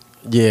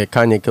 Yeah,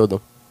 Kanye killed him.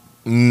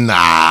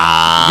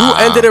 Nah.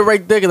 You ended it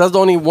right there, because that's the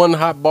only one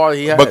hot bar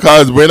he had.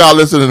 Because we're not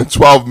listening to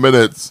 12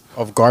 minutes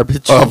Of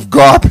garbage. of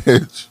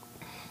garbage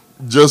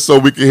just so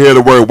we can hear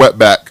the word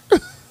wetback.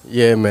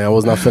 Yeah, man, I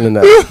was not feeling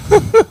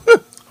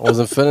that. I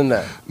wasn't feeling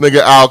that.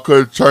 Nigga Al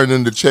could turn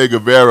into Che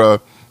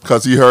Guevara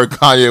because he heard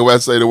Kanye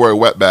West say the word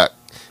wetback.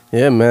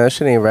 Yeah, man, that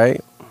shit ain't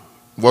right.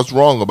 What's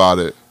wrong about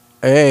it?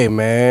 Hey,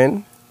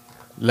 man,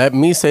 let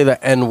me say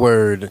the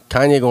N-word.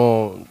 Kanye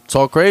gonna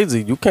talk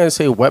crazy. You can't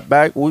say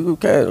wetback. You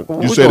can't.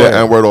 You say that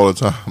N-word all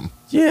the time.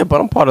 Yeah, but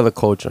I'm part of the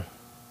culture.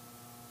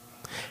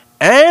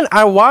 And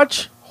I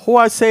watch who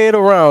I say it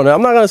around.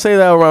 I'm not going to say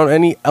that around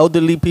any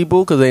elderly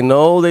people because they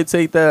know they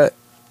take that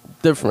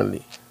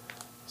differently.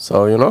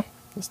 So, you know,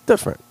 it's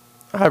different.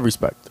 I have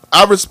respect.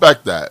 I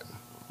respect that.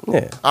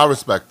 Yeah. I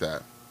respect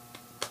that.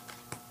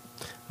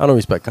 I don't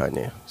respect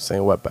Kanye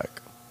saying wetback.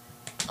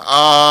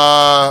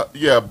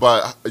 Yeah,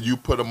 but you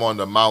put him on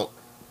the Mount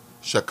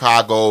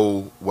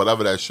Chicago,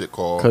 whatever that shit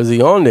called. Because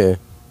he on there.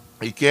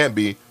 He can't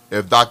be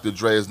if Dr.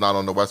 Dre is not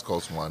on the West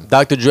Coast one.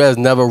 Dr. Dre has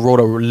never wrote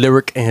a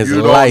lyric in his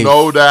You life.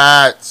 don't know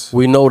that.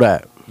 We know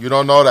that. You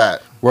don't know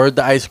that. Word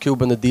to Ice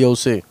Cube and the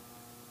DOC.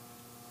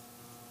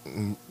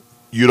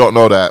 You don't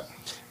know that.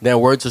 Then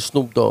word to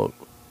Snoop Dogg.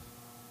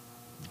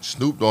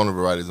 Snoop don't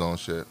ever write his own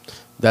shit.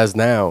 That's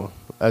now,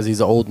 as he's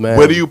an old man.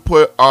 Where do you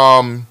put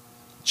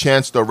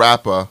Chance the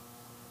Rapper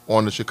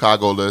on the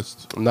Chicago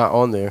list? I'm not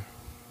on there.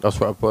 That's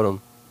where I put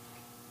him.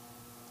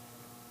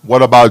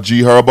 What about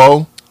G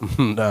Herbo?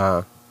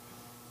 Nah.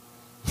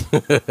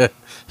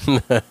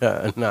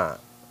 Nah.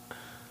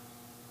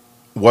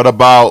 What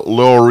about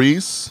Lil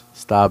Reese?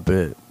 Stop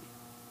it.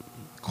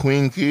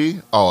 Queen Key?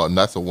 Oh, and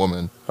that's a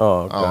woman.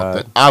 Oh,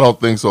 God. I don't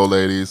think so,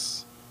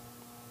 ladies.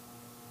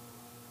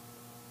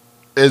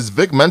 Is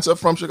Vic Mensa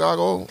from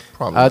Chicago?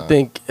 Probably I not.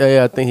 think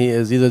he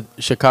is either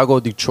Chicago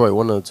or Detroit,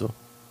 one of the two.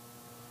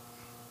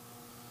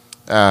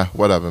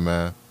 Whatever,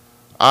 man.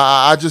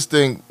 I just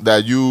think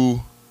that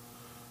you're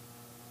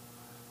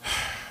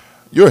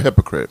a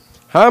hypocrite.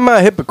 How am I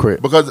a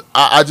hypocrite? Because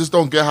I just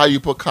don't get how you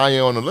put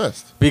Kanye on the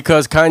list.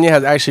 Because Kanye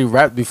has actually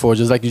rapped before,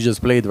 just like you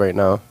just played right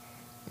now.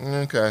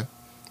 Okay.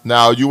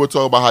 Now, you were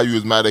talking about how you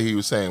was mad that he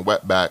was saying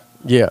wetback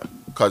Yeah,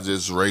 because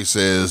it's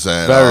racist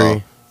and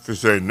very, if you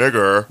say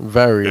nigger,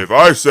 very. if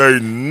I say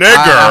nigger,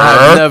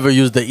 I have never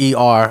used the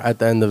ER at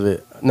the end of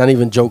it. Not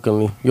even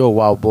jokingly. You're a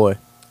wild boy.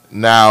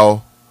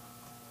 now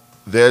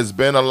there's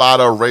been a lot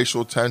of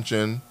racial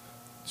tension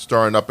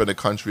stirring up in the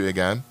country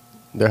again.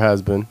 There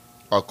has been.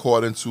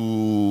 According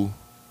to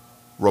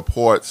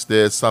reports,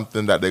 there's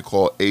something that they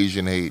call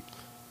Asian hate.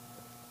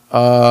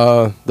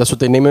 That's what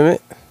they naming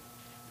it?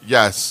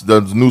 Yes,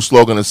 the new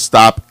slogan is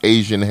Stop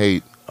Asian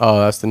Hate. Oh,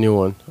 that's the new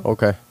one.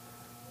 Okay.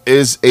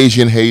 Is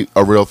Asian hate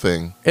a real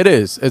thing? It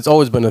is. It's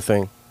always been a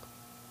thing.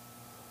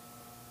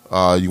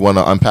 You want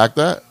to unpack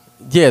that?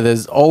 Yeah,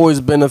 there's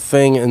always been a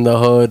thing in the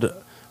hood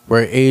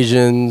where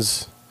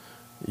Asians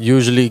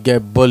usually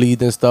get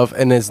bullied and stuff,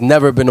 and it's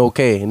never been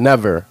okay.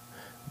 Never.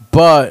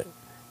 But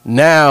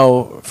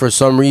now, for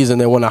some reason,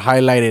 they want to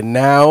highlight it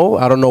now.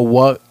 I don't know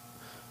what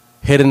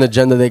hidden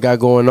agenda they got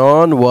going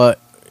on, what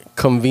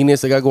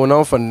convenience they got going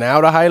on for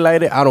now to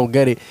highlight it. I don't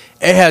get it.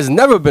 It has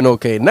never been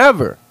okay.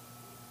 Never.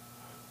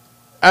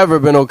 Ever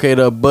been okay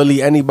to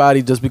bully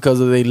anybody just because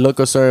they look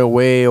a certain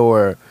way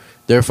or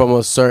they're from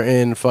a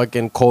certain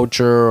fucking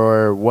culture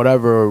or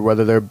whatever, or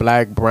whether they're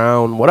black,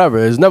 brown, whatever.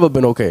 It's never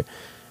been okay.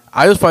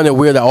 I just find it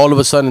weird that all of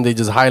a sudden they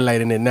just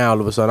highlighting it now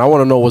all of a sudden. I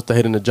want to know what's the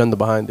hidden agenda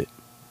behind it.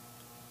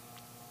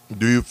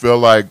 Do you feel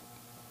like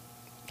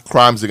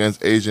crimes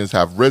against Asians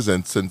have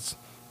risen since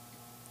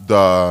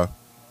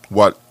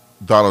what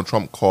Donald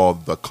Trump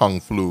called the Kung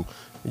Flu?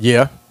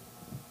 Yeah.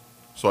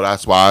 So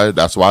that's why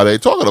they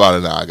talking about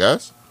it now, I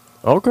guess.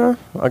 Okay.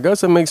 I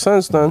guess it makes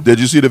sense then. Did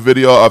you see the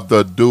video of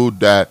the dude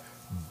that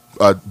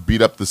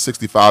beat up the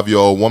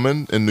 65-year-old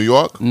woman in New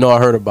York? No, I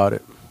heard about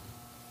it.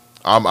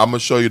 I'm gonna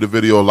show you the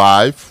video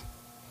live,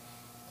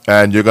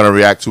 and you're gonna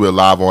react to it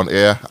live on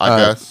air, I All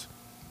right. guess.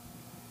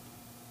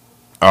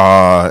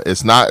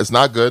 It's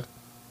not good.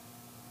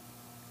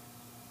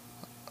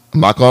 I'm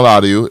not gonna lie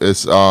to you.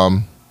 It's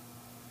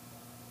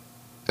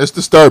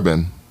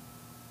disturbing.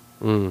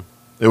 Mm.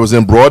 It was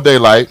in broad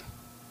daylight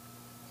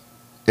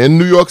in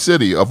New York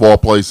City, of all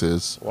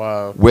places,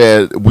 Wow.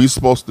 where we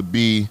supposed to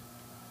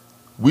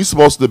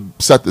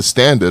set the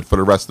standard for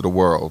the rest of the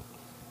world.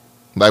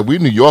 Like, we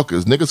New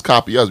Yorkers, niggas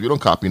copy us. We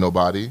don't copy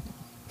nobody.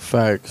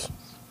 Facts.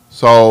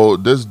 So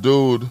this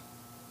dude,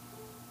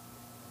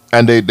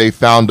 and they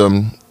found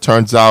him.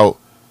 Turns out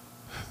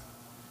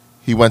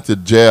he went to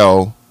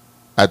jail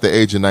at the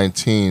age of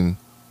 19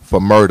 for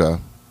murder.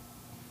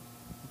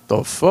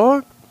 The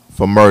fuck?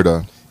 For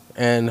murder.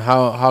 And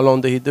how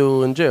long did he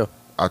do in jail?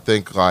 I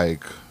think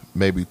like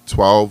maybe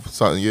 12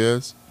 something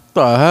years.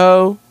 The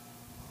hell?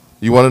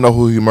 You want to know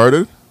who he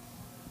murdered?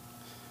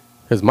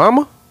 His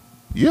mama?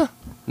 Yeah.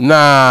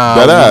 Nah.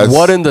 That ass.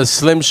 What in the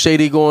Slim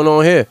Shady going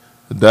on here?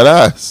 That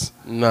ass.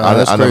 Nah,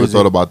 that's I never crazy.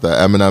 thought about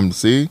that. Eminem,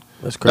 see?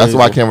 That's crazy. That's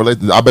why I can't relate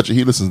to. I bet you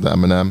he listens to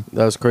Eminem.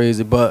 That's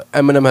crazy. But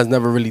Eminem has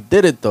never really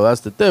did it, though.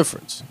 That's the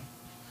difference.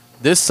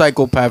 This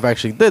psychopath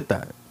actually did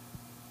that.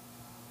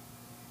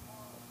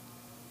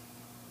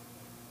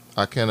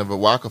 I can't even.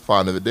 Well, I can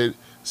find it.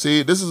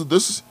 See, this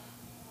is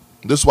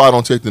why I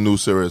don't take the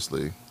news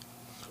seriously.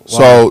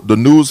 So the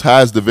news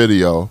has the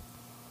video,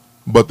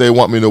 but they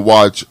want me to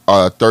watch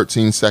a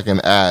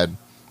 13-second ad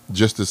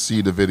just to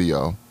see the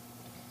video.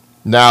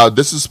 Now,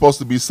 this is supposed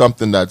to be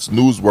something that's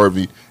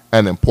newsworthy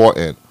and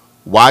important.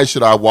 Why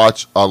should I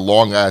watch a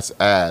long-ass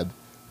ad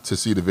to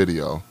see the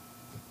video?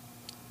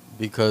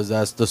 Because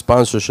that's the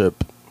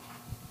sponsorship.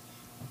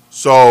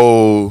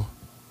 So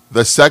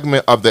the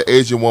segment of the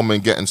Asian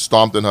woman getting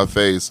stomped in her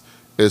face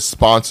is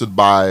sponsored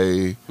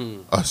by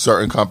a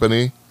certain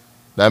company.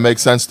 That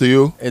makes sense to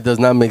you? It does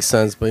not make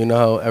sense, but you know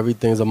how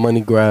everything's a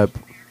money grab.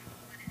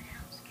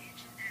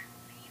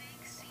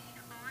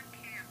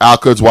 Al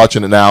Kud's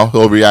watching it now.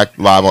 He'll react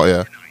live on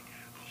air.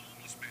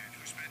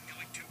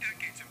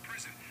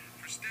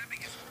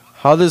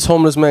 How this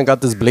homeless man got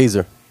this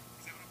blazer?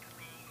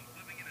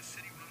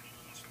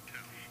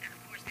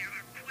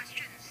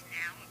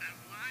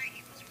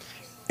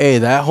 Hey,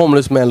 that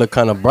homeless man look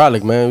kind of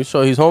brolic, man. You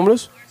sure he's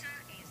homeless?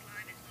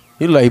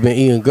 He look like he been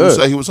eating Who good.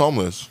 said he was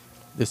homeless?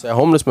 They said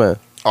homeless man.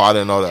 Oh, I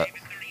didn't know that.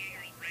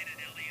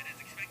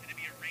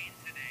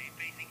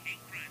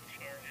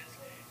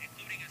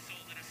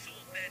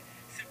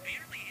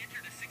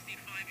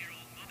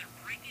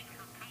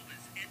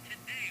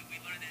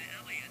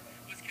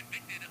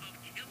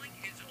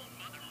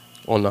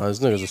 Oh no, this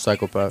nigga's a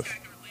psychopath.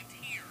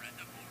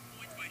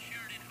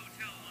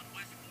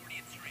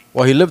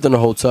 Well, he lived in a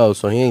hotel,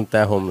 so he ain't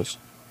that homeless.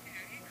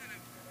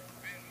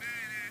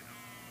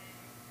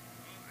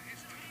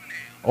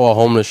 Or a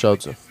homeless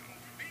shelter.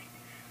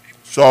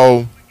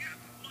 So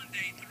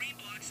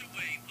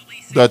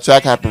The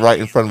attack happened right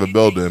in front of a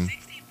building,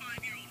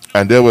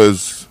 and there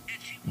was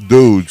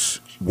dudes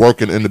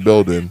working in the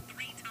building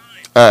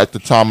at the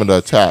time of the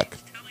attack,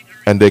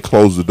 and they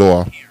closed the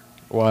door.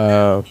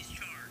 Wow.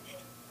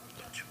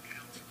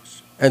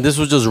 And this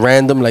was just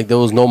random, like there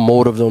was no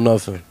motive, no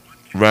nothing.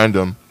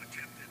 Random.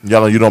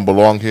 Yelling, you don't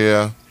belong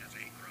here.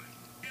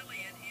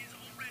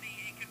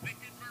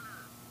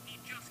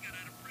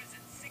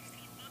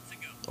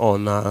 Oh,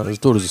 nah. This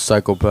dude is a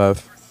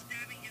psychopath.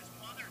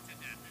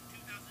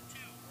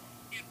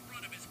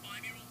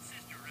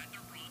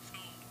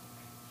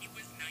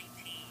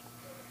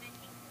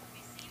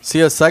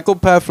 See, a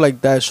psychopath like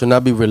that should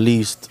not be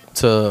released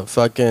to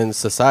fucking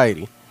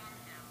society.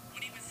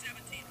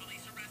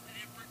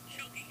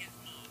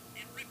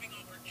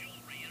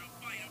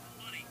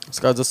 This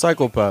guy's a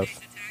psychopath.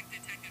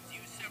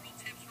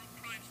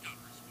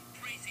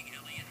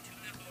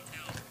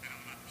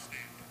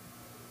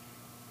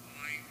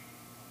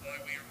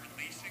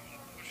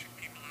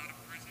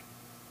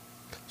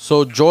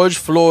 So George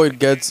Floyd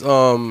gets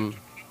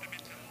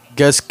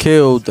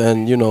killed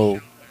and, you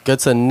know,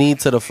 gets a knee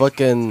to the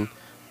fucking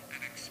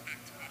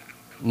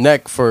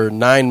neck for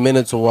 9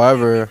 minutes or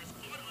whatever,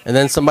 and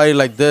then somebody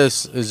like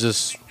this is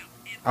just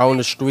out on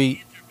the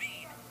street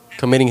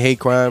committing hate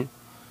crime.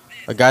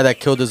 A guy that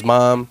killed his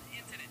mom.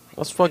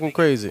 That's fucking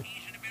crazy.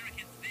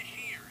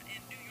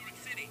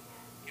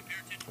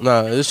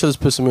 Nah, this shit is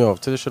pissing me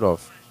off. Take this shit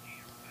off.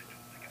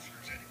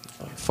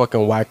 Fucking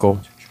wacko.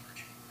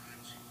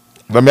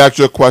 Let me ask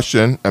you a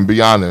question and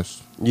be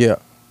honest. Yeah.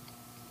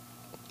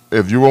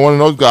 If you were one of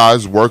those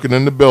guys working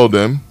in the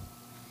building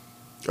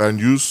and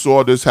you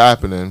saw this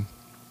happening,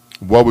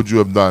 what would you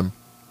have done?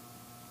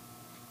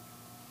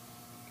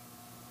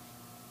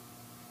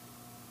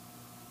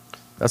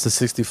 That's a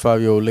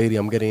 65-year-old lady.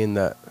 I'm getting in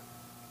that.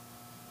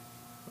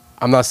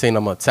 I'm not saying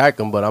I'm going to attack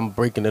him, but I'm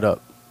breaking it up.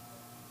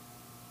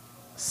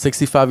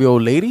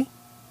 65-year-old lady?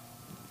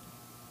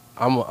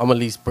 I'm at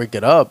least break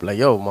it up. Like,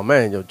 yo, my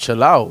man, yo,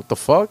 chill out. What the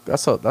fuck?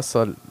 That's a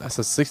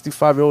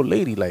 65-year-old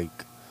lady.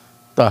 Like,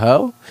 the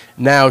hell?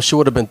 Now, she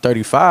would have been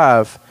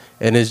 35,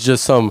 and it's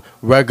just some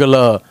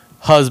regular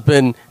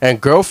husband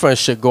and girlfriend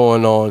shit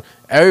going on.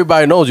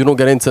 Everybody knows you don't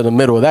get into the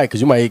middle of that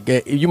because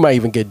you might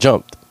even get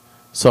jumped.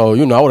 So,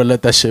 you know, I would have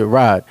let that shit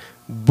ride.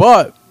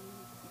 But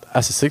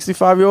as a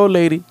 65-year-old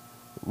lady,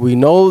 we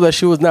know that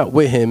she was not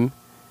with him.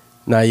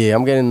 Nah, yeah,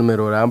 I'm getting in the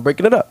middle of that. I'm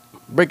breaking it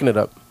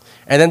up.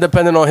 And then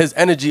depending on his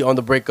energy on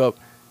the breakup,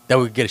 then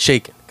we get it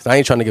shaken. Because I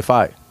ain't trying to get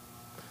fired.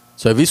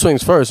 So if he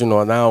swings first, you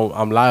know, now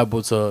I'm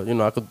liable to, you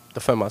know, I could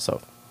defend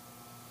myself.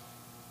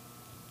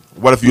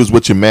 What if you was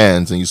with your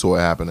mans and you saw it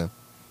happening?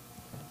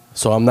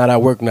 So I'm not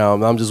at work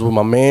now. I'm just with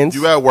my mans.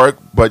 You at work,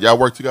 but y'all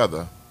work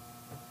together.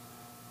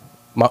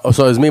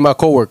 So it's me and my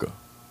coworker.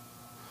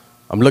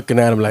 I'm looking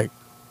at him like,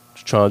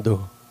 what you trying to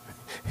do?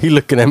 He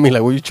looking at me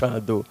like, what you trying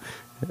to do?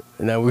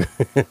 And then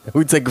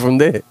we take it from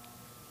there.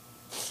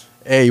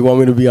 Hey, you want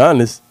me to be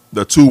honest?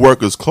 The two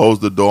workers closed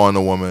the door on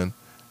the woman,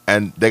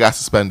 and they got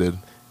suspended.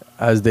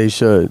 As they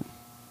should.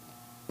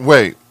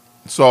 Wait,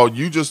 so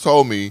you just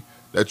told me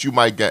that you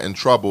might get in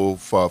trouble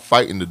for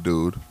fighting the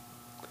dude.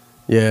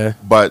 Yeah.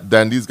 But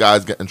then these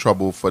guys get in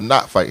trouble for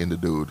not fighting the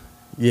dude.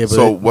 Yeah, but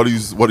so what are you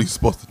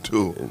supposed to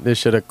do? They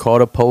should have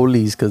called the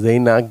police because they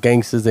not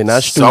gangsters. They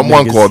not street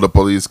Someone niggas. called the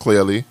police.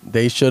 Clearly,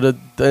 they should have.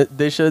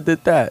 They should have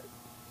did that.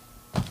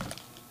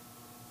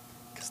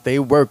 Cause they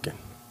working.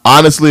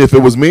 Honestly, if it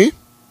was me,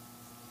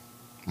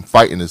 I'm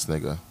fighting this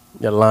nigga.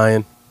 You're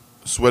lying.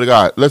 Swear to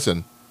God.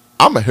 Listen,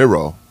 I'm a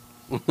hero.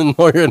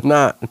 No, you're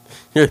not.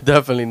 You're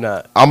definitely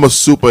not. I'm a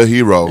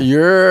superhero.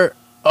 You're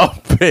a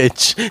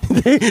bitch. Yo,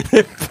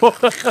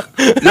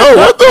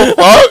 what the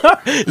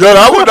fuck? Yo,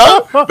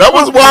 that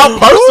was wild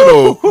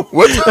personal.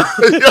 What the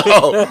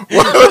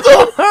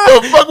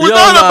fuck was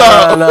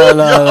that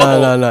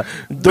about? No.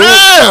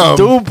 Damn.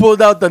 Dude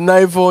pulled out the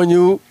knife on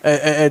you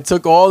and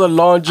took all the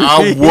laundry.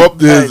 I whooped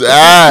his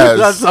ass.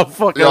 That's a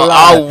fucking Yo,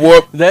 lie. I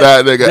whooped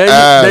that nigga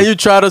ass. Then you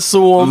try to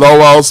sue him.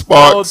 Lowell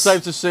Sparks. All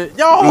types of shit.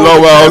 Yo,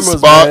 Lowell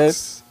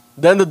Sparks. Man.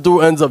 Then the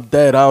dude ends up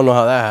dead. I don't know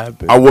how that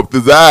happened. I whooped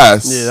his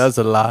ass. Yeah, that's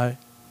a lie.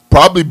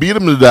 Probably beat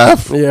him to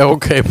death. Yeah,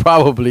 okay,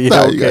 probably.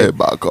 Nah, okay. you got hit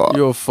by a car.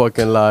 You're a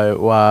fucking liar.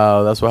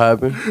 Wow, that's what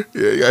happened?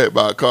 Yeah, you got hit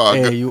by a car.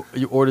 Hey, you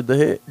ordered the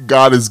hit?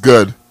 God is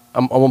good.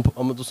 I'm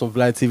gonna do some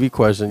Vlad TV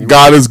question.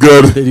 God is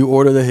good. Did you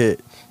order the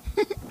hit?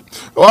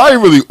 Well, I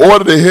didn't really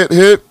order the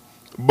hit,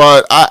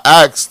 but I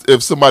asked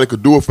if somebody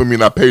could do it for me,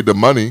 and I paid the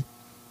money.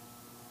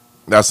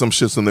 That's some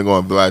shit some nigga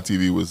on Vlad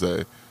TV would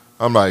say.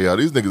 I'm like, yo,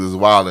 these niggas is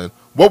wildin'.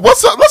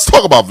 What's up? Let's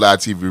talk about Vlad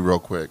TV real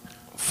quick.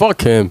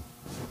 Fuck him.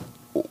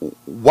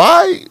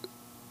 Why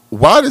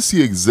does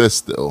he exist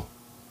still?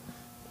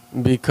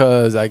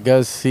 Because I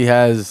guess he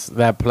has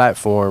that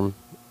platform.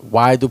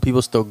 Why do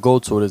people still go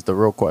to it is the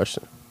real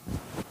question.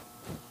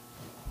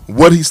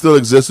 Would he still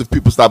exist if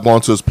people stop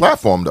going to his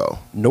platform, though?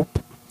 Nope.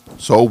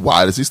 So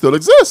why does he still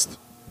exist?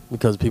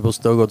 Because people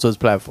still go to his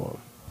platform.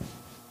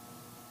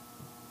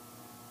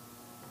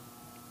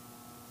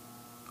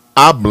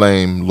 I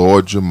blame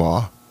Lord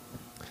Jamar.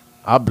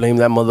 I blame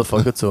that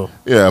motherfucker too.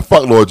 Yeah,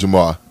 fuck Lord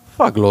Jamar.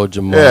 Fuck Lord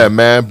Jamar. Yeah,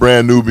 man.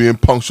 Brand new being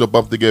punched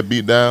up to get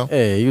beat down.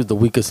 Hey, he was the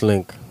weakest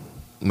link.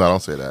 No,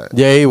 don't say that.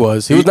 Yeah, he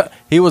was.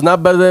 He was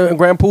not better than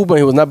Grand Poobah.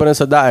 He was not better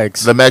than Sadat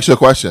X. Let me ask you a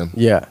question.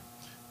 Yeah.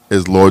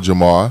 Is Lord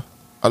Jamar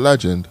a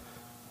legend?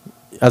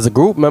 As a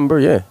group member,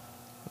 yeah.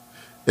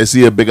 Is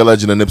he a bigger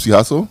legend than Nipsey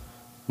Hussle?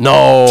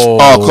 No.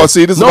 Oh, cause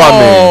see, this is what I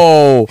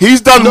mean.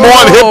 He's done more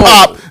in hip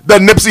hop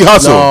than Nipsey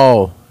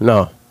Hussle.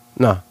 No.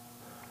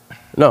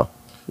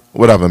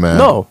 Whatever, man.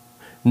 No.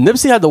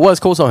 Nipsey had the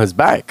West Coast on his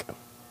back.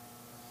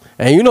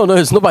 And you know,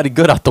 there's nobody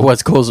good out the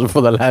West Coast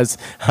for the last,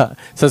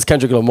 since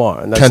Kendrick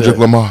Lamar. And that's Kendrick it.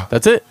 Lamar.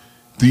 That's it.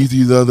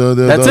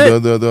 That's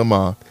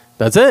it.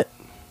 That's it.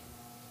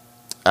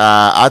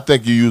 I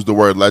think you use the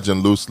word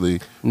legend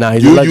loosely. Nah,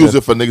 he's a You legend. use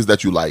it for niggas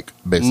that you like,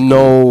 basically.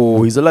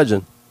 No, he's a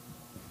legend.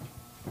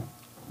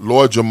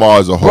 Lord Jamar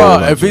is a whole Bro,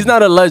 legend. if he's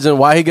not a legend,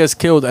 why he gets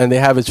killed and they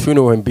have his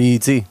funeral in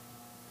BET?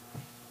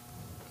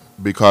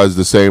 Because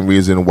the same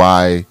reason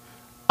why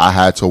I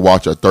had to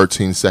watch a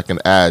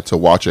 13-second ad to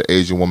watch an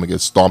Asian woman get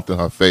stomped in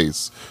her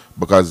face.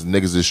 Because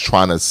niggas is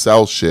trying to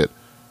sell shit.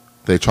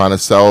 They trying to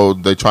sell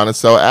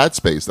ad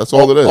space. That's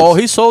all it is. Oh,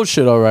 he sold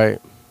shit, all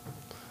right.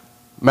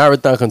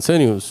 Marathon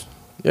continues.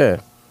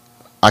 Yeah.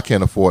 I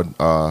can't afford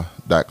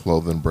that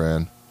clothing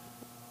brand.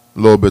 A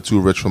little bit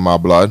too rich for my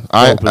blood.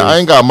 I please.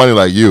 ain't got money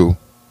like you.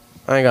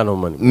 I ain't got no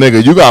money.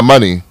 Nigga, you got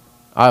money.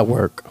 I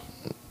work.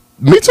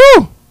 Me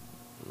too.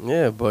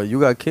 Yeah, but you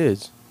got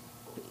kids.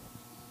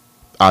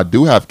 I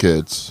do have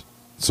kids.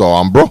 So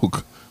I'm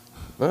broke.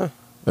 I guess.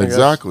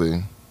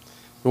 Exactly.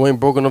 You ain't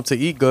broke enough to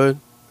eat good.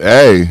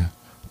 Hey,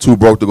 too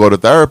broke to go to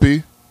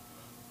therapy.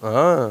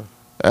 Uh-huh.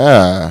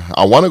 Yeah,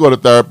 I want to go to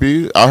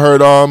therapy. I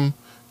heard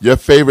your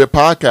favorite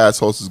podcast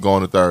host is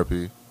going to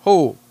therapy.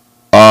 Who?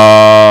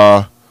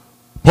 Pump.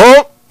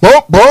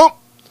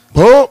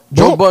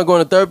 Joe Budden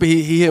going to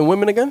therapy? He hitting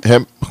women again?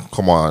 Him.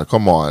 Come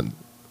on.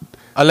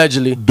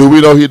 Allegedly. Do we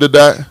know he did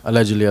that?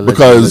 Allegedly.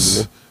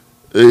 Because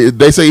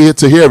they say he hit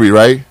Tahiri,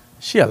 right?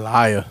 She a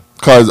liar.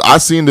 Because I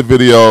seen the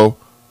video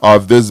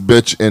of this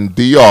bitch in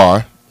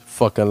DR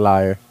Fucking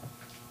liar.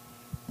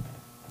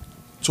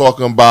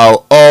 talking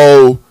about,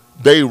 oh,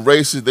 they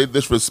racist, they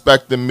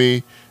disrespecting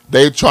me,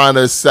 they trying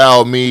to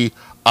sell me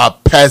a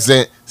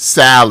peasant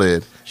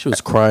salad. She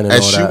was crying and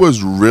And all she that.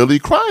 was really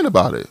crying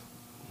about it.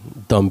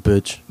 Dumb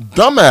bitch.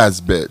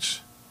 Dumbass bitch.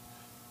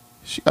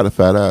 She got a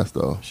fat ass,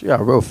 though. She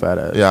got a real fat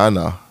ass. Yeah, I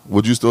know.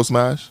 Would you still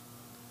smash?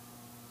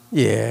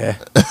 Yeah.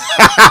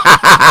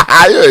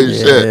 You ain't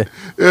shit.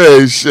 You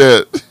ain't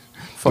shit.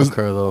 Fuck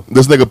her, though.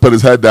 This nigga put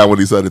his head down when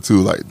he said it, too.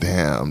 Like,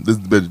 damn, this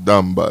bitch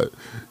dumb, but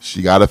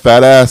she got a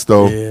fat ass,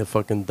 though. Yeah,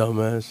 fucking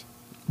dumbass.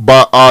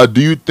 But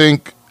do you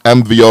think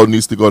MVO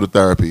needs to go to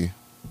therapy?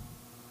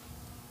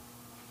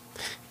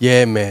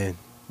 Yeah, man.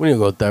 We need to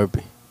go to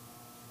therapy.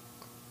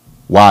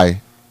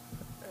 Why?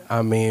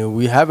 I mean,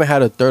 we haven't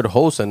had a third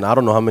host in I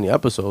don't know how many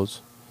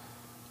episodes.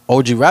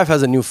 OG Raf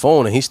has a new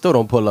phone and he still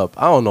don't pull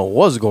up. I don't know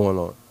what's going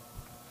on.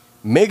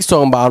 Mig's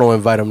talking about I don't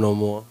invite him no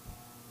more.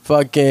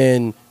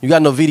 Fucking, you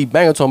got Novidi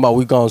Banger talking about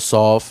we gone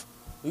soft.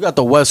 You got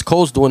the West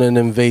Coast doing an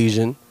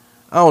invasion.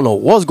 I don't know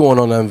what's going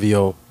on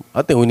MVO.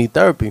 I think we need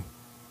therapy.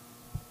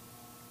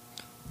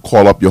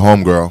 Call up your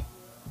homegirl,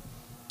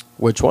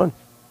 Which one?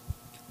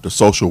 the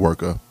social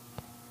worker.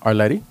 Our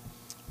lady?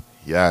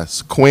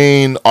 Yes,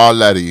 Queen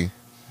Arletty.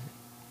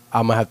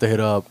 I'm going to have to hit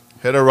her up.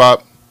 Hit her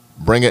up,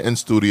 bring it in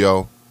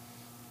studio.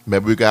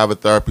 Maybe we can have a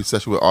therapy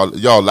session with all.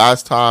 Yo,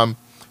 last time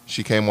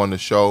she came on the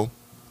show,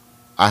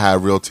 I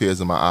had real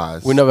tears in my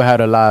eyes. We never had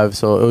her live,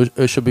 so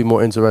it should be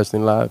more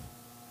interesting live.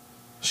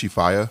 She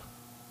fire.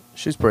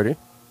 She's pretty.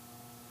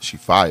 She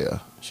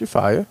fire. She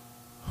fire.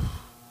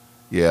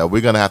 Yeah,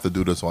 we're gonna have to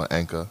do this on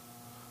Anchor.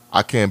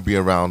 I can't be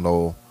around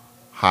no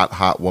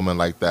hot woman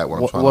like that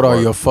when I'm trying What to are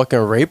work. you, a fucking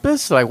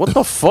rapist? Like, what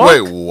the fuck?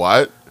 Wait,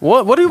 what?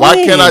 What do you Why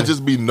mean? can't I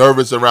just be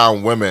nervous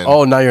around women?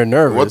 Oh, now you're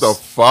nervous. What the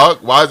fuck?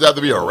 Why does it have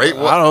to be a rape?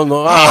 I don't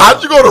know.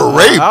 How'd you go to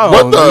rape? I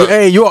What don't know. the?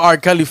 Hey, you're an R.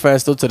 Kelly fan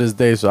still to this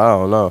day, so I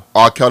don't know.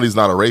 R. Kelly's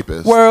not a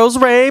rapist. World's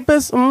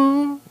rapist.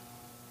 Mm.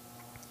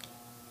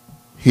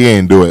 He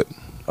ain't do it.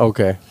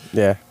 Okay,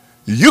 yeah.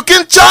 You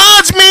can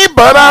charge me,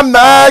 but I'm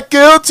not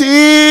guilty.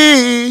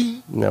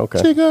 Yeah, okay.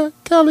 Chigga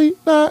Kelly,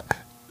 not.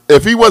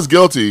 If he was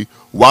guilty,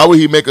 why would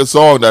he make a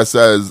song that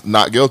says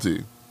not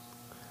guilty?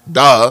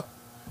 Duh.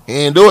 He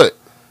ain't do it.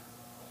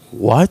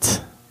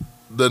 What?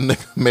 The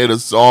nigga made a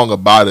song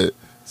about it.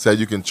 Said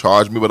you can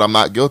charge me, but I'm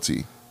not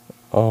guilty.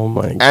 Oh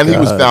my god. And he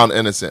was found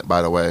innocent,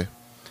 by the way.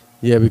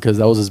 Yeah, because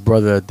that was his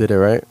brother that did it,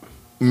 right?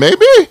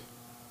 Maybe.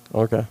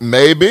 Okay.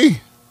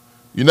 Maybe.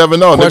 You never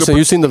know. Question, Nigga,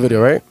 you seen the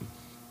video, right?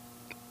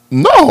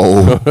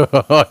 no.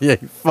 Oh, yeah,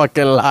 you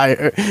fucking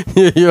liar.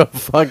 You're a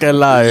fucking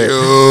liar.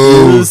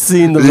 You. You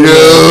seen the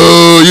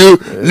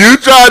video. You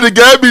tried to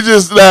get me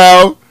just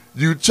now.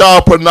 You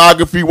child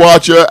pornography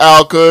watcher,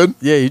 Alcud.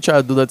 Yeah, you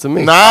tried to do that to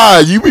me. Nah,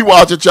 you be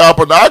watching child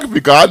pornography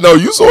because I know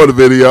you saw the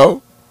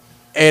video.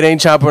 It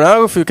ain't child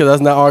pornography because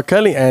that's not R.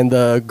 Kelly, and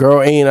the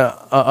girl ain't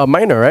a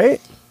minor,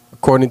 right?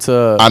 According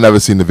to I never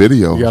seen the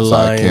video, you're so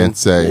lying. I can't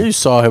say. You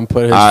saw him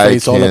put his I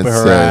face all up in can't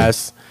her say.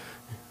 ass.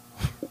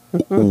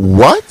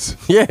 What?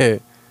 Yeah.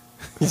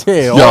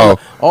 Yeah, Yo.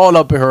 all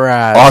up in her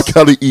ass. R.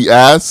 Kelly eat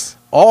ass?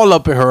 All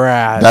up in her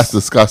ass. That's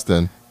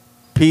disgusting.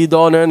 Peed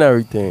on her and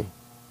everything.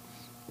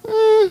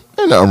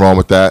 Ain't nothing wrong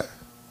with that.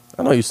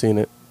 I know you seen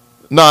it.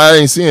 No, I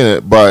ain't seeing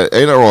it, but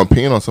ain't nothing wrong with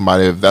peeing on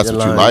somebody if that's You're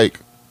what you lying. like.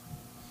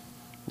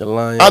 You're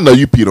lying. I know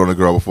you peed on a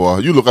girl before.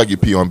 You look like you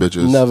pee on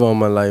bitches. Never in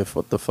my life.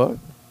 What the fuck?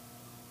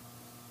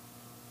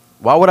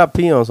 Why would I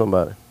pee on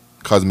somebody?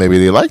 Because maybe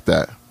they like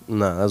that.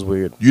 Nah, that's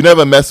weird. You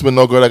never mess with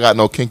no girl that got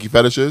no kinky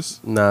fetishes?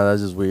 Nah,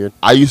 that's just weird.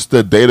 I used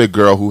to date a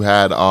girl who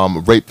had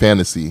rape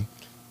fantasy.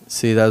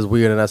 See, that's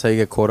weird, and that's how you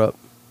get caught up.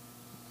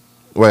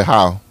 Wait,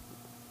 how?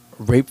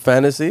 Rape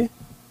fantasy?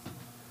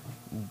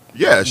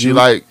 Yeah, she You-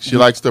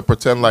 likes to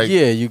pretend like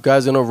Yeah, you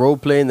guys in a role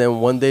play, and then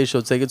one day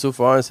she'll take it too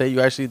far and say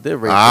you actually did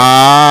rape.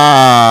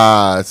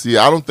 see,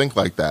 I don't think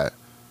like that.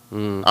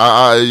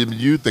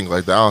 You think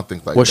like that. I don't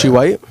think like Was that. she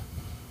white?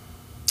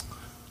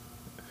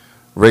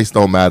 Race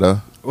don't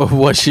matter.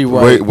 Was she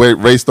white?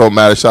 Race don't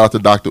matter. Shout out to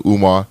Dr.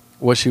 Umar.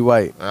 Was she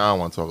white? I don't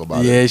want to talk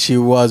about it. Yeah, she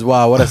was.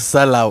 Wow, what a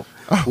sellout.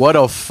 What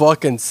a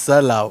fucking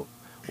sellout.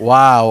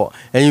 Wow.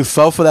 And you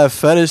fell for that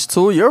fetish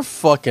too? You're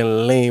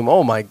fucking lame.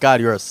 Oh my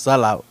God, you're a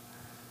sellout.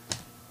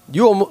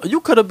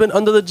 You could have been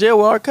under the jail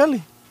with R.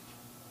 Kelly.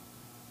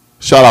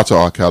 Shout out to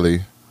R.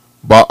 Kelly.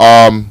 But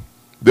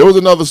there was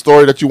another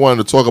story that you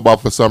wanted to talk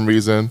about for some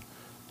reason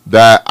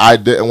that I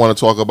didn't want to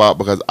talk about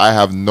because I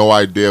have no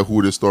idea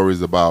who this story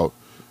is about.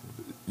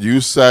 You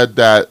said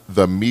that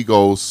the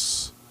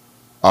Migos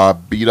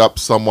beat up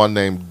someone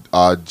named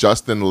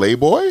Justin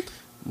Layboy?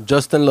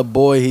 Justin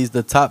LeBoy, he's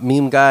the top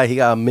meme guy. He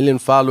got 1 million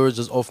followers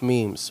just off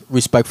memes.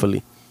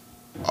 Respectfully.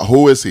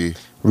 Who is he?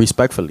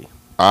 Respectfully.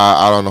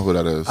 I don't know who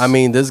that is. I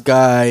mean, this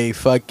guy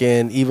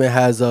fucking even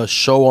has a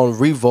show on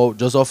Revolt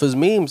just off his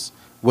memes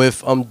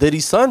with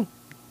Diddy's son,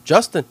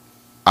 Justin.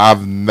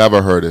 I've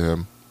never heard of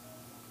him.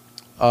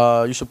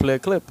 You should play a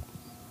clip.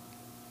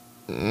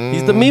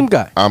 He's the meme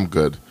guy. I'm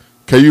good.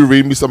 Can you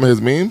read me some of his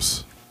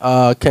memes?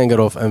 Can't get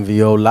off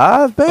MVO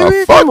live,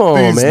 baby. Fuck Come on,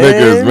 these man.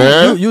 niggas,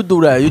 man. You do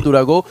that. You do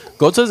that.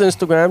 Go to his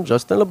Instagram,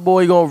 Justin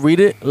LeBoy. You gonna read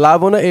it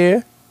live on the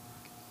air.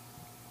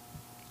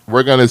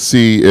 We're going to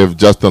see if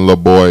Justin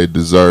LeBoy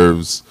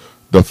deserves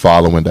the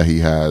following that he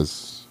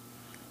has.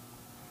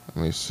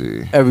 Let me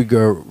see. Every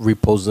girl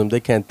reposts him. They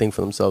can't think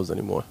for themselves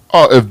anymore.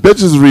 Oh, if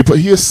bitches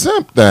he a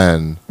simp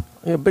then.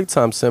 Yeah, big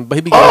time simp. But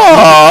he be Oh,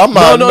 I'm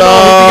no, not. no, no. He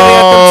be getting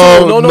at them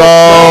too. No, no,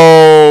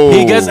 no.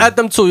 He gets at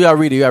them too. You gotta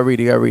read it. You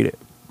gotta read it.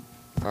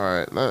 All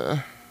right.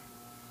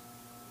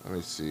 Let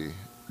me see.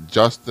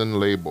 Justin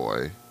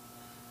Layboy.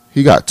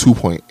 He got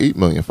 2.8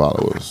 million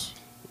followers.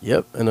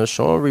 Yep, and a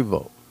show on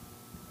Revolt.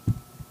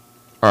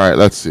 All right,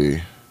 let's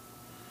see.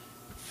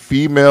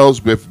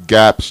 Females with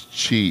gaps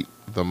cheat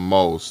the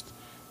most.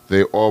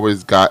 They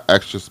always got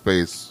extra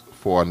space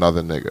for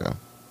another nigga.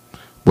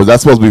 Was that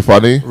supposed to be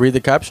funny? Read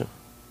the caption.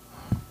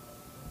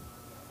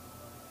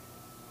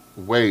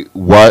 Wait,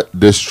 what?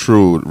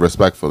 Distrue,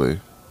 respectfully.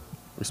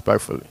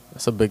 Respectfully.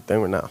 That's a big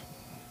thing right now.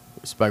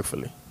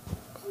 Respectfully.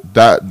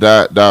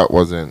 That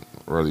wasn't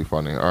really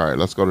funny. All right,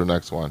 let's go to the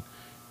next one.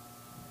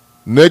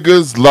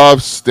 Niggas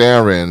love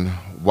staring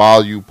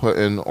while you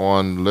putting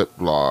on lip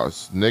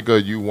gloss.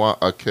 Nigga, you want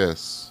a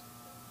kiss.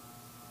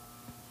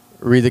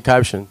 Read the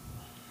caption.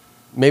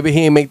 Maybe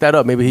he ain't make that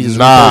up. Maybe he just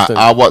Nah, reposted.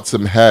 I want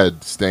some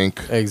head, stink.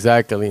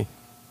 Exactly.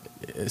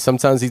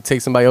 Sometimes he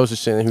takes somebody else's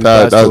shit and he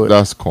replies to it.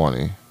 That's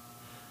corny.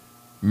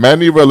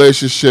 Many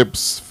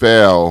relationships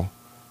fail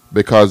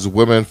because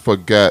women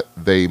forget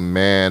they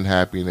man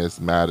happiness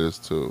matters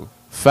too.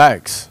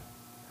 Facts.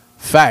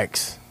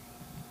 Facts.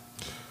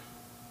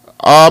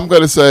 I'm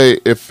going to say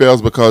it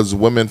fails because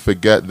women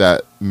forget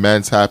that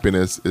men's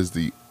happiness is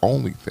the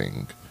only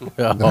thing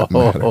that Oh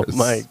matters.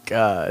 my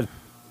God.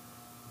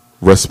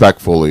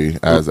 Respectfully,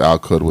 as Al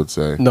Kud would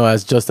say. No,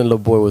 as Justin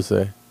LeBoy would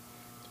say.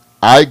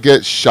 I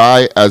get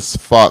shy as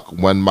fuck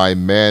when my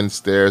man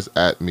stares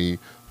at me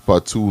for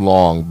too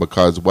long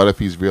because what if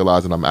he's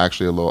realizing I'm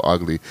actually a little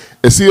ugly?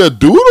 Is he a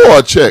dude or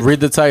a chick? Read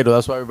the title.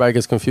 That's why everybody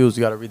gets confused.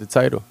 You got to read the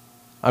title.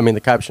 I mean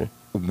the caption.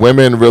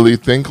 Women really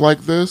think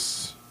like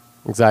this?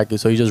 Exactly.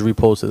 So he just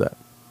reposted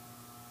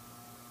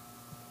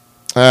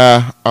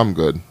that. I'm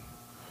good.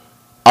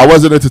 I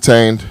wasn't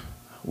entertained.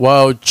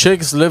 Well,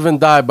 chicks live and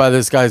die by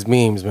this guy's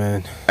memes,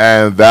 man.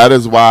 And that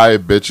is why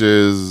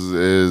bitches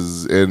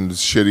is in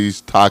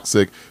shitty,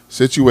 toxic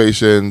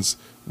situations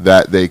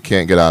that they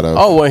can't get out of.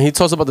 Oh, when he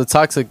talks about the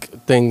toxic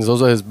things,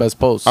 those are his best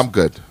posts. I'm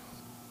good.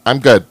 I'm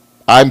good.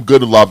 I'm good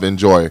to love and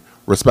enjoy,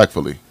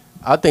 respectfully.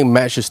 I think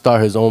Matt should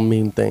start his own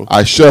meme thing.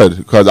 I should,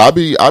 because I'll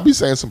be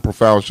saying some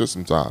profound shit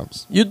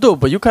sometimes. You do,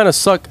 but you kind of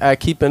suck at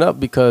keeping up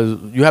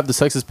because you have the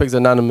Sexist Pigs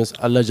Anonymous,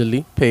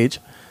 allegedly, page.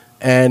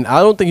 And I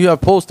don't think you have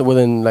posted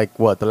within, like,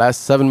 what, the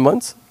last 7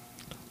 months?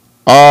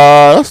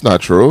 That's not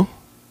true.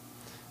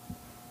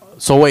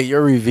 So, wait,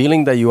 you're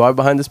revealing that you are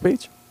behind this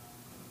page?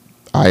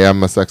 I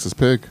am a sexist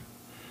pig.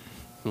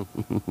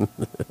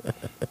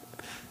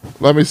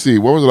 Let me see.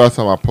 When was the last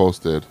time I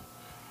posted?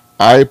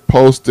 I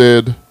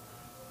posted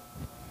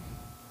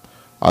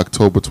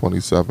October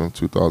 27th,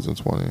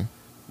 2020.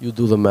 You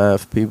do the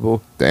math,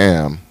 people.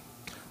 Damn.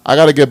 I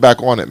got to get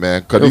back on it,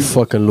 man. You're a Because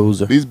fucking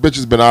loser. these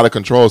bitches been out of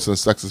control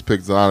since Sexist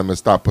Pigs Anonymous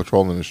stopped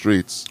patrolling the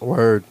streets.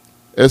 Word.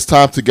 It's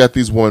time to get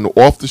these women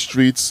off the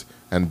streets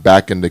and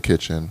back in the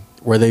kitchen.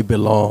 Where they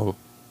belong.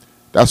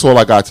 That's all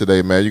I got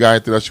today, man. You got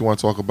anything else you want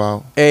to talk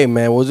about? Hey,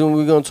 man, wasn't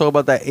we going to talk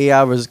about that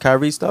AI versus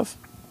Kyrie stuff?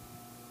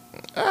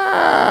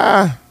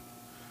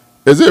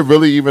 Is it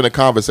really even a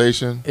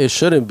conversation? It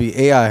shouldn't be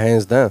AI,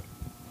 hands down.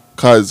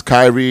 Because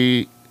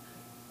Kyrie,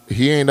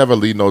 he ain't never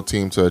lead no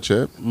team to a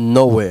chip.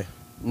 Nowhere.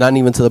 Not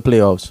even to the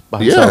playoffs by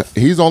Yeah, himself.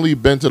 he's only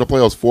been to the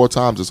playoffs 4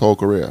 times his whole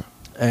career.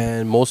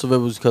 And most of it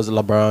was because of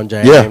LeBron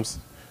James.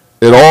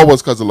 Yeah. It all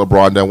was because of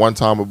LeBron. Then one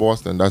time with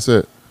Boston, that's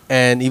it.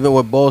 And even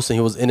with Boston,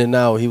 he was in and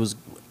out. He was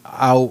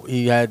out.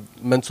 He had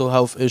mental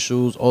health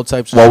issues, all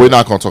types of Well, shit. we're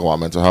not going to talk about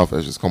mental health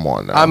issues. Come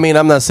on now. I mean,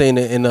 I'm not saying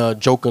it in a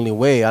jokingly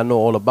way. I know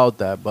all about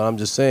that. But I'm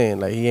just saying,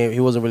 like, he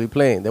wasn't really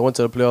playing. They went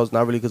to the playoffs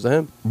not really because of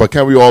him. But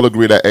can we all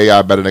agree that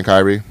AI better than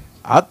Kyrie?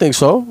 I think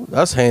so.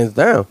 That's hands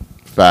down.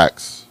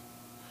 Facts.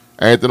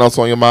 Anything else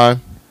on your mind?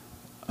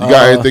 You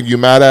got anything you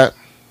mad at?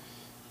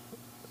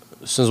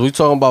 Since we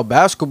talking about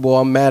basketball,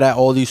 I'm mad at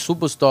all these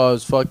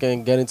superstars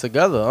fucking getting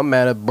together. I'm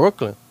mad at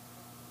Brooklyn.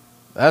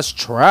 That's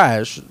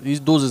trash. These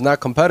dudes is not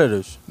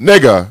competitors.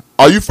 Nigga,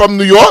 are you from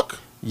New York?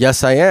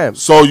 Yes, I am.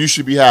 So you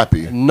should be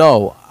happy.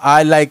 No,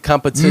 I like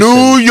competition.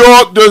 New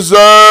York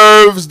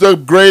deserves the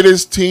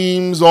greatest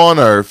teams on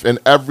earth in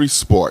every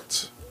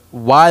sport.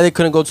 Why they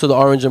couldn't go to the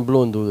orange and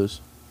blue and do this?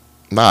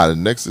 Nah, the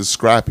Knicks is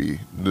scrappy.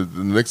 The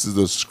Knicks is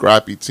a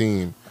scrappy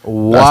team.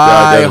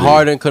 Why identity.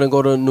 Harden couldn't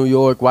go to New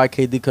York? Why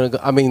KD couldn't go?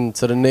 I mean,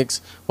 to the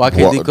Knicks. Why KD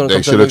Well, couldn't they come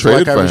to should the have Knicks? Why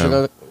traded for Kyrie him.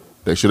 shouldn't-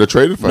 They should have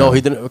traded for him. No, he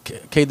didn't.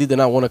 KD did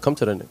not want to come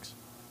to the Knicks.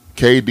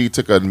 KD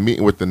took a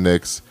meeting with the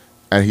Knicks,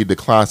 and he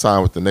declined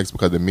signing with the Knicks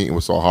because the meeting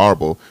was so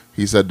horrible.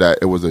 He said that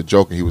it was a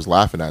joke, and he was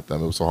laughing at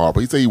them. It was so horrible.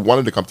 He said he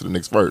wanted to come to the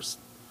Knicks first.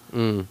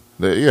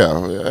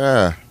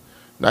 Yeah.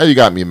 Now you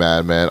got me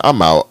mad, man.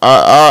 I'm out.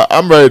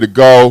 I'm ready to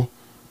go.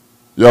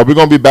 Yo, we're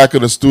going to be back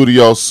in the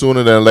studio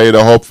sooner than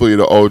later. Hopefully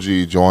the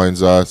OG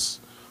joins us.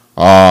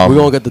 We're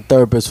going to get the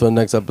therapist for the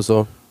next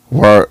episode.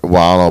 Well, I don't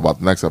know about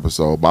the next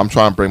episode, but I'm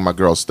trying to bring my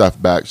girl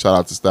Steph back. Shout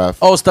out to Steph.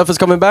 Oh, Steph is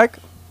coming back?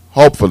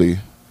 Hopefully.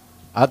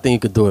 I think you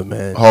could do it,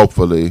 man.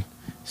 Hopefully.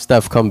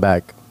 Steph, come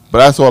back. But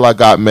that's all I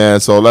got, man.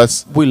 So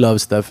let's We love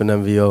Steph and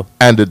MVO.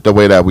 end it the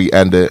way that we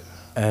end it.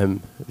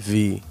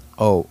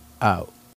 MVO out.